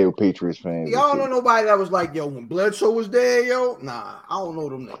winning, they were Patriots fans. Y'all don't know nobody that was like, yo, when Bledsoe was there, yo. Nah, I don't know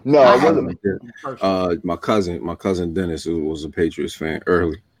them. No, I wasn't. My cousin Dennis was a Patriots fan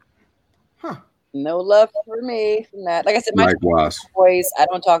early. Huh. No love for me from that. Like I said, my likewise. Boys, I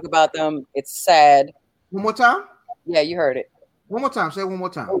don't talk about them. It's sad. One more time? Yeah, you heard it. One more time. Say it one more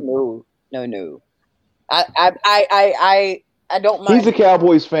time. Oh, no. I don't mind. He's a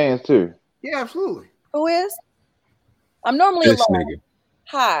Cowboys fan too. Yeah, absolutely. Who is? I'm normally this alone. Nigga.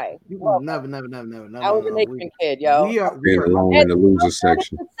 Hi. Never. I was an ignorant kid, yo. We are alone in the loser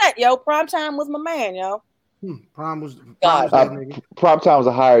section. Yo, Primetime was my man, yo. Prime was Primetime was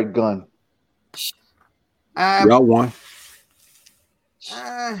a hired gun. Y'all won.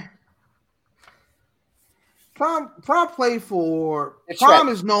 Prom played for. Prom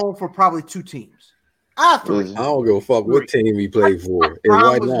is known for probably 2 teams. I don't give a fuck what team he played for.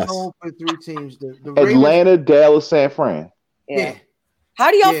 Prom was known for 3 teams. The Atlanta, Ravens, Dallas, San Fran. Yeah.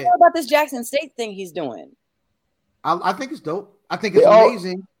 How do y'all feel about this Jackson State thing he's doing? I think it's dope. I think it's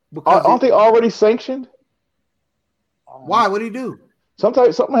amazing. Because aren't they already sanctioned? Why? What did he do? Something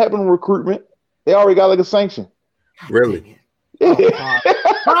happened in recruitment. They already got like a sanction. Really?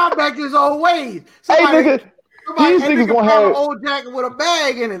 Prom back his old ways. Hey, nigga. These niggas gonna have an old jacket with a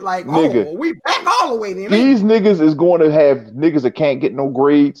bag in it. Like, nigga, we back all the way then. These niggas is going to have niggas that can't get no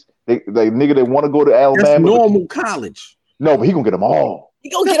grades. They nigga that want to go to Alabama. That's normal college. No, but he gonna get them all. He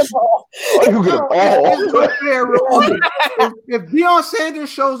gonna get them all. He gonna get them all. If Deion Sanders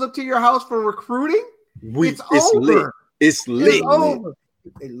shows up to your house for recruiting, it's over. It's lit. It's over.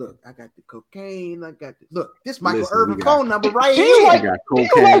 Hey, look, I got the cocaine. Look, this Michael Irvin phone number right here. You like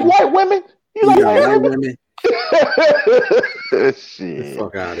white women? You like white women? Shit.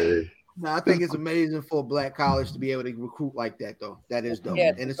 Fuck out of here. No, I think it's amazing for a black college to be able to recruit like that, though. That is dope,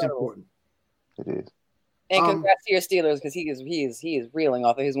 and it's important. It is. And congrats to your Steelers because he is reeling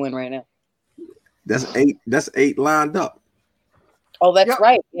off of his win right now. That's 8. That's 8 lined up. Oh, that's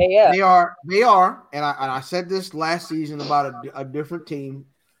right. Yeah. They are. And I said this last season about a different team.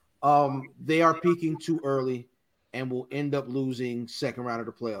 They are peaking too early and will end up losing second round of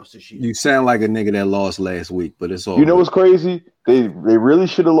the playoffs this year. You sound like a nigga that lost last week, but it's all. You know what's crazy? They really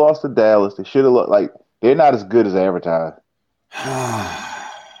should have lost to Dallas. They should have they're not as good as advertised.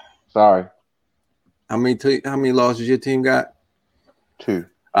 Sorry. How many losses your team got? 2.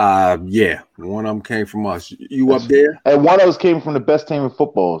 Yeah, one of them came from us. You up there? And one of us came from the best team in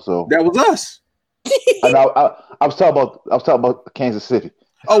football. So that was us. And I was talking about Kansas City.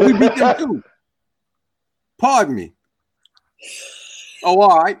 Oh, we beat them too. Pardon me. Oh,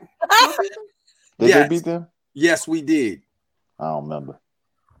 all right. Did they beat them? Yes, we did. I don't remember.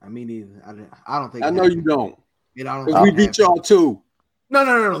 I mean, either. I don't think. I know you don't. You know, I don't we beat y'all too. No.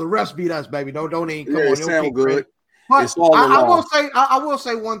 The refs beat us, baby. Don't even come on. It sound good. But it's all I will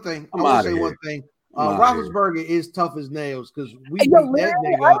say one thing. One thing. Roethlisberger is tough as nails because we beat that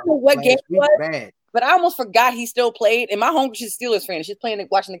nigga. I don't know what game it was, bad. But I almost forgot he still played. And my home, she's a Steelers fan. She's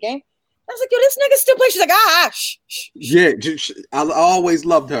watching the game. I was like, yo, this nigga still plays. She's like, shh. Yeah, I always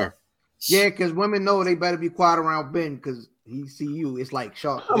loved her. Yeah, because women know they better be quiet around Ben because he see you. It's like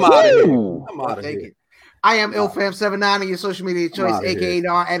sharp. I'm out of here. I'm out of here. I am IlFam79 on your social media choice, aka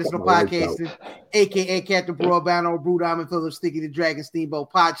Don Edison Podcast, aka Captain Broadband, Brew Diamond Phillips, Sticky the Dragon, Steamboat,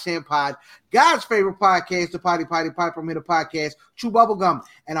 Pod Champ Pod, God's favorite podcast, the Potty Pipe from here to podcast, Chew Bubblegum,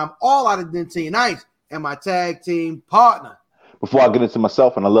 and I'm all out of Dentine Ice and my tag team partner. Before I get into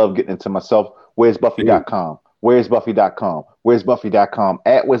myself, and I love getting into myself, where's Buffy.com? Where's Buffy.com? Where's Buffy.com?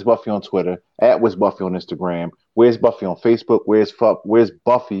 At Where's Buffy on Twitter, at Where's Buffy on Instagram, Where's Buffy on Facebook, Where's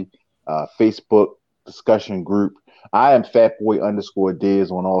Buffy Facebook discussion group. I am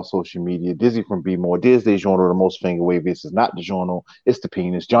Fatboy_Diz on all social media. Dizzy from Be More. Diz de Journal, the most finger wavy. This is not the journal. It's the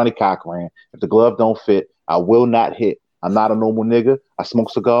penis. Johnny Cochran. If the glove don't fit, I will not hit. I'm not a normal nigga. I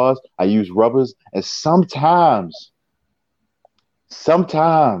smoke cigars. I use rubbers. And sometimes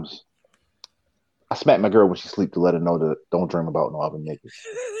I smack my girl when she sleep to let her know that don't dream about no other niggas.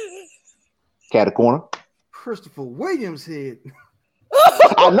 Cat a corner. Christopher Williams head.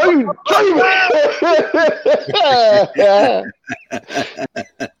 I know you dreaming.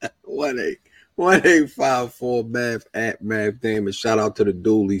 1-854 Math at Math Damon. Shout out to the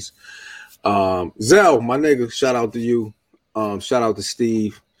Doolies. Zell, my nigga, shout out to you. Shout out to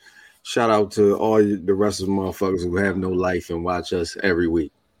Steve. Shout out to all the rest of the motherfuckers who have no life and watch us every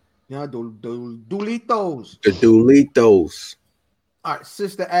week. Yeah, Doolitos. The Doolitos. All right,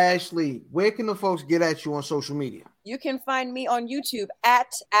 Sister Ashley, where can the folks get at you on social media? You can find me on YouTube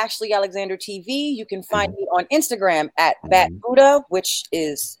at Ashley Alexander TV. You can find me on Instagram at Bat Buddha, which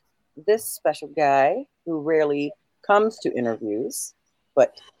is this special guy who rarely comes to interviews,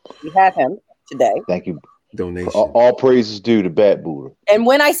 but we have him today. Thank you. Donation. All praises due to Bat Buddha. And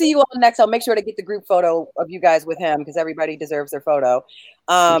when I see you all next, I'll make sure to get the group photo of you guys with him because everybody deserves their photo.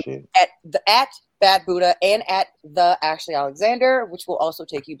 At Bad Buddha and at the Ashley Alexander, which will also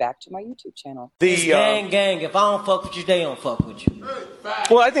take you back to my YouTube channel. The gang. If I don't fuck with you, they don't fuck with you.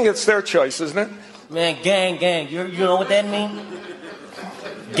 Well, I think it's their choice, isn't it? Man, gang. You know what that means?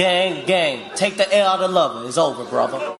 Gang. Take the L out of lover. It's over, brother.